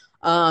different.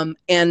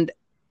 And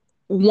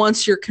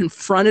once you're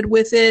confronted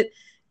with it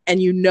and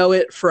you know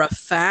it for a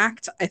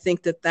fact, I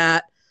think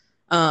that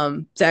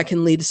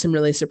can lead to some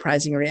really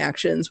surprising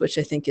reactions, which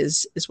I think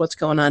is what's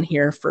going on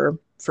here for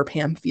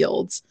Pam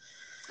Fields.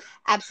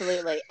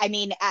 Absolutely. I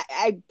mean,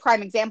 a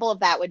prime example of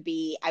that would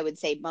be, I would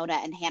say, Mona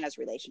and Hannah's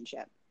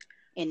relationship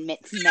in many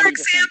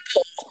different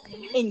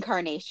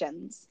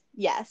incarnations.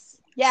 Yes.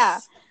 Yeah.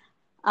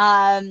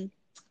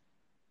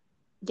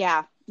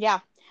 Yeah.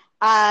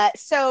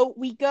 So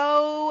we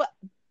go.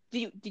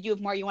 Did you have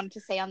more you wanted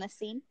to say on this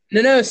scene?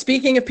 No.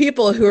 Speaking of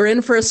people who are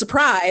in for a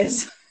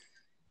surprise.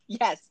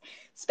 Yes.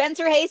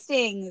 Spencer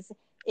Hastings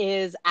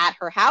is at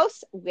her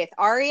house with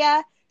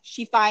Aria.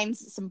 She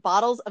finds some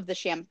bottles of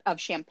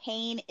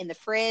champagne in the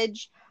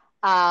fridge.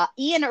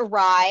 Ian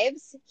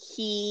arrives.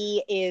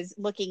 He is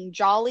looking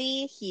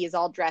jolly. He is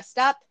all dressed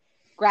up.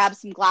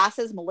 Grabs some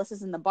glasses.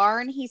 Melissa's in the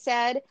barn, he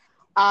said.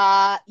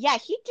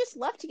 He'd just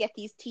love to get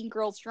these teen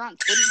girls drunk,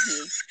 wouldn't he?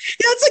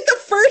 Yeah, it's like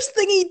the first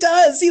thing he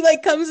does. He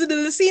like comes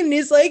into the scene and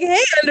he's like,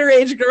 "Hey,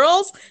 underage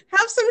girls,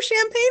 have some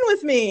champagne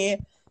with me."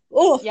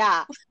 Oh,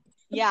 yeah.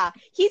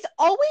 He's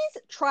always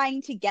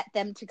trying to get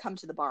them to come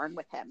to the barn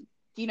with him.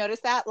 Do you notice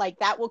that? Like,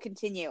 that will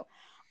continue.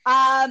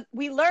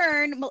 We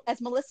learn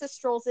as Melissa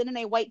strolls in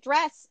a white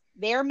dress,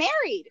 they're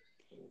married.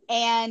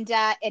 And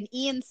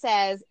Ian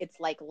says it's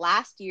like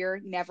last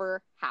year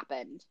never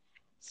happened.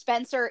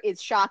 Spencer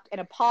is shocked and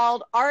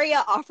appalled.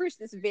 Aria offers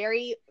this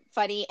very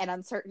funny and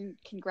uncertain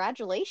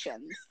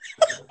congratulations.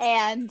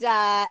 and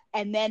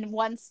then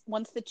once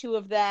the two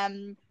of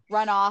them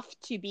run off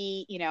to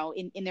be, you know,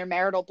 in their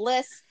marital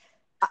bliss,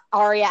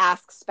 Aria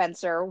asks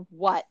Spencer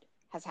what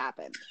has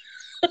happened.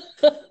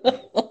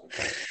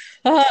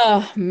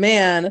 Oh,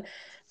 man.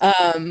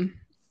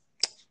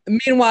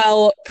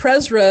 Meanwhile,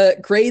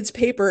 Presra grades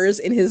papers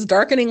in his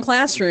darkening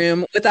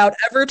classroom without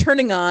ever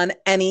turning on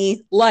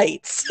any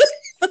lights.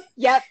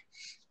 Yep.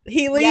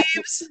 He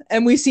leaves,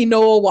 and we see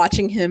Noel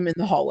watching him in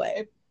the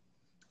hallway.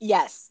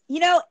 Yes.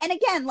 You know, and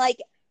again, like,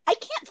 I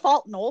can't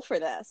fault Noel for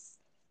this.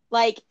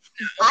 Like,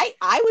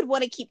 I would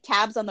want to keep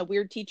tabs on the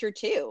weird teacher,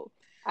 too,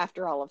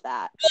 after all of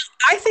that.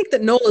 I think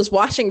that Noel is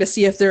watching to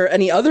see if there are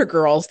any other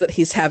girls that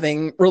he's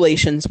having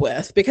relations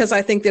with, because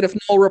I think that if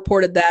Noel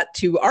reported that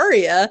to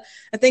Aria,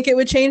 I think it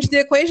would change the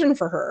equation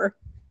for her.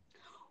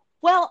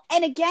 Well,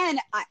 and again,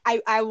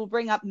 I will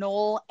bring up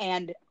Noel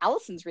and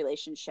Allison's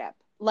relationship.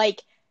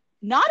 Like,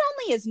 not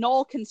only is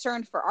Noel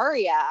concerned for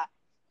Aria,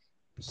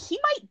 he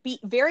might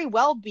very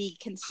well be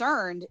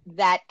concerned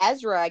that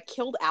Ezra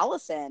killed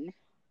Allison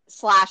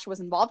 / was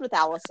involved with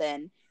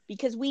Allison,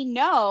 because we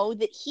know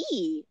that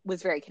he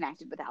was very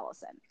connected with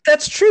Allison.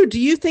 That's true. Do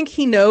you think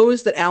he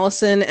knows that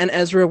Allison and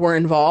Ezra were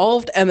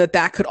involved, and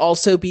that could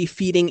also be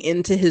feeding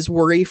into his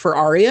worry for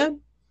Aria?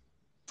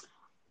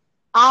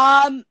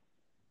 I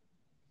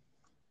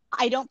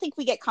don't think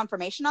we get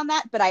confirmation on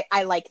that, but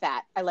I like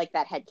that. I like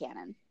that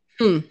headcanon.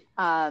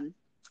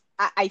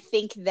 I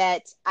think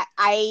that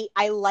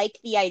I like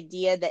the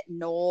idea that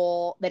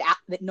Noel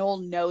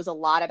knows a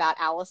lot about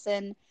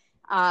Allison,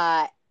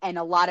 and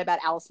a lot about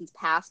Allison's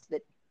past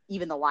that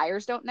even the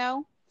liars don't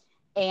know.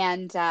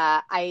 And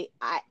I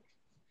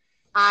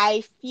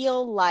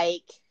feel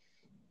like,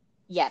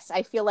 yes,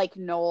 I feel like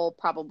Noel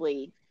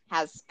probably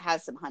has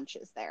some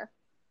hunches there.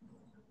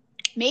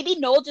 Maybe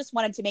Noel just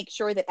wanted to make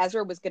sure that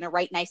Ezra was going to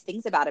write nice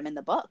things about him in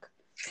the book.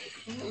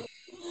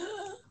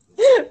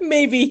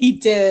 Maybe he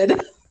did.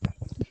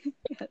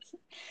 Yes.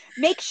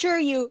 Make sure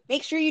you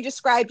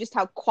describe just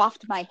how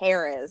coiffed my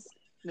hair is,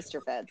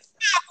 Mr. Fitz.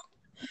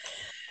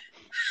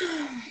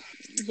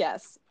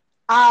 Yes.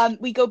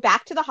 We go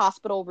back to the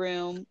hospital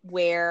room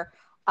where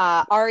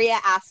Arya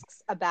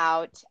asks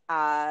about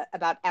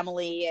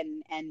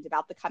Emily and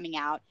about the coming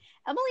out.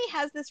 Emily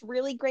has this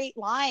really great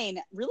line,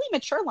 really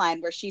mature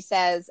line, where she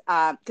says,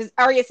 because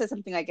Arya says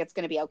something like, it's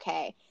going to be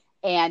okay.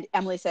 And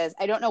Emily says,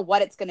 I don't know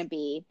what it's going to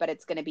be, but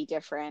it's going to be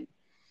different.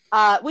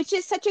 Which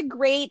is such a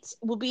great,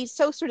 will be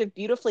so sort of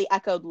beautifully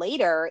echoed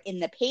later in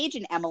the Paige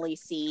and Emily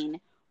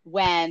scene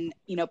when,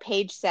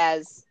 Paige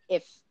says,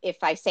 if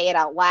I say it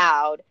out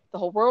loud, the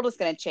whole world is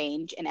going to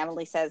change. And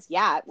Emily says,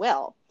 yeah, it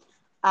will.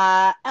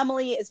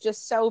 Emily is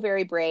just so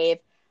very brave.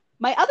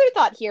 My other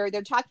thought here,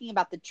 they're talking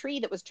about the tree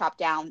that was chopped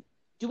down.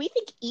 Do we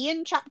think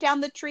Ian chopped down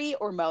the tree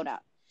or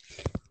Mona?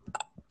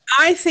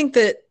 I think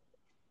that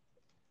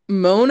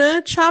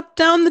Mona chopped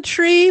down the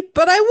tree,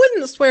 but I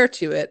wouldn't swear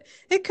to it.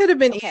 It could have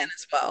been Ian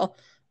as well.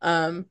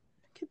 It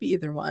could be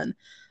either one.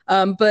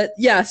 But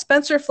yeah,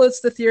 Spencer floats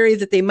the theory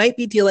that they might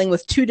be dealing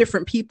with two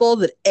different people,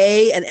 that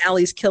A and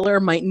Allie's killer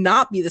might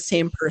not be the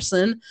same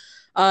person.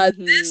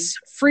 This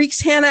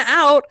freaks Hannah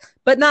out,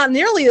 but not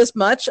nearly as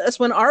much as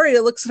when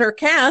Arya looks at her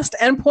cast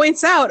and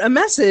points out a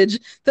message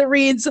that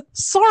reads,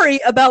 sorry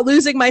about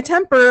losing my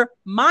temper.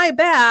 My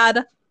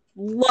bad.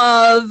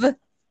 Love,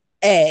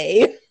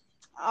 A.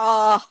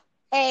 Oh,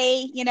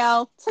 A,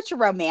 such a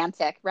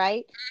romantic,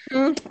 right?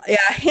 Mm-hmm. Yeah,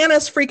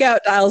 Hannah's freak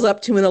out dials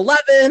up to an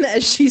 11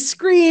 as she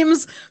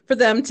screams for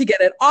them to get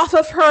it off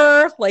of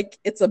her like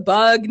it's a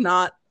bug,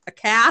 not a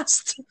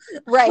cast.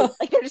 Right,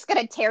 like they're just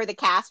going to tear the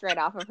cast right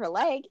off of her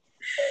leg.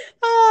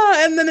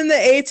 And then in the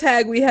A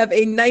tag, we have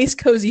a nice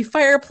cozy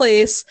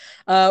fireplace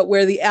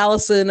where the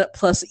Allison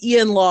plus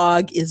Ian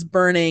log is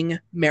burning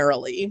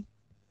merrily.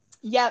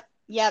 Yep.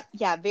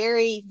 Yeah.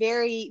 Very,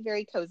 very,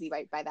 very cozy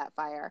right by that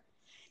fire.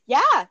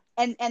 Yeah.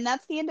 And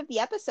that's the end of the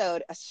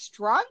episode. A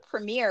strong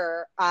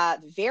premiere,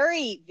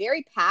 very,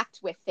 very packed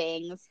with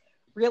things,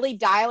 really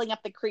dialing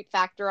up the creep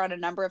factor on a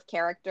number of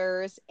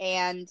characters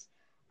and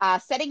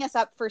setting us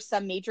up for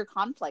some major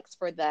conflicts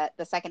for the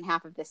second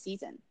half of this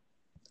season.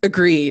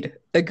 Agreed.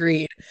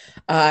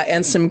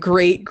 And some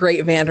great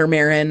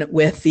Vandermeeren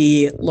with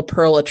the La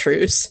Perla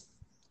truce.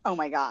 Oh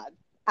my God.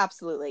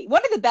 Absolutely.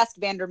 One of the best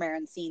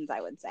Vandermeeren scenes, I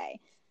would say.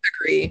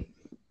 Agree.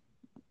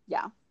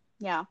 Yeah.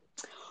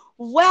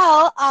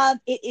 Well,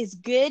 it is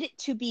good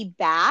to be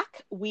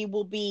back. We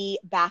will be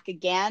back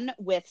again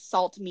with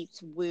Salt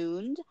Meets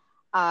Wound,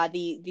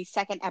 the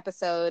second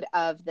episode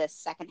of the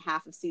second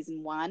half of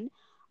season 1.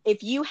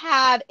 If you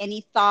have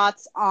any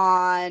thoughts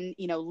on,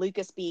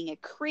 Lucas being a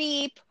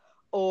creep,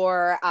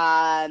 or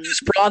whose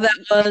bra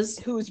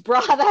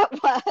that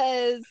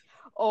was,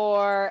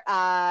 or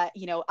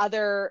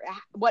other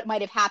what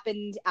might have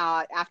happened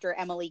after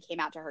Emily came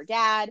out to her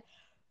dad,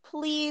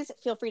 please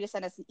feel free to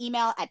send us an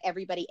email at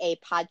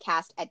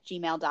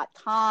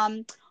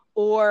everybodyapodcast@gmail.com,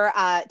 or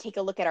take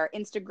a look at our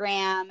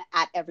Instagram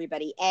at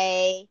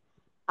everybodya.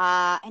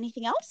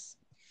 Anything else?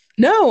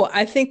 No,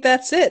 I think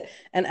that's it.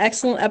 An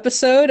excellent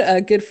episode.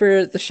 Good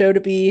for the show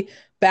to be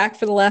back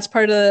for the last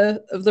part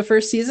of the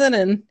first season,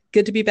 and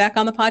good to be back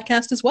on the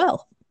podcast as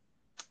well.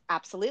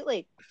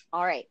 Absolutely.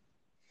 All right.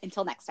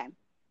 Until next time.